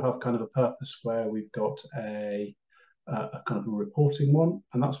 I also have kind of a purpose where we've got a kind of a reporting one,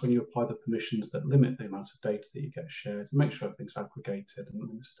 and that's when you apply the permissions that limit the amount of data that you get shared and make sure everything's aggregated and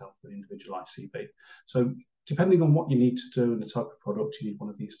limits it out with individual ICB. So depending on what you need to do and the type of product, you need one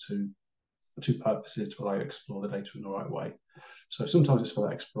of these 2 two purposes: to allow you to explore the data in the right way. So sometimes it's for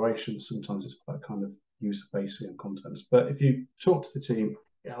that exploration, sometimes it's for that kind of user-facing and contents. But if you talk to the team,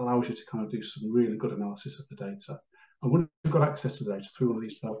 it allows you to kind of do some really good analysis of the data. And when you've got access to the data through all of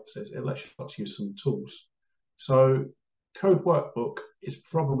these purposes, it lets you start to use some tools. So Code Workbook is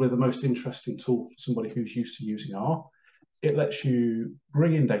probably the most interesting tool for somebody who's used to using R. It lets you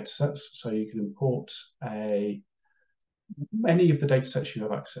bring in data sets, so you can import any of the data sets you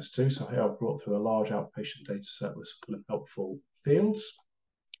have access to. So here I've brought through a large outpatient data set with some kind of helpful fields.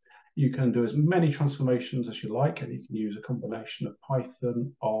 You can do as many transformations as you like, and you can use a combination of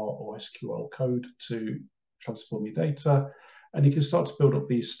Python, R, or SQL code to transform your data. And you can start to build up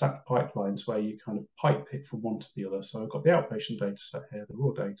these stacked pipelines where you kind of pipe it from one to the other. So I've got the outpatient data set here, the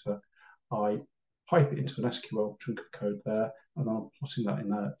raw data. I pipe it into an SQL chunk of code there, and I'm plotting that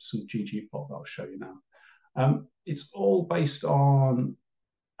in some ggplot that I'll show you now. It's all based on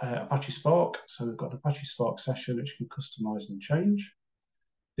Apache Spark. So we've got an Apache Spark session which you can customize and change.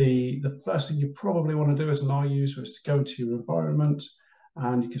 The first thing you probably want to do as an R user is to go into your environment,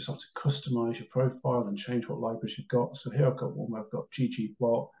 and you can start to customize your profile and change what libraries you've got. So here I've got one where I've got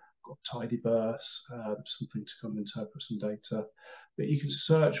ggplot, I've got tidyverse, something to kind of interpret some data. But you can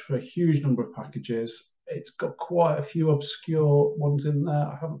search for a huge number of packages. It's got quite a few obscure ones in there.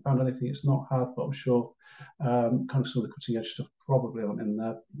 I haven't found anything it's not had, but I'm sure kind of some of the cutting edge stuff probably aren't in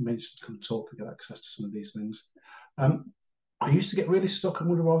there. You may just kind of talk and get access to some of these things. I used to get really stuck and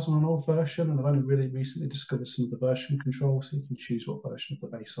wonder why I was on an old version, and I've only really recently discovered some of the version control, so you can choose what version of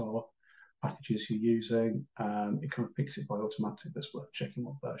the base R packages you're using. It kind of picks it by automatic, but it's worth checking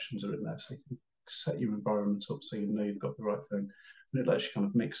what versions are in there, so you can set your environment up so you know you've got the right thing. And it lets you kind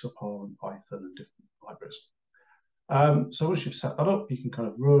of mix up R and Python and different libraries. So once you've set that up, you can kind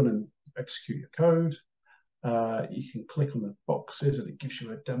of run and execute your code. You can click on the boxes and it gives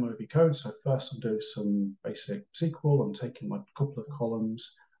you a demo of your code. So first I'm doing some basic SQL. I'm taking my couple of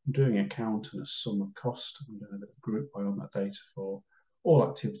columns. I'm doing a count and a sum of cost. I'm doing a bit of group by on that data for all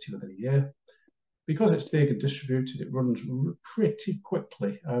activity within a year. Because it's big and distributed, it runs pretty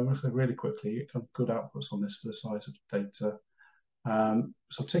quickly, really quickly. You get kind of good outputs on this for the size of the data.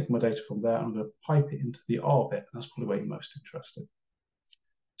 So I'm taking my data from there and I'm going to pipe it into the R bit, and that's probably where you're most interested.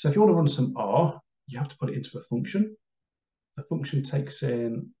 So if you want to run some R, you have to put it into a function. The function takes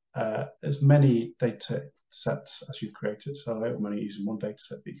in as many data sets as you've created. So I'm only using one data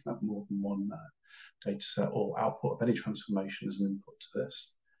set, but you can have more than one data set or output of any transformation as an input to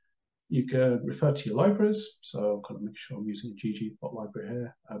this. You can refer to your libraries. So I'll kind of make sure I'm using a ggplot library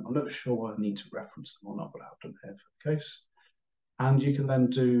here. I'm never sure whether I need to reference them or not, but I've done here for the case. And you can then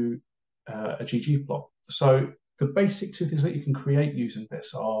do a ggplot. So the basic two things that you can create using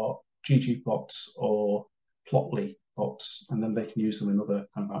this are ggplots or plotly plots, and then they can use them in other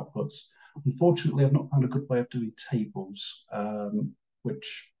kind of outputs. Unfortunately, I've not found a good way of doing tables,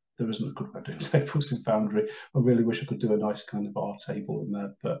 which there isn't a good way of doing tables in Foundry. I really wish I could do a nice kind of R table in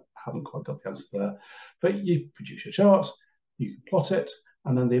there, but I haven't quite got the answer there. But you produce your charts, you can plot it,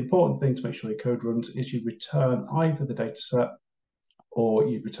 and then the important thing to make sure your code runs is you return either the data set or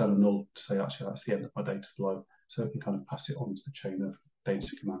you return a null to say, actually, that's the end of my data flow. So it can kind of pass it on to the chain of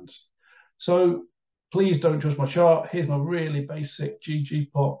data commands. So please don't judge my chart. Here's my really basic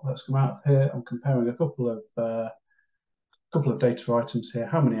ggplot that's come out of here. I'm comparing a couple of data items here.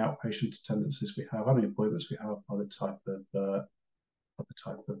 How many outpatient attendances we have, how many appointments we have by the type of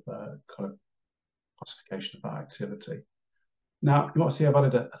kind of classification of that activity. Now, you might see I've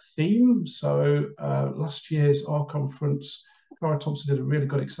added a theme. So last year's R conference, Cara Thompson did a really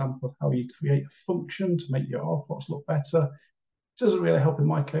good example of how you create a function to make your R plots look better. It doesn't really help in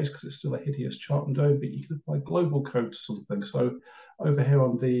my case because it's still a hideous chart I'm doing, but you can apply global code to something. So over here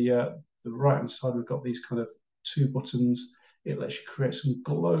on the right-hand side, we've got these kind of two buttons. It lets you create some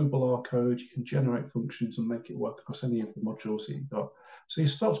global R code. You can generate functions and make it work across any of the modules that you've got. So you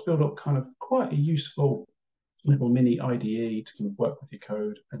start to build up kind of quite a useful little mini IDE to kind of work with your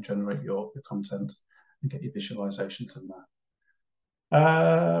code and generate your content and get your visualizations in there. What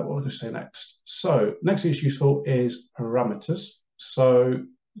am I going to say next? So next thing that's useful is parameters. So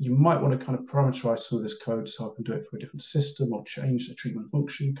you might want to kind of parameterize some of this code so I can do it for a different system or change the treatment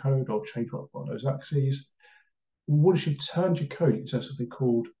function code or change what I've got on those axes. Once you've turned your code, you can do something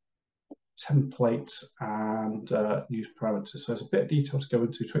called templates and use parameters. So there's a bit of detail to go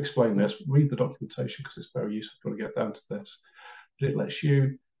into to explain this. Read the documentation because it's very useful if you want to get down to this. But it lets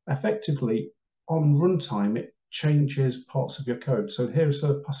you effectively, on runtime, it changes parts of your code. So here,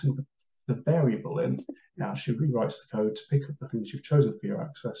 instead of passing the variable in, it actually rewrites the code to pick up the things you've chosen for your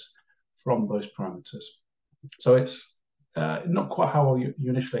access from those parameters. So it's not quite how you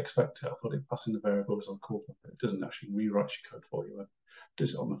initially expect it. I thought it passing the variables on call, but it doesn't actually rewrite your code for you. It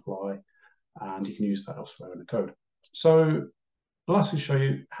does it on the fly, and you can use that elsewhere in the code. So lastly, show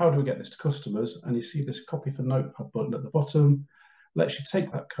you how do we get this to customers, and you see this copy for notepad button at the bottom. Lets you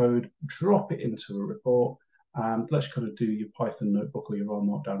take that code, drop it into a report, and lets you kind of do your Python notebook or your R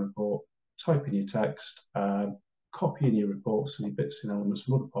Markdown report, type in your text, copy in your reports and your bits and elements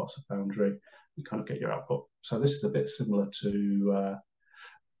from other parts of Foundry, and kind of get your output. So this is a bit similar to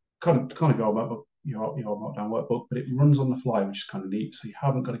kind of your Markdown workbook, but it runs on the fly, which is kind of neat. So you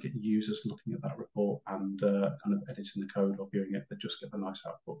haven't got to get users looking at that report and kind of editing the code or viewing it. They just get the nice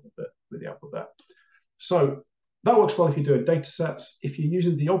output with the output there. So that works well if you're doing data sets. If you're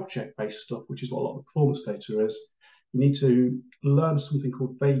using the object-based stuff, which is what a lot of the performance data is, you need to learn something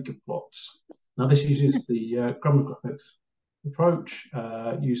called Vega plots. Now, this uses the grammar graphics approach,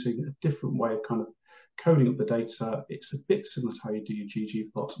 using a different way of kind of coding up the data. It's a bit similar to how you do your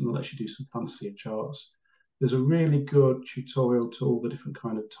ggplots, and it lets you do some fancier charts. There's a really good tutorial to all the different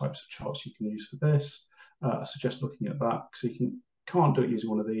kind of types of charts you can use for this. I suggest looking at that, because you can't do it using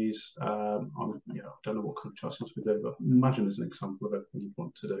one of these. I don't know what kind of charts you want to be doing, but imagine as an example of everything you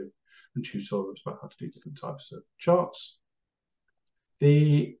want to do, and tutorials about how to do different types of charts.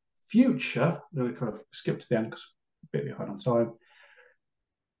 The future, I'm going to kind of skip to the end because I'm a bit behind on time.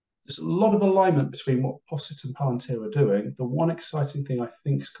 There's a lot of alignment between what Possit and Palantir are doing. The one exciting thing I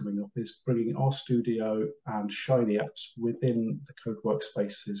think is coming up is bringing RStudio and Shiny apps within the Code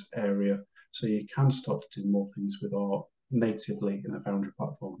Workspaces area, so you can start to do more things with R natively in the Foundry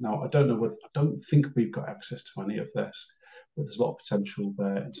platform. Now, I don't think we've got access to any of this, but there's a lot of potential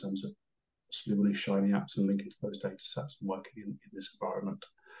there in terms of possibly running Shiny apps and linking to those data sets and working in this environment.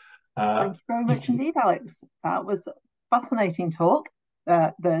 Thank you very much indeed, Alex. That was a fascinating talk.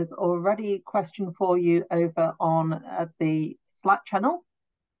 There's already a question for you over on the Slack channel,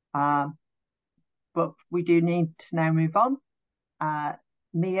 but we do need to now move on.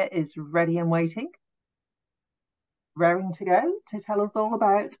 Mia is ready and waiting, raring to go to tell us all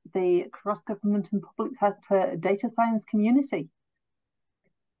about the cross-government and public sector data science community.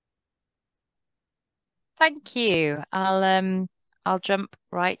 Thank you. I'll jump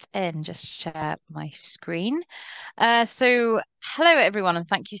right in, just share my screen. So hello everyone, and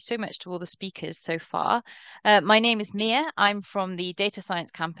thank you so much to all the speakers so far. My name is Mia. I'm from the Data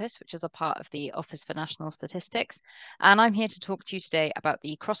Science Campus, which is a part of the Office for National Statistics, and I'm here to talk to you today about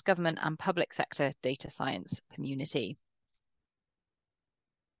the cross-government and public sector data science community.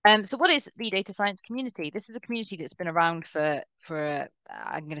 So what is the data science community? This is a community that's been around for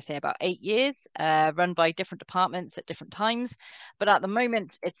I'm going to say about 8 years, run by different departments at different times. But at the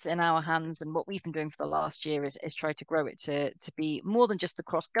moment, it's in our hands. And what we've been doing for the last year is try to grow it to be more than just the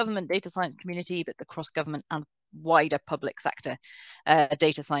cross-government data science community, but the cross-government and wider public sector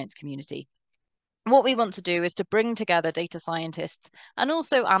data science community. What we want to do is to bring together data scientists and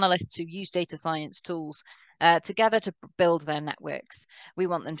also analysts who use data science tools together to build their networks. We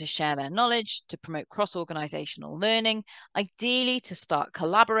want them to share their knowledge, to promote cross-organizational learning, ideally to start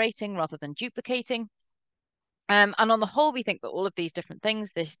collaborating rather than duplicating. And on the whole, we think that all of these different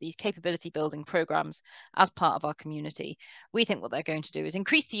things, these capability building programs as part of our community, we think what they're going to do is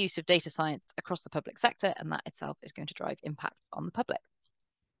increase the use of data science across the public sector, and that itself is going to drive impact on the public.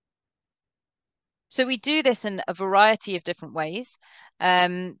 So we do this in a variety of different ways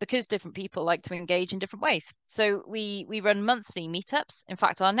because different people like to engage in different ways. So we run monthly meetups. In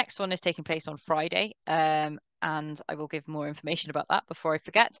fact, our next one is taking place on Friday, and I will give more information about that before I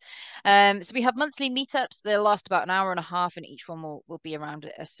forget. So we have monthly meetups. They'll last about an hour and a half, and each one will be around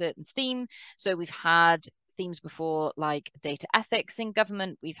a certain theme. So we've had themes before, like data ethics in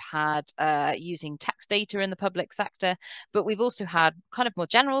government. We've had using text data in the public sector, but we've also had kind of more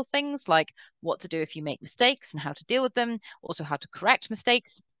general things like what to do if you make mistakes and how to deal with them, also how to correct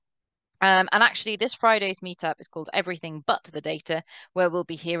mistakes. And actually, this Friday's meetup is called Everything But the Data, where we'll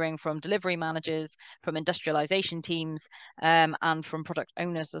be hearing from delivery managers, from industrialization teams, and from product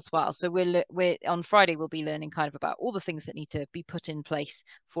owners as well. So we're on Friday, we'll be learning kind of about all the things that need to be put in place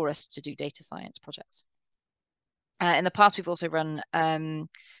for us to do data science projects. In the past, we've also run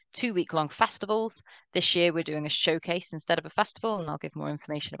 2-week-long festivals. This year, we're doing a showcase instead of a festival, and I'll give more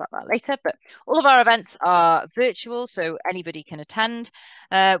information about that later. But all of our events are virtual, so anybody can attend.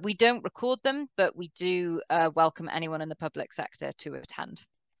 We don't record them, but we do welcome anyone in the public sector to attend.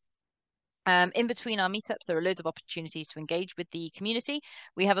 In between our meetups, there are loads of opportunities to engage with the community.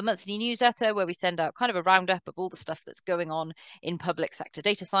 We have a monthly newsletter where we send out kind of a roundup of all the stuff that's going on in public sector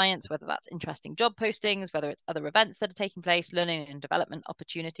data science, whether that's interesting job postings, whether it's other events that are taking place, learning and development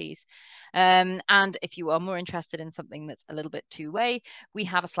opportunities. And if you are more interested in something that's a little bit two-way, we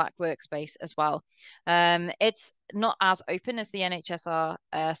have a Slack workspace as well. It's not as open as the NHS-R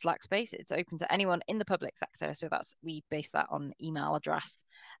Slack space. It's open to anyone in the public sector. So we base that on email address.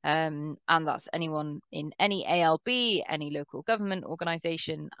 And that's anyone in any ALB, any local government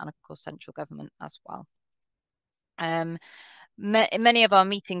organisation, and of course central government as well. Many of our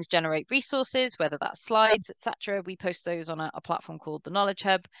meetings generate resources, whether that's slides, etc. We post those on a platform called the Knowledge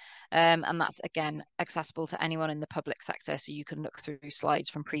Hub, and that's again accessible to anyone in the public sector, so you can look through slides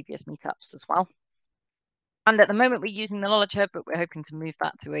from previous meetups as well. And at the moment, we're using the Knowledge Hub, but we're hoping to move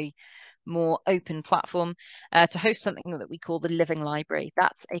that to a more open platform to host something that we call the Living Library.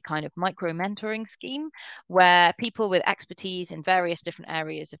 That's a kind of micro mentoring scheme where people with expertise in various different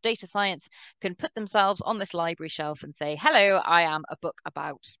areas of data science can put themselves on this library shelf and say, hello, I am a book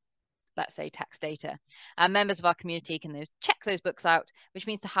about, let's say, text data. And members of our community can check those books out, which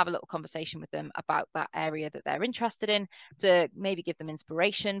means to have a little conversation with them about that area that they're interested in, to maybe give them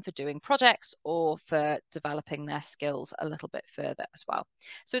inspiration for doing projects or for developing their skills a little bit further as well.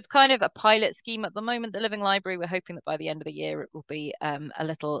 So it's kind of a pilot scheme at the moment, the Living Library. We're hoping that by the end of the year, it will be a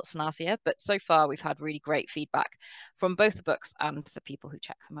little snazzier. But so far, we've had really great feedback from both the books and the people who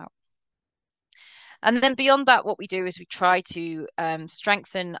check them out. And then beyond that, what we do is we try to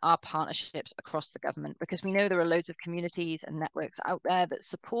strengthen our partnerships across the government, because we know there are loads of communities and networks out there that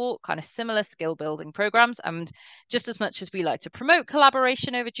support kind of similar skill building programs. And just as much as we like to promote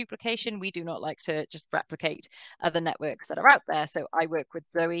collaboration over duplication, we do not like to just replicate other networks that are out there. So I work with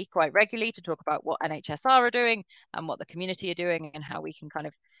Zoe quite regularly to talk about what NHS-R are doing and what the community are doing and how we can kind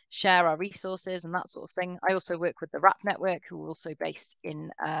of share our resources and that sort of thing. I also work with the RAP network, who are also based in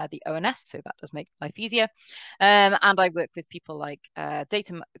the ONS, so that does make life easier. And I work with people like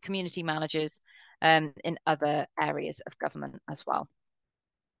data community managers in other areas of government as well.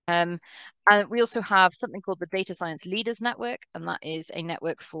 And we also have something called the Data Science Leaders Network, and that is a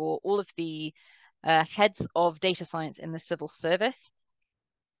network for all of the heads of data science in the civil service.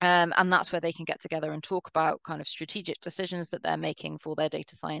 And that's where they can get together and talk about kind of strategic decisions that they're making for their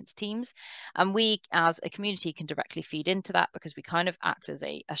data science teams. And we, as a community, can directly feed into that, because we kind of act as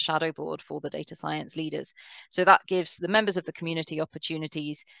a shadow board for the data science leaders. So that gives the members of the community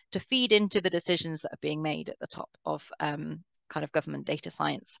opportunities to feed into the decisions that are being made at the top of kind of government data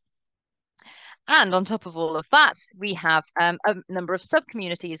science. And on top of all of that, we have a number of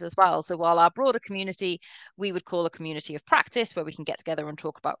sub-communities as well. So while our broader community, we would call a community of practice, where we can get together and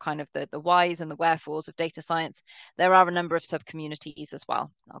talk about kind of the whys and the wherefores of data science, there are a number of sub-communities as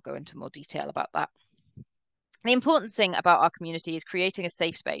well. I'll go into more detail about that. The important thing about our community is creating a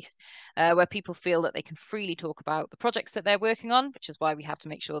safe space where people feel that they can freely talk about the projects that they're working on, which is why we have to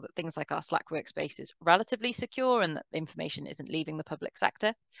make sure that things like our Slack workspace is relatively secure and that the information isn't leaving the public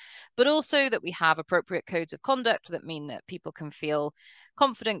sector, but also that we have appropriate codes of conduct that mean that people can feel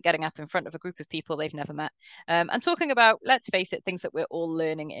confident getting up in front of a group of people they've never met and talking about, let's face it, things that we're all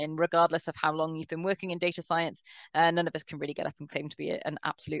learning in, regardless of how long you've been working in data science. None of us can really get up and claim to be an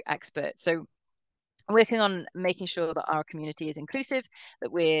absolute expert. So working on making sure that our community is inclusive,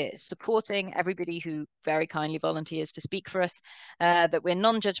 that we're supporting everybody who very kindly volunteers to speak for us, that we're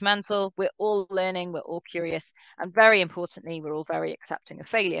non-judgmental, we're all learning, we're all curious, and very importantly, we're all very accepting of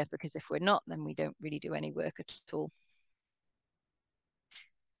failure, because if we're not, then we don't really do any work at all.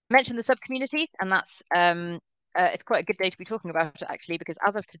 I mentioned the sub-communities, and that's it's quite a good day to be talking about it, actually, because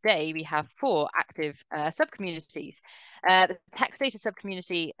as of today, we have 4 active sub-communities. The text data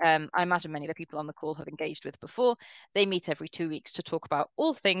sub-community, I imagine many of the people on the call have engaged with before. They meet every 2 weeks to talk about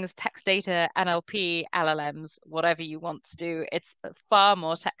all things text data, NLP, LLMs, whatever you want to do. It's far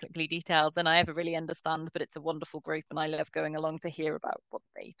more technically detailed than I ever really understand, but it's a wonderful group, and I love going along to hear about what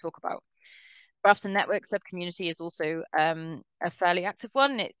they talk about. Graphs and Network sub-community is also a fairly active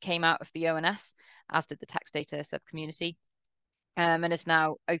one. It came out of the ONS, as did the text data sub-community, and is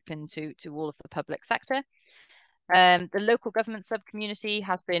now open to all of the public sector. The local government sub-community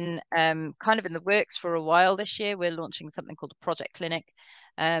has been kind of in the works for a while this year. We're launching something called a project clinic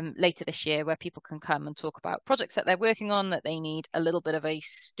later this year, where people can come and talk about projects that they're working on that they need a little bit of a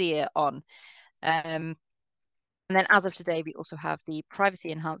steer on. And then as of today, we also have the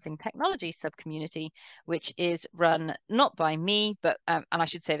privacy enhancing technology sub-community, which is run not by me, but, and I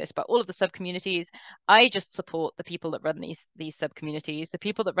should say this about all of the sub-communities, I just support the people that run these sub-communities. The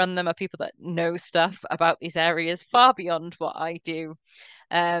people that run them are people that know stuff about these areas far beyond what I do.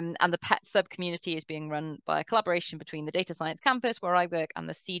 And the PET sub-community is being run by a collaboration between the Data Science Campus, where I work, and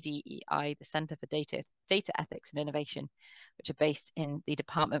the CDEI, the Centre for Data Ethics and Innovation, which are based in the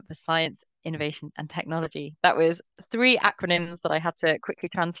Department for Science, Innovation and Technology. That was 3 acronyms that I had to quickly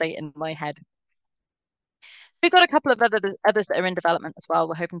translate in my head. We've got a couple of others that are in development as well.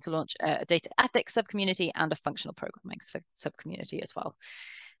 We're hoping to launch a data ethics sub-community and a functional programming sub-community as well.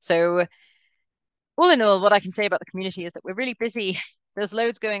 So all in all, what I can say about the community is that we're really busy. There's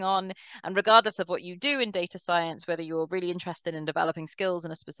loads going on, and regardless of what you do in data science, whether you're really interested in developing skills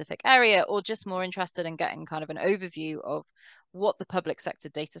in a specific area or just more interested in getting kind of an overview of what the public sector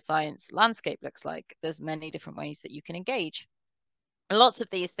data science landscape looks like, there's many different ways that you can engage. Lots of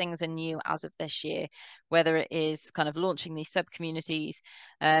these things are new as of this year, whether it is kind of launching these sub-communities,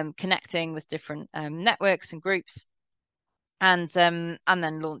 connecting with different networks and groups, and then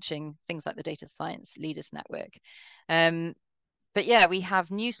launching things like the Data Science Leaders Network. But yeah, we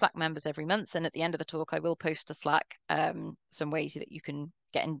have new Slack members every month, and at the end of the talk, I will post to Slack some ways that you can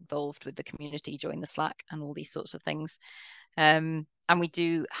get involved with the community, join the Slack, and all these sorts of things. And we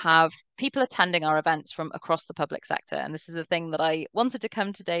do have people attending our events from across the public sector. And this is the thing that I wanted to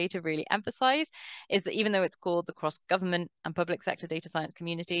come today to really emphasize, is that even though it's called the cross-government and public sector data science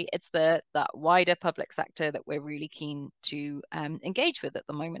community, it's that wider public sector that we're really keen to engage with at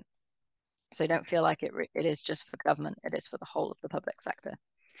the moment. So don't feel like it is just for government, it is for the whole of the public sector.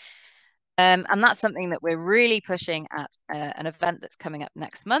 And that's something that we're really pushing at an event that's coming up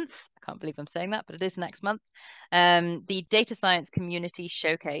next month. I can't believe I'm saying that, but it is next month. The Data Science Community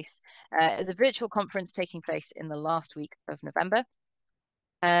Showcase is a virtual conference taking place in the last week of November.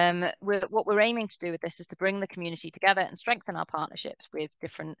 What we're aiming to do with this is to bring the community together and strengthen our partnerships with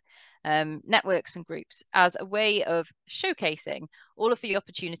different networks and groups as a way of showcasing all of the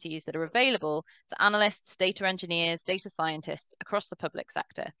opportunities that are available to analysts, data engineers, data scientists across the public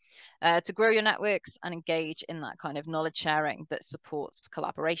sector to grow your networks and engage in that kind of knowledge sharing that supports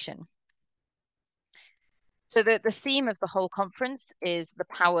collaboration. So the theme of the whole conference is the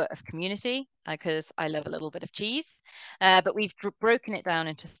power of community, because I love a little bit of cheese, but we've broken it down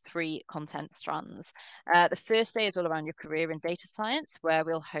into 3 content strands. The first day is all around your career in data science, where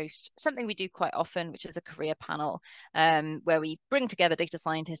we'll host something we do quite often, which is a career panel, where we bring together data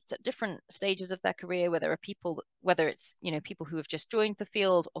scientists at different stages of their career, whether it's people who have just joined the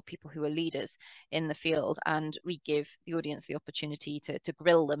field or people who are leaders in the field, and we give the audience the opportunity to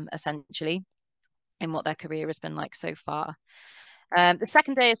grill them essentially in what their career has been like so far. The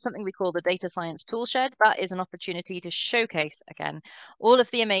second day is something we call the Data Science Toolshed. That is an opportunity to showcase, again, all of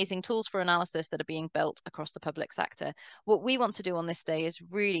the amazing tools for analysis that are being built across the public sector. What we want to do on this day is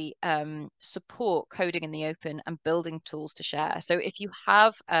really support coding in the open and building tools to share. So if you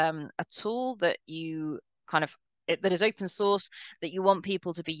have a tool that you that is open source that you want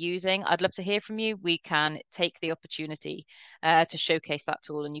people to be using, I'd love to hear from you. We can take the opportunity to showcase that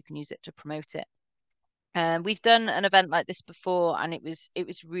tool, and you can use it to promote it. We've done an event like this before, and it was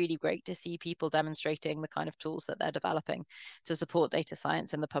really great to see people demonstrating the kind of tools that they're developing to support data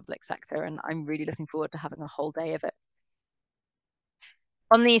science in the public sector, and I'm really looking forward to having a whole day of it.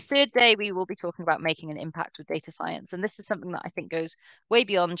 On the third day, we will be talking about making an impact with data science, and this is something that I think goes way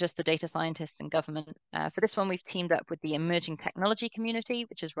beyond just the data scientists and government. For this one, we've teamed up with the Emerging Technology Community,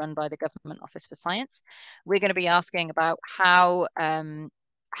 which is run by the Government Office for Science. We're going to be asking about how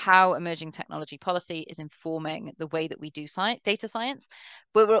emerging technology policy is informing the way that we do data science.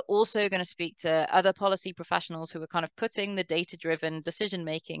 But we're also going to speak to other policy professionals who are kind of putting the data-driven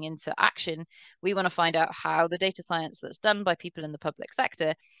decision-making into action. We want to find out how the data science that's done by people in the public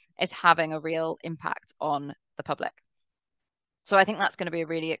sector is having a real impact on the public. So I think that's going to be a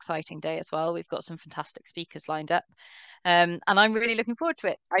really exciting day as well. We've got some fantastic speakers lined up, and I'm really looking forward to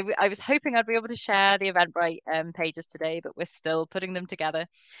it. I was hoping I'd be able to share the Eventbrite pages today, but we're still putting them together.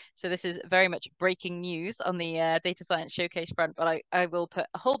 So this is very much breaking news on the Data Science Showcase front, but I will put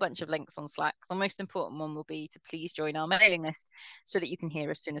a whole bunch of links on Slack. The most important one will be to please join our mailing list so that you can hear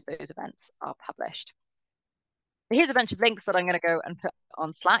as soon as those events are published. Here's a bunch of links that I'm going to go and put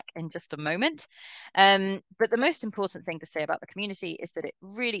on Slack in just a moment. But the most important thing to say about the community is that it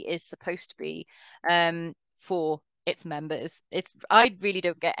really is supposed to be for its members. I really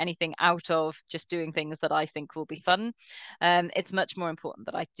don't get anything out of just doing things that I think will be fun. It's much more important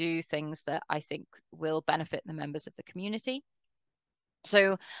that I do things that I think will benefit the members of the community.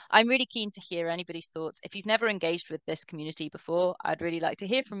 So I'm really keen to hear anybody's thoughts. If you've never engaged with this community before, I'd really like to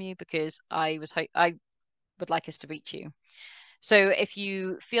hear from you, because I would like us to reach you. So if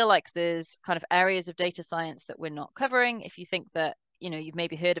you feel like there's kind of areas of data science that we're not covering, if you think that you've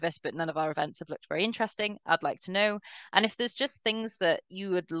maybe heard of us, but none of our events have looked very interesting, I'd like to know. And if there's just things that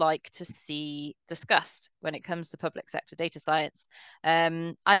you would like to see discussed when it comes to public sector data science,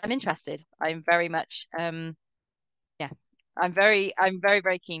 I'm interested. I'm very much, I'm very,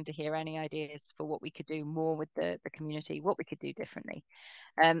 very keen to hear any ideas for what we could do more with the community, what we could do differently.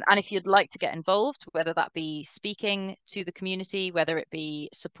 And if you'd like to get involved, whether that be speaking to the community, whether it be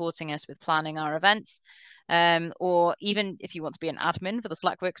supporting us with planning our events, or even if you want to be an admin for the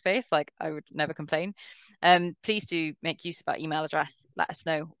Slack workspace, like I would never complain, please do make use of that email address. Let us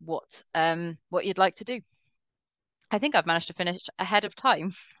know what you'd like to do. I think I've managed to finish ahead of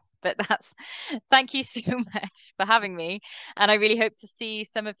time. But thank you so much for having me. And I really hope to see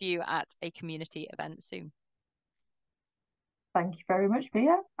some of you at a community event soon. Thank you very much,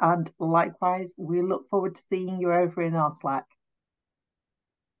 Mia. And likewise, we look forward to seeing you over in our Slack.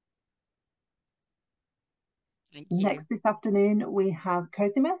 Thank you. Next this afternoon, we have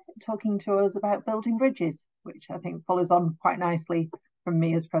Cosima talking to us about building bridges, which I think follows on quite nicely from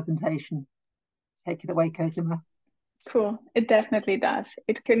Mia's presentation. Take it away, Cosima. Cool. It definitely does.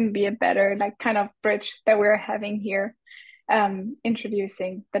 It couldn't be a better kind of bridge that we're having here,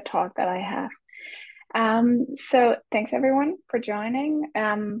 introducing the talk that I have. So thanks everyone for joining.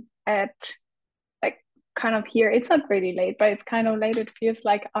 At kind of here, it's not really late, but it's kind of late. It feels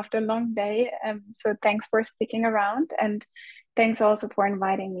like after a long day. So thanks for sticking around, and thanks also for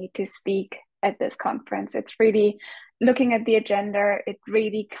inviting me to speak at this conference. It's really, looking at the agenda, it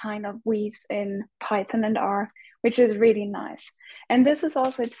really kind of weaves in Python and R, which is really nice. And this is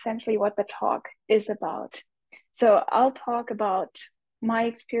also essentially what the talk is about. So I'll talk about my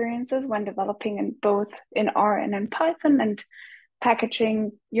experiences when developing in both in R and in Python, and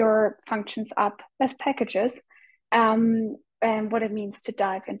packaging your functions up as packages, and what it means to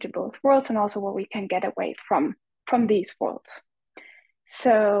dive into both worlds, and also what we can get away from these worlds.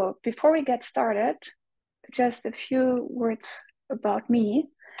 So before we get started, just a few words about me.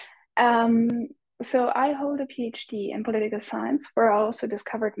 So I hold a PhD in political science, where I also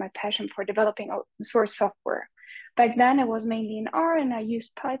discovered my passion for developing open source software. Back then it was mainly in R, and I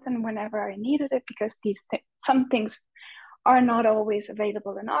used Python whenever I needed it, because some things are not always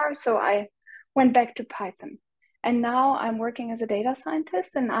available in R, so I went back to Python. And now I'm working as a data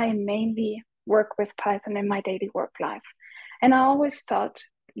scientist, and I mainly work with Python in my daily work life. And I always felt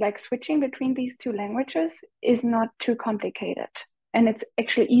like switching between these two languages is not too complicated, and it's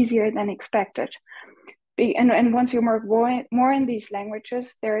actually easier than expected. And once you work more in these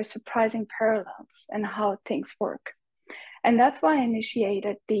languages, there are surprising parallels in how things work. And that's why I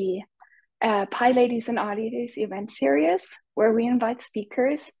initiated the PyLadies and R-Ladies event series, where we invite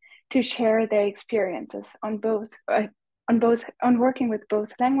speakers to share their experiences on working with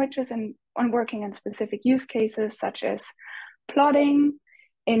both languages, and on working in specific use cases such as plotting.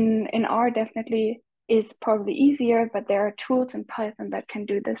 In R definitely is probably easier, but there are tools in Python that can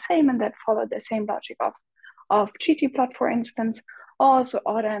do the same and that follow the same logic of ggplot, for instance. Also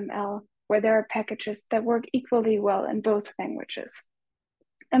AutoML, where there are packages that work equally well in both languages.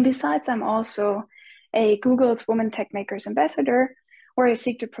 And besides, I'm also a Google's Women Tech Makers ambassador, where I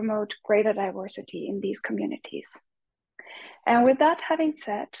seek to promote greater diversity in these communities. And with that having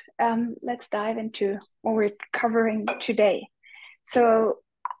said, let's dive into what we're covering today. So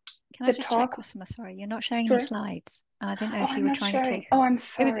can I just check, Cosima? Sorry, you're not showing Sure. any slides. And I didn't know if you were trying to. Oh, I'm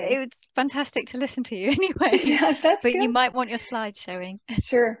sorry. It was fantastic to listen to you anyway. Yeah, that's but good. You might want your slides showing.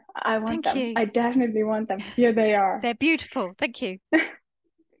 Sure, I want them. I definitely want them. Here they are. They're beautiful. Thank you.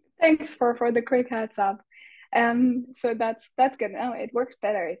 Thanks for the quick heads up. So that's good. Oh, it works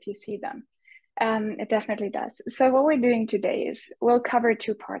better if you see them. It definitely does. So what we're doing today is we'll cover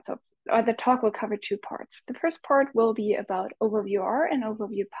two parts of, or the talk will cover two parts. The first part will be about Overview R and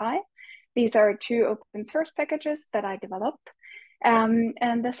Overview Py. These are two open source packages that I developed. And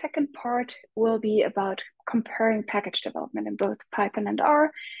the second part will be about comparing package development in both Python and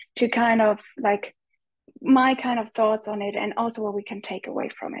R, to kind of like my kind of thoughts on it, and also what we can take away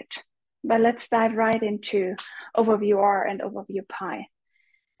from it. But let's dive right into Overview R and Overview Py.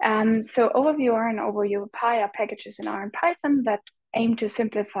 So Overview R and Overview Py are packages in R and Python that aim to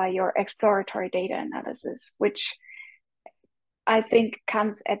simplify your exploratory data analysis, which I think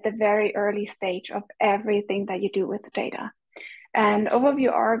comes at the very early stage of everything that you do with data. And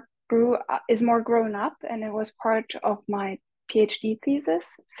Overview R is more grown up, and it was part of my PhD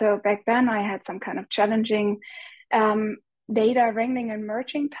thesis. So back then I had some kind of challenging data wrangling and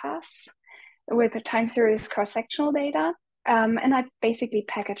merging tasks with a time series cross-sectional data. And I basically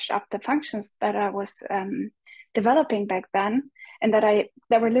packaged up the functions that I was developing back then, and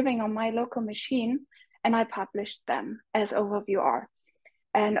that were living on my local machine, and I published them as Overview R.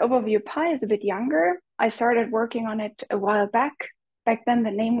 And Overview.Py is a bit younger. I started working on it a while back. Back then,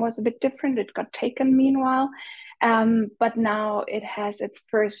 the name was a bit different. It got taken meanwhile. But now it has its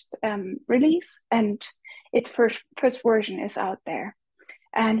first release, and its first version is out there.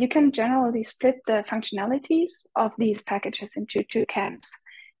 And you can generally split the functionalities of these packages into two camps.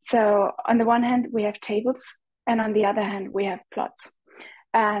 So on the one hand, we have tables, and on the other hand, we have plots.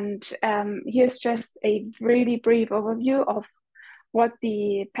 And here's just a really brief overview of what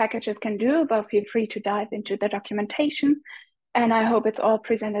the packages can do, but feel free to dive into the documentation. And I hope it's all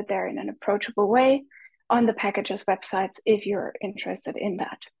presented there in an approachable way on the packages websites if you're interested in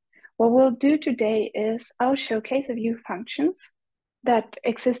that. What we'll do today is I'll showcase a few functions that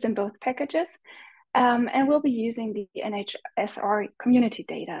exist in both packages, and we'll be using the NHS-R community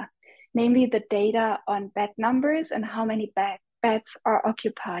data, namely the data on bed numbers and how many beds are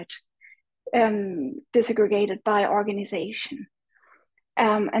occupied, disaggregated by organization.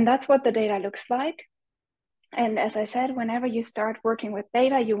 And that's what the data looks like. And as I said, whenever you start working with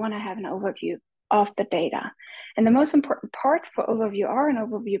data, you want to have an overview of the data. And the most important part for Overview-R and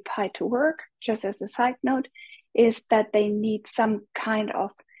Overview.Py to work, just as a side note, is that they need some kind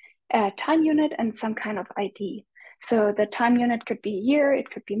of time unit and some kind of ID. So the time unit could be year, it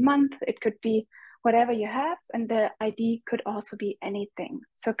could be month, it could be whatever you have, and the ID could also be anything.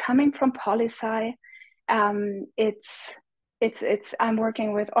 So coming from PoliSci, I'm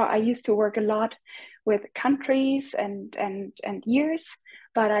working with, or I used to work a lot with countries and years,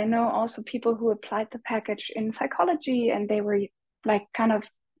 but I know also people who applied the package in psychology, and they were like kind of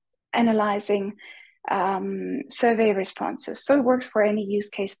analyzing survey responses. So it works for any use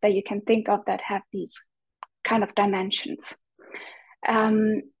case that you can think of that have these kind of dimensions.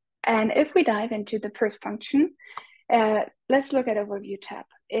 And if we dive into the first function, let's look at Overview tab.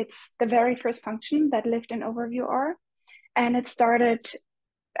 It's the very first function that lived in Overview-R, and it started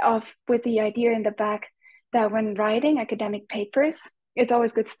off with the idea in the back that when writing academic papers, it's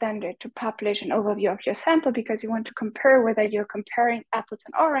always good standard to publish an overview of your sample, because you want to compare whether you're comparing apples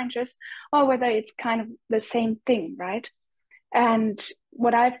and oranges or whether it's kind of the same thing, right? And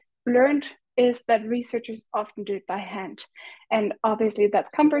what I've learned is that researchers often do it by hand. And obviously that's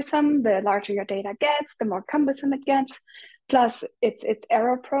cumbersome. The larger your data gets, the more cumbersome it gets. Plus it's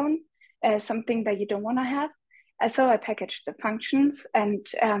error prone, something that you don't want to have. So I packaged the functions, and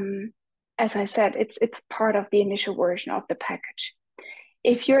as I said, it's part of the initial version of the package.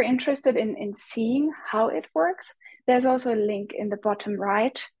 If you're interested in seeing how it works, there's also a link in the bottom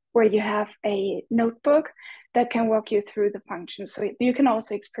right where you have a notebook that can walk you through the functions, so you can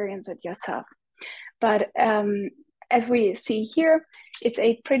also experience it yourself. But as we see here, it's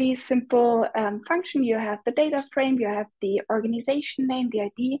a pretty simple function. You have the data frame, you have the organization name, the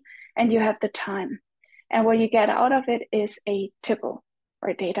ID, and you have the time. And what you get out of it is a tibble or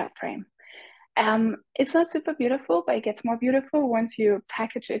a data frame. It's not super beautiful, but it gets more beautiful once you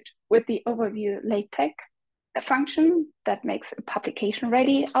package it with the overview LaTeX function that makes a publication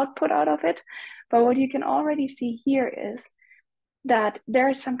ready output out of it. But what you can already see here is that there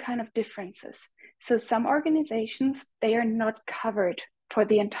are some kind of differences. So some organizations, they are not covered for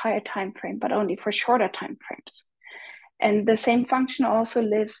the entire time frame, but only for shorter time frames. And the same function also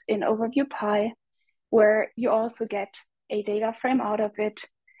lives in Overview.Py, where you also get a data frame out of it,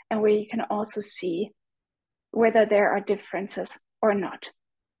 and where you can also see whether there are differences or not.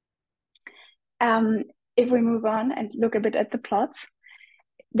 If we move on and look a bit at the plots,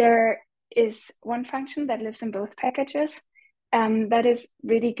 there is one function that lives in both packages. That is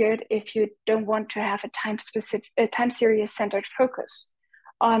really good if you don't want to have a time series centered focus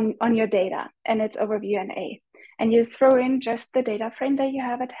on your data, and it's Overview-NA. And you throw in just the data frame that you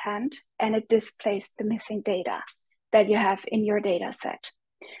have at hand, and it displays the missing data that you have in your data set.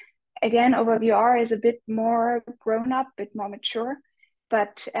 Again, Overview-R is a bit more grown up, a bit more mature,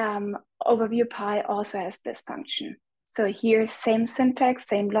 but Overview.Py also has this function. So here, same syntax,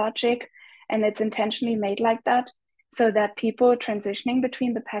 same logic, and it's intentionally made like that so that people transitioning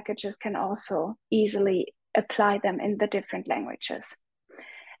between the packages can also easily apply them in the different languages.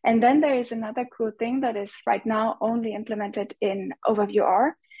 And then there is another cool thing that is right now only implemented in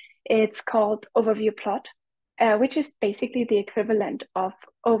Overview-R. It's called Overview Plot, which is basically the equivalent of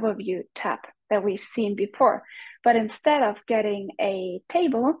Overview tab that we've seen before. But instead of getting a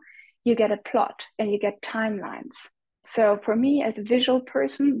table, you get a plot and you get timelines. So for me as a visual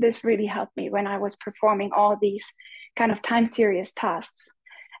person, this really helped me when I was performing all these kind of time series tasks,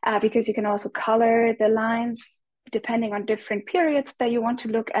 because you can also color the lines depending on different periods that you want to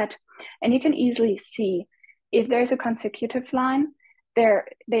look at. And you can easily see if there's a consecutive line,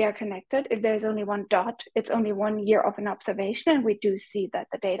 they are connected. If there's only one dot, it's only 1 year of an observation, and we do see that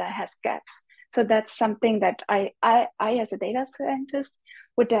the data has gaps. So that's something that I as a data scientist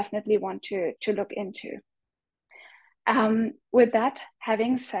would definitely want to look into. With that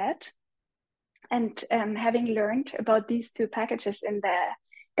having said, and having learned about these two packages in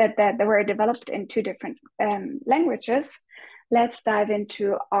that were developed in two different languages, let's dive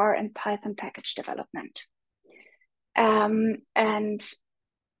into R and Python package development. And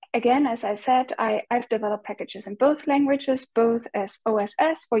again, as I said, I've developed packages in both languages, both as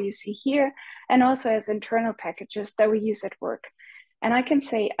OSS, what you see here, and also as internal packages that we use at work. And I can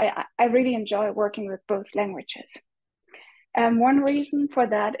say I really enjoy working with both languages. One reason for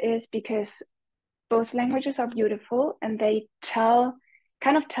that is because both languages are beautiful and they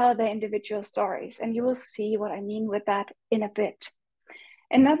kind of tell their individual stories. And you will see what I mean with that in a bit.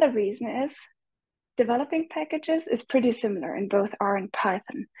 Another reason is developing packages is pretty similar in both R and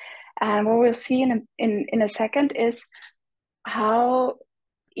Python. And what we'll see in a second is how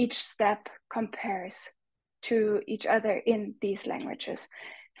each step compares to each other in these languages.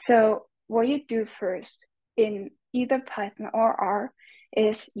 So what you do first in either Python or R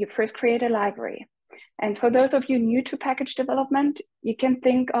is you first create a library. And for those of you new to package development, you can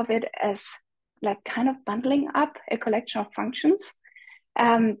think of it as like kind of bundling up a collection of functions,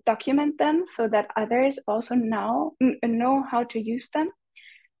 document them so that others also know how to use them,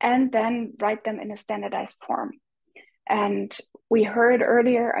 and then write them in a standardized form. And we heard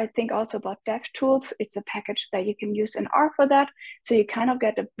earlier, I think also about DevTools. It's a package that you can use in R for that. So you kind of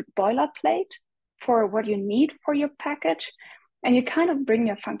get a boilerplate for what you need for your package, and you kind of bring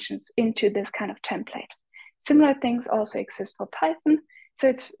your functions into this kind of template. Similar things also exist for Python.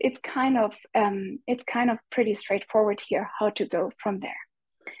 So it's kind of pretty straightforward here how to go from there.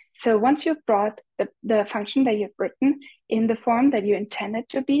 So once you've brought the function that you've written in the form that you intend it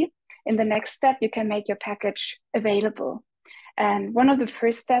to be, in the next step, you can make your package available. And one of the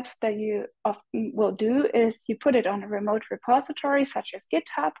first steps that you often will do is you put it on a remote repository such as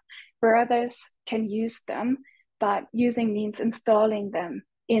GitHub, where others can use them, but using means installing them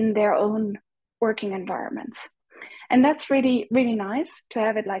in their own working environments. And that's really, really nice to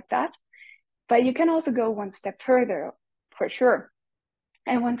have it like that. But you can also go one step further, for sure.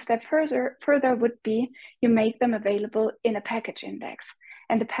 And one step further would be you make them available in a package index.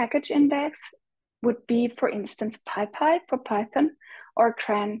 And the package index would be, for instance, PyPy for Python or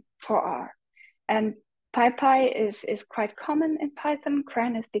CRAN for R. And PyPy is quite common in Python.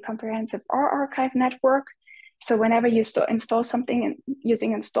 CRAN is the comprehensive R archive network. So whenever you install something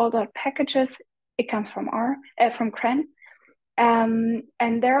using install.packages, it comes from CRAN. And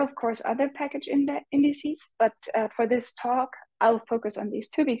there are, of course, other package indices, but for this talk, I'll focus on these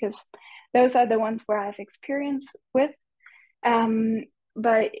two because those are the ones where I have experience with.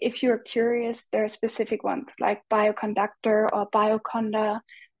 But if you're curious, there are specific ones like Bioconductor or Bioconda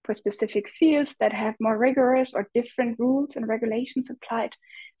for specific fields that have more rigorous or different rules and regulations applied.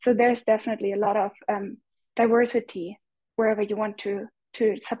 So there's definitely a lot of diversity wherever you want to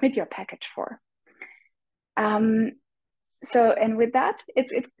submit your package for. So, and with that,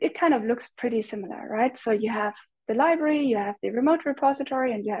 it kind of looks pretty similar, right? So you have the library, you have the remote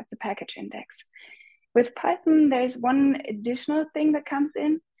repository, and you have the package index. With Python, there's one additional thing that comes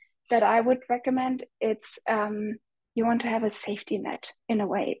in that I would recommend. It's you want to have a safety net in a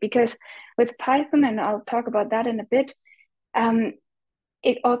way, because with Python, and I'll talk about that in a bit,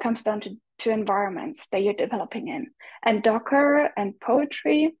 it all comes down to environments that you're developing in. And Docker and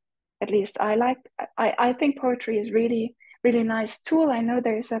Poetry, at least I think Poetry is really, really nice tool. I know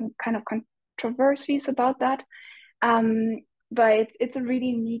there's some kind of controversies about that, but it's a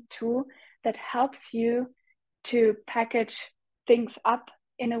really neat tool that helps you to package things up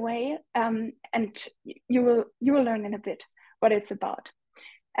in a way, and you will learn in a bit what it's about.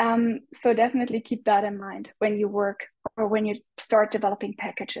 So definitely keep that in mind when you work or when you start developing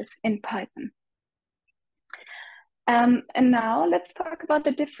packages in Python. And now let's talk about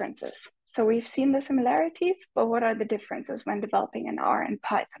the differences. So we've seen the similarities, but what are the differences when developing in R and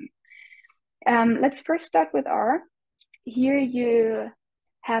Python? Let's first start with R. Here you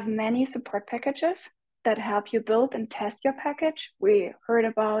have many support packages that help you build and test your package. We heard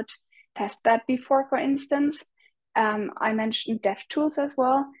about test that before, for instance. I mentioned DevTools as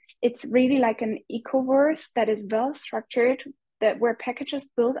well. It's really like an ecoverse that is well structured, where packages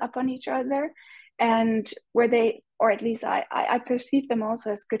build up on each other, and where they, or at least I perceive them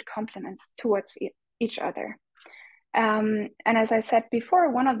also as good complements towards each other. And as I said before,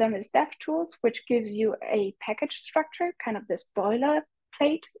 one of them is DevTools, which gives you a package structure, kind of this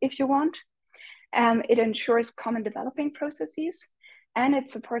boilerplate, if you want. It ensures common developing processes. and it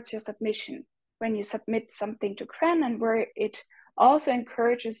supports your submission when you submit something to CRAN, and where it also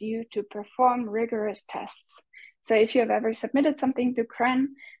encourages you to perform rigorous tests. So if you have ever submitted something to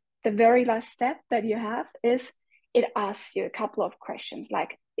CRAN, the very last step that you have is it asks you a couple of questions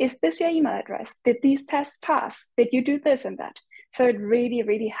like, is this your email address? Did these tests pass? Did you do this and that? So it really,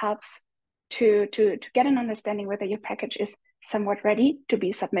 really helps to get an understanding whether your package is somewhat ready to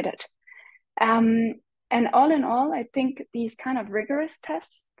be submitted. And all in all, I think these kind of rigorous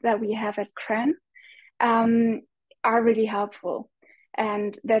tests that we have at CRAN are really helpful.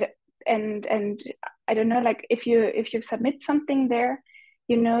 And I don't know, like if you submit something there,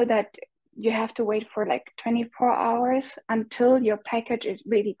 you know that you have to wait for like 24 hours until your package is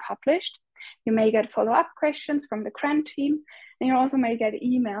really published. You may get follow-up questions from the CRAN team, and you also may get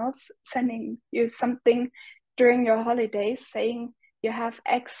emails sending you something during your holidays saying you have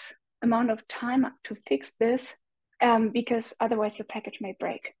X amount of time to fix this, because otherwise your package may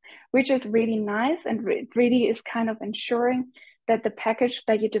break, which is really nice, and really is kind of ensuring that the package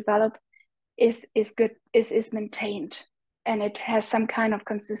that you develop is good, is maintained, and it has some kind of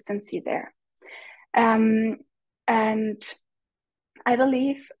consistency there. And I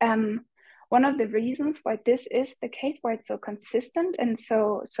believe one of the reasons why this is the case, why it's so consistent and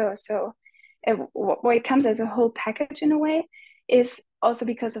why it comes as a whole package in a way, is also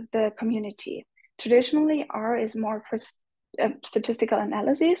because of the community. Traditionally, R is more for statistical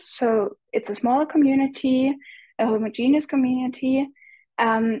analysis, so it's a smaller community, a homogeneous community,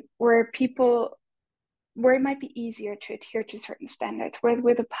 where it might be easier to adhere to certain standards. Where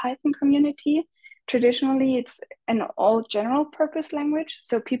with the Python community, traditionally it's an all general purpose language,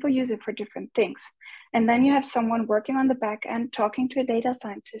 so people use it for different things. And then you have someone working on the back end talking to a data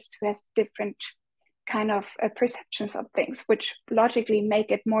scientist who has different kind of perceptions of things, which logically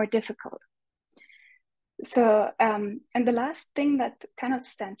make it more difficult. So, and the last thing that kind of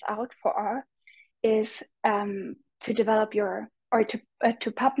stands out for R is to develop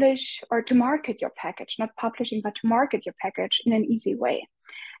to publish or to market your package, not publishing, but to market your package in an easy way.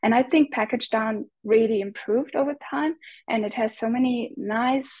 And I think Package Down really improved over time, and it has so many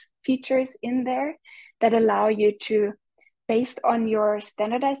nice features in there that allow you to, based on your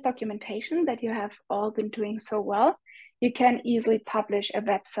standardized documentation that you have all been doing so well, you can easily publish a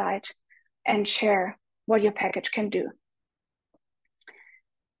website and share what your package can do.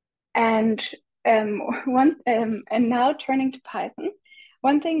 And now turning to Python,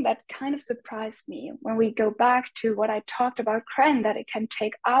 one thing that kind of surprised me when we go back to what I talked about CRAN, that it can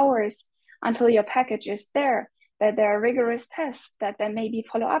take hours until your package is there, that there are rigorous tests, that there may be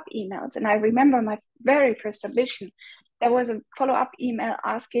follow-up emails. And I remember my very first submission, there was a follow-up email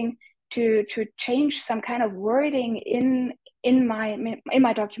asking to change some kind of wording in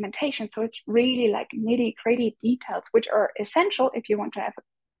my documentation. So it's really like nitty-gritty details, which are essential if you want to have a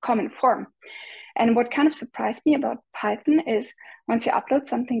common form. And what kind of surprised me about Python is once you upload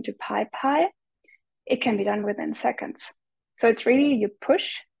something to PyPy, it can be done within seconds. So it's really, you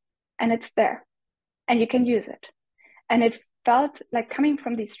push and it's there and you can use it. And it felt like, coming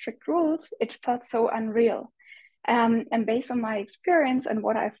from these strict rules, it felt so unreal. And based on my experience and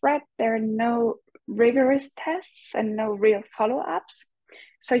what I've read, there are no rigorous tests and no real follow-ups.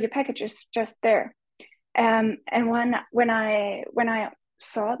 So your package is just there. And when I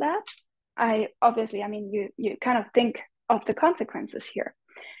saw that, you kind of think of the consequences here,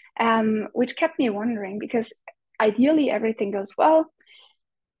 which kept me wondering, because ideally everything goes well,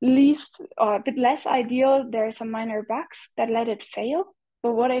 least or a bit less ideal, there are some minor bugs that let it fail.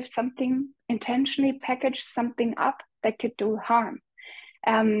 But what if something intentionally packaged something up that could do harm?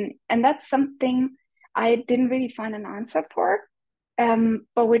 And that's something I didn't really find an answer for,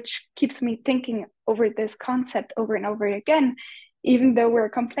 but which keeps me thinking over this concept over and over again. Even though we're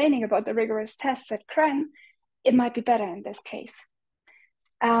complaining about the rigorous tests at CRAN, it might be better in this case.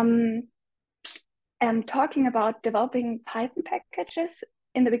 And talking about developing Python packages,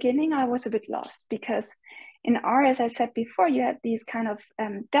 in the beginning, I was a bit lost, because in R, as I said before, you have these kind of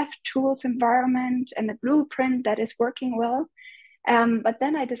dev tools environment and a blueprint that is working well. But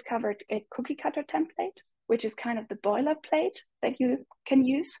then I discovered a cookie cutter template, which is kind of the boilerplate that you can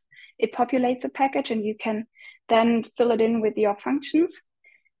use. It populates a package and you can then fill it in with your functions.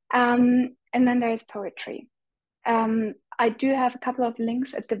 And then there's Poetry. I do have a couple of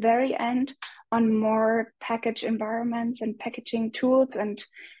links at the very end on more package environments and packaging tools and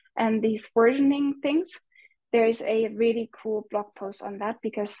these versioning things. There is a really cool blog post on that,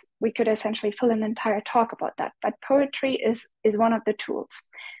 because we could essentially fill an entire talk about that. But Poetry is one of the tools.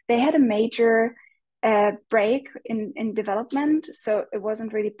 They had a major break in development, so it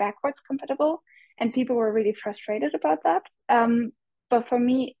wasn't really backwards compatible, and people were really frustrated about that. but for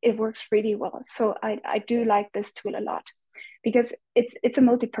me, it works really well. So I do like this tool a lot because it's a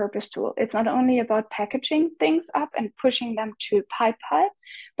multi-purpose tool. It's not only about packaging things up and pushing them to PyPy,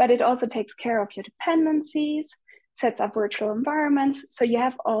 but it also takes care of your dependencies, sets up virtual environments. So you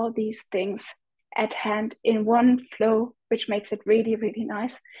have all these things at hand in one flow, which makes it really, really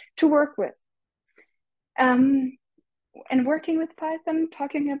nice to work with. And working with Python,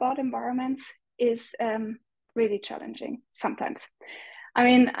 talking about environments is really challenging sometimes. I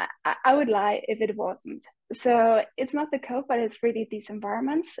mean, I would lie if it wasn't. So it's not the code, but it's really these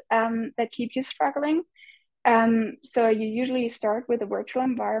environments that keep you struggling. So you usually start with a virtual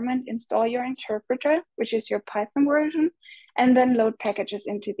environment, install your interpreter, which is your Python version, and then load packages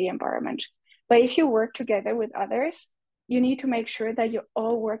into the environment. But if you work together with others, you need to make sure that you're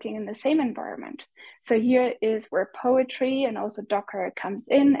all working in the same environment. So here is where Poetry and also Docker comes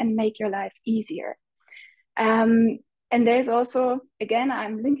in and make your life easier. And there's also, again,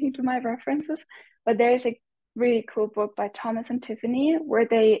 I'm linking to my references, but there's a really cool book by Thomas and Tiffany where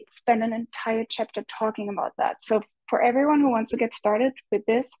they spend an entire chapter talking about that. So for everyone who wants to get started with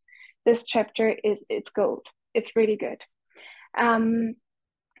this chapter it's gold. It's really good. And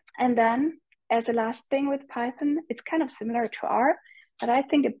then as a last thing with Python, it's kind of similar to R, but I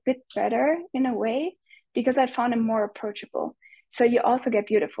think a bit better in a way because I found it more approachable. So you also get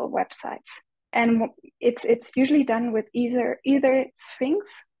beautiful websites. And it's usually done with either Sphinx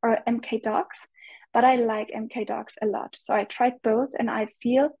or MKDocs, but I like MKDocs a lot. So I tried both, and I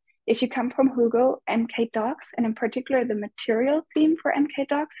feel if you come from Hugo, MKDocs, and in particular the material theme for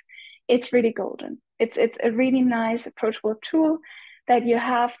MKDocs, it's really golden. It's a really nice, approachable tool that you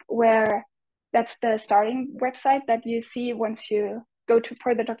have where that's the starting website that you see once you go to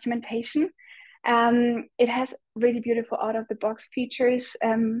further documentation. It has really beautiful out-of-the-box features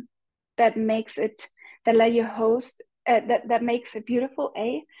that let you host, that makes a beautiful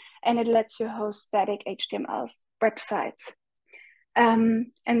and it lets you host static HTML websites.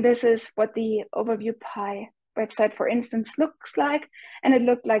 And this is what the Overview Py website, for instance, looks like. And it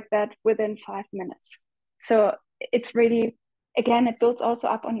looked like that within 5 minutes. So it's really, again, it builds also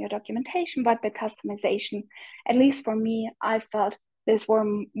up on your documentation, but the customization, at least for me, I felt this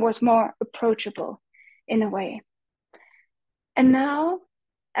was more approachable in a way. And now,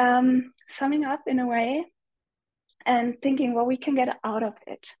 summing up in a way and thinking what we can get out of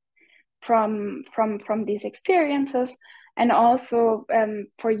it from these experiences, and also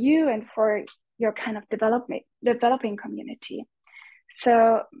for you and for your kind of developing community.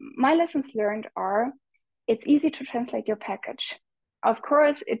 So my lessons learned are, it's easy to translate your package. Of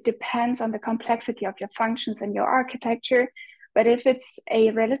course, it depends on the complexity of your functions and your architecture, but if it's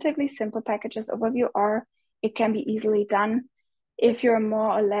a relatively simple package as Overview R, it can be easily done if you're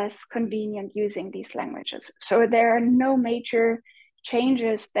more or less convenient using these languages. So there are no major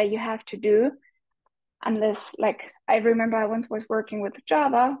changes that you have to do unless, like, I remember I once was working with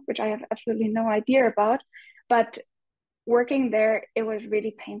Java, which I have absolutely no idea about, but working there, it was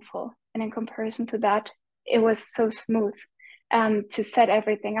really painful. And in comparison to that, it was so smooth to set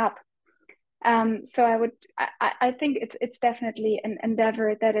everything up. So I think it's definitely an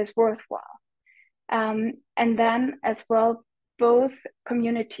endeavor that is worthwhile. And then as well, both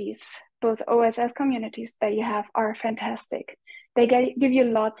communities, both OSS communities that you have are fantastic. They give you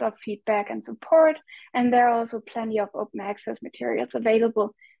lots of feedback and support, and there are also plenty of open access materials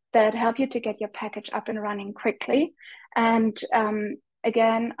available that help you to get your package up and running quickly. And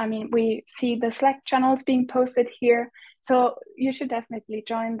again, I mean, we see the Slack channels being posted here, so you should definitely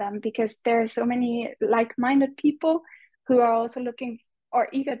join them because there are so many like-minded people who are also looking or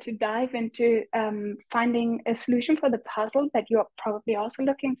eager to dive into finding a solution for the puzzle that you're probably also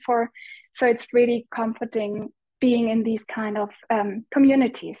looking for. So it's really comforting being in these kind of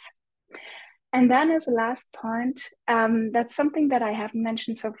communities. And then as a last point, that's something that I haven't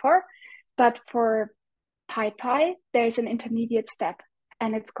mentioned so far, but for PyPy, there's an intermediate step,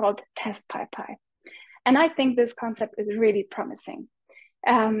 and it's called test PyPy. And I think this concept is really promising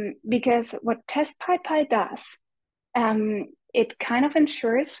because what test PyPy does, it kind of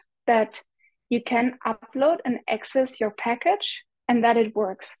ensures that you can upload and access your package and that it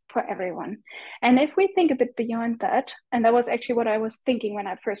works for everyone. And if we think a bit beyond that, and that was actually what I was thinking when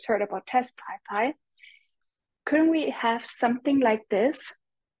I first heard about test PyPy, couldn't we have something like this,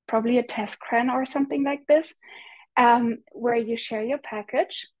 probably a test CRAN or something like this, where you share your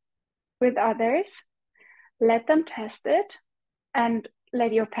package with others, let them test it, and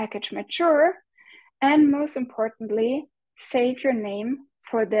let your package mature, and most importantly, save your name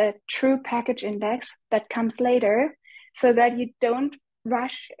for the true package index that comes later, so that you don't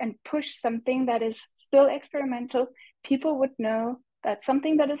rush and push something that is still experimental. People would know That's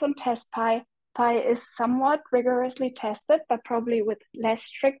something that is on TestPy. Pi is somewhat rigorously tested, but probably with less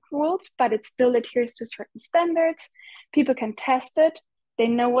strict rules, but it still adheres to certain standards. People can test it. They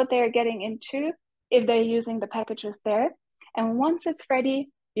know what they're getting into if they're using the packages there. And once it's ready,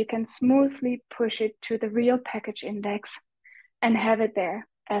 you can smoothly push it to the real package index and have it there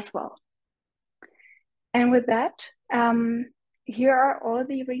as well. And with that, here are all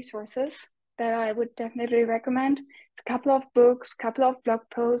the resources that I would definitely recommend. It's a couple of books, a couple of blog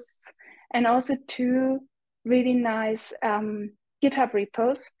posts, and also 2 really nice GitHub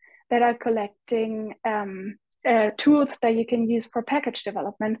repos that are collecting tools that you can use for package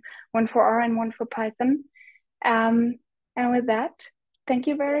development, one for R and one for Python. And with that, thank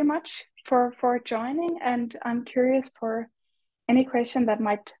you very much for joining, and I'm curious for any question that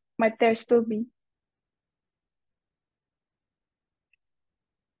might there still be.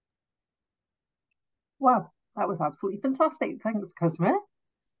 Wow, that was absolutely fantastic. Thanks, Cosima.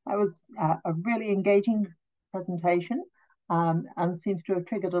 That was a really engaging presentation, and seems to have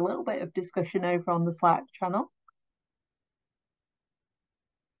triggered a little bit of discussion over on the Slack channel.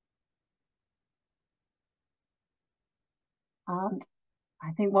 And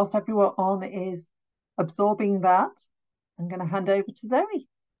I think whilst everyone is absorbing that, I'm going to hand over to Zoe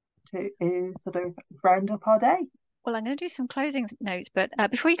to sort of round up our day. Well, I'm going to do some closing notes, but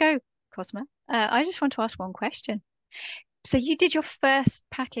before you go, Cosima, I just want to ask one question. So you did your first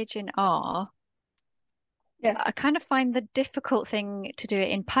package in R. Yes. I kind of find the difficult thing to do it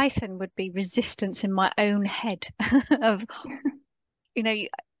in Python would be resistance in my own head of, you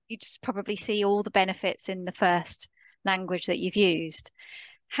just probably see all the benefits in the first language that you've used.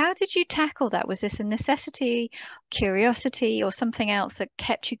 How did you tackle that? Was this a necessity, curiosity, or something else that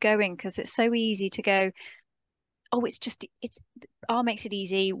kept you going? Because it's so easy to go, oh, it's R makes it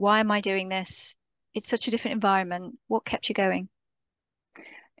easy. Why am I doing this? It's such a different environment. What kept you going?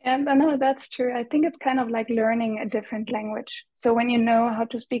 And I know that's true. I think it's kind of like learning a different language. So when you know how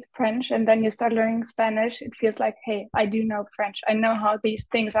to speak French and then you start learning Spanish, it feels like, hey, I do know French. I know how these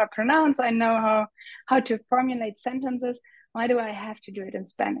things are pronounced. I know how to formulate sentences. Why do I have to do it in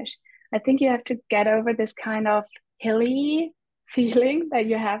Spanish? I think you have to get over this kind of hilly feeling that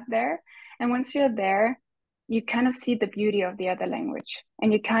you have there. And once you're there, you kind of see the beauty of the other language,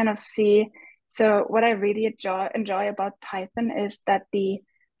 and you kind of see. So what I really enjoy about Python is that the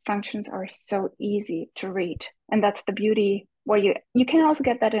functions are so easy to read, and that's the beauty. Where you can also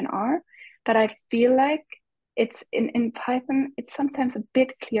get that in R, but I feel like it's in Python, it's sometimes a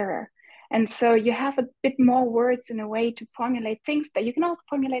bit clearer, and so you have a bit more words in a way to formulate things that you can also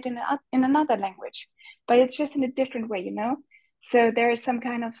formulate in another language, but it's just in a different way, So there are some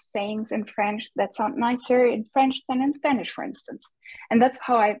kind of sayings in French that sound nicer in French than in Spanish, for instance, and that's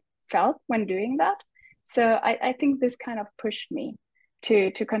how I felt when doing that. So I think this kind of pushed me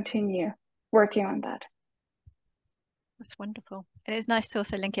to continue working on that. That's wonderful. And it's nice to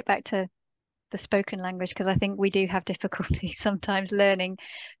also link it back to the spoken language, because I think we do have difficulty sometimes learning,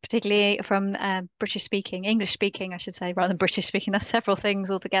 particularly from English speaking, I should say, rather than British speaking. That's several things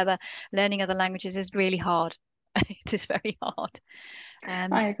altogether. Learning other languages is really hard. It is very hard.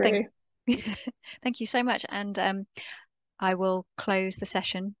 I agree. Thank you so much. And I will close the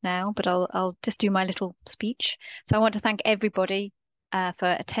session now, but I'll just do my little speech. So I want to thank everybody for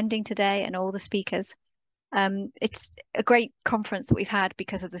attending today and all the speakers. It's a great conference that we've had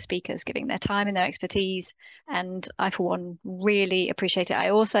because of the speakers giving their time and their expertise, and I, for one, really appreciate it. I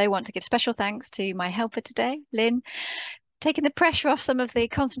also want to give special thanks to my helper today, Lynn, taking the pressure off some of the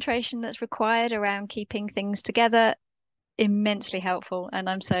concentration that's required around keeping things together. Immensely helpful, and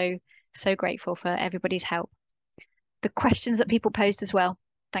I'm so grateful for everybody's help. The questions that people posed as well,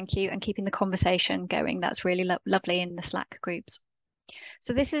 thank you, and keeping the conversation going. That's really lovely in the Slack groups.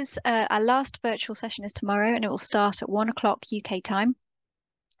 So this is our last virtual session is tomorrow, and it will start at 1 o'clock UK time.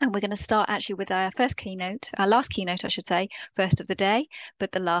 And we're going to start actually with our last keynote, I should say, first of the day,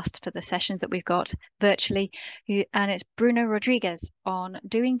 but the last for the sessions that we've got virtually. And it's Bruno Rodriguez on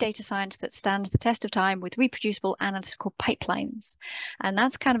doing data science that stands the test of time with reproducible analytical pipelines. And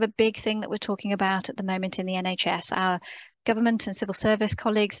that's kind of a big thing that we're talking about at the moment in the NHS. Our government and civil service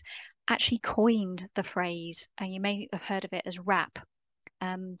colleagues actually coined the phrase, and you may have heard of it as RAP.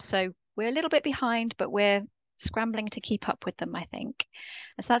 So we're a little bit behind, but we're scrambling to keep up with them, I think.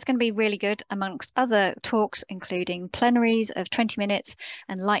 And so that's going to be really good, amongst other talks, including plenaries of 20 minutes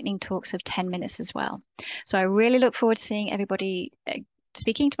and lightning talks of 10 minutes as well. So I really look forward to seeing everybody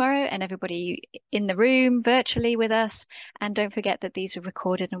speaking tomorrow and everybody in the room virtually with us. And don't forget that these are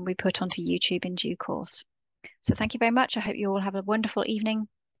recorded and we put onto YouTube in due course. So thank you very much. I hope you all have a wonderful evening,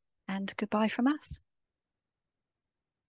 and goodbye from us.